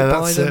as you walk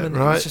by them, and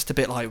right. It was just a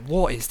bit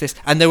what is this?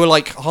 And there were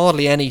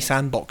hardly any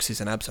sandboxes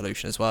in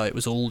Absolution as well. It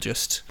was all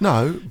just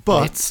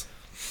but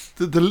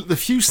the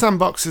few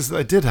sandboxes that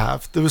they did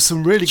have, there was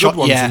some really good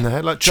ones in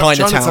there.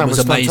 Chinatown was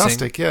amazing.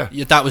 Fantastic, yeah,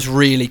 that was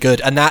really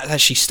good, and that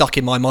actually stuck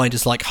in my mind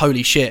as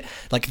holy shit,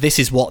 this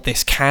is what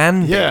this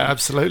can be. Yeah,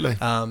 absolutely.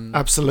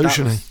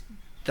 Absolutely.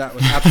 That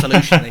was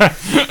absolutely.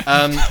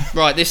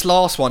 Right, this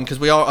last one, because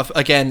we are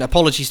again.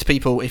 Apologies to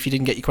people if you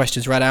didn't get your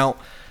questions read out.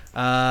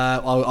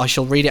 I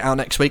shall read it out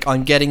next week.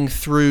 I'm getting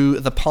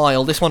through the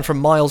pile. This one from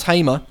Miles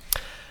Hamer.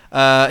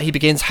 He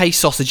begins, "Hey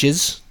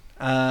sausages.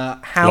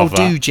 How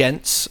do,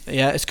 gents?"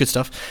 Yeah, it's good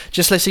stuff.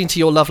 "Just listening to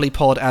your lovely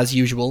pod as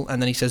usual." And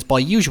then he says, "By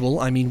usual,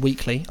 I mean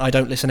weekly. I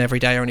don't listen every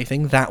day or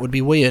anything. That would be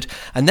weird."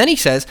 And then he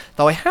says,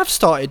 "Though I have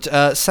started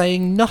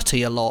saying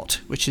nutty a lot,"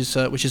 which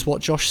is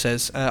what Josh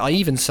says. "I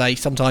even say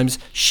sometimes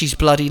she's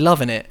bloody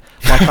loving it,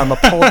 like I'm a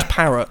pod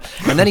parrot."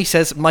 And then he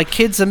says, "My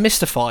kids are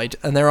mystified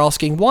and they're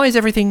asking, why is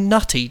everything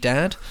nutty,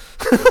 Dad?"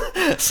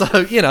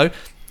 So,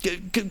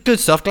 good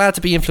stuff. Glad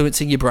to be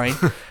influencing your brain.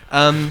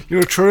 You're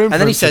a true influencer, and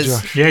then he says,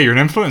 Josh. "Yeah, you're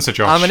an influencer,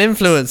 Josh." "I'm an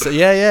influencer.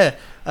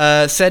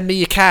 Yeah. Send me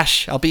your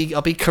cash. I'll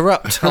be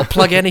corrupt. I'll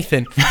plug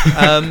anything."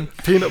 Peanut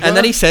butter. And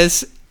then he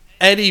says,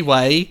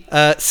 "Anyway,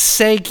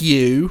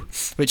 Segu,"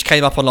 which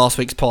came up on last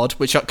week's pod,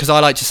 which because I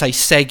like to say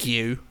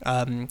Segu,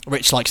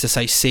 Rich likes to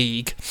say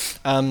Sieg.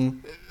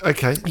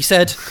 Okay. He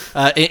said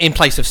in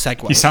place of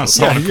Segway. You sound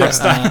so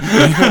impressed.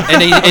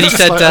 and he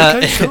said,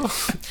 okay, sure.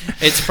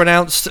 It's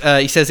pronounced.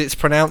 He says it's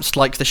pronounced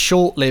like the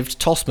short-lived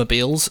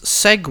Tosmobiles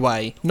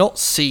Segway, not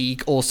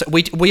Sieg or.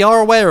 We are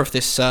aware of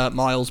this,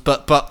 Miles,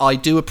 but I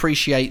do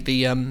appreciate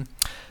the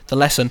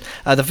lesson.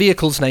 The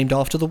vehicle's named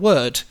after the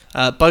word.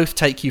 Both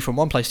take you from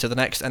one place to the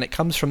next, and it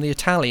comes from the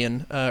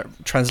Italian,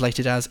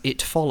 translated as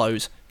 "it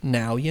follows."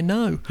 Now you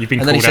know. You've been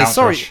and then called he says, out,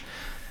 sorry. Josh.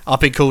 I've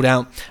been called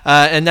out.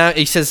 And now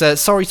he says,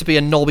 sorry to be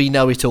a knobby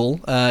know-it-all.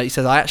 He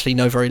says, I actually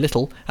know very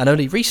little and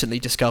only recently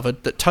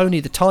discovered that Tony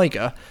the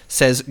Tiger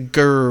says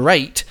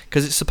great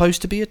because it's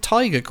supposed to be a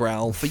tiger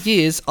growl. For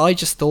years, I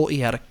just thought he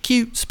had a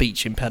cute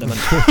speech impediment.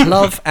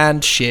 Love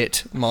and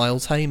shit,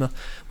 Miles Hamer.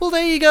 Well,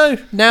 there you go.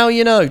 Now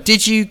you know.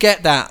 Did you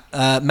get that,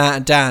 Matt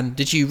and Dan?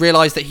 Did you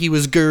realise that he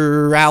was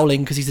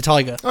growling because he's a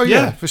tiger? Oh,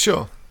 yeah, for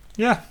sure.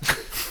 Yeah.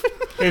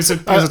 It was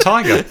a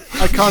tiger.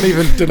 I can't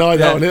even deny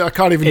that on it. I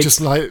can't even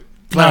just like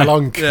play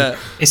along. Yeah.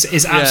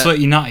 It's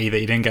absolutely nutty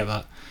that you didn't get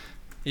that.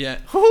 Yeah.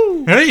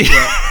 Hey.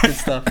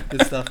 Yeah.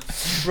 Good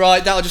stuff.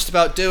 Right, that'll just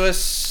about do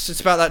us.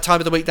 It's about that time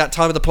of the week, that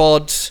time of the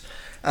pod.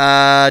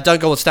 Don't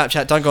go on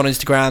Snapchat, don't go on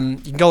Instagram.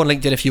 You can go on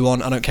LinkedIn if you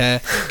want, I don't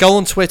care. Go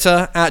on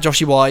Twitter, at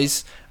Joshy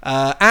Wise,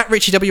 at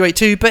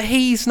RichieW82, but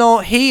he's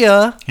not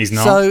here. He's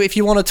not. So if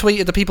you want to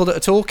tweet at the people that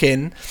are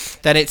talking,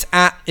 then it's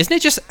at, isn't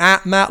it just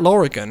at Matt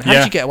Lorigan? How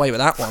did you get away with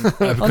that one?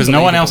 Because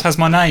no one else has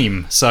my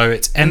name, so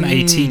it's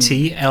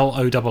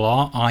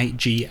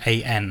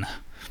MATTLORRIGAN.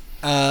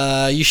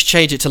 You should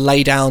change it to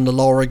Lay Down the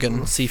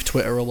Lorigan. See if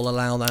Twitter will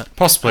allow that.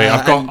 Possibly.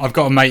 I've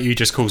got a mate who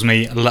just calls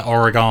me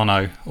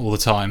Oregano all the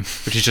time,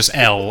 which is just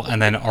L and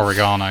then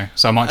Oregano.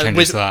 So I might change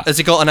it to that. Has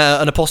it got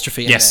an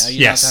apostrophe in yes, there?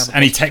 Yes.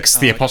 And he texts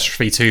the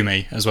apostrophe to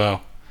me as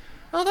well.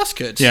 Oh, that's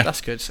good. Yeah. That's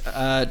good.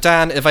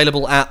 Dan,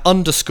 available at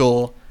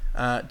 _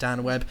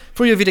 Dan Webb.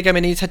 For your video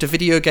gaming needs, head to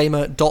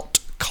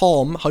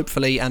videogamer.com,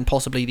 hopefully, and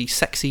possibly the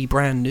sexy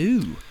brand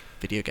new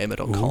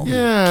videogamer.com.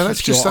 Yeah,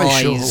 let's just say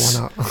sure. Why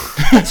not?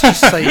 Let's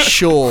just say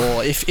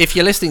sure. If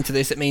you're listening to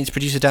this, it means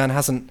producer Dan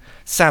hasn't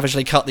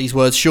savagely cut these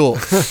words short.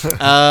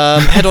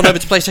 Head on over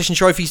to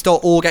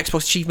PlayStationTrophies.org,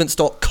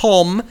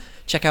 XboxAchievements.com.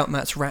 Check out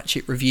Matt's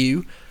Ratchet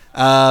review.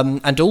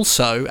 And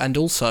also,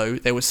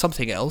 there was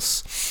something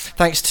else.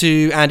 Thanks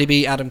to Andy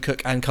B, Adam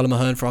Cook, and Colin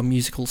Mahern for our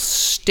musical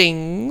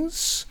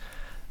stings.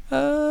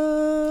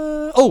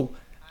 And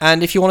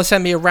if you want to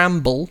send me a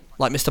ramble,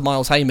 like Mr.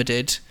 Miles Hamer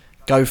did,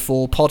 go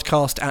for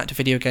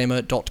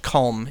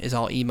podcast@videogamer.com is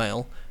our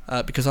email,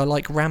 because I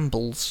like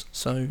rambles,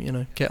 so,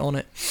 get on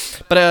it.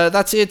 But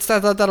that's it.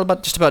 That'll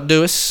just about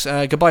do us.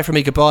 Goodbye from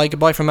me, goodbye.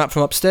 Goodbye from Matt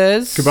from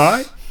upstairs.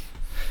 Goodbye.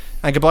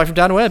 And goodbye from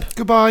Dan Webb.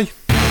 Goodbye.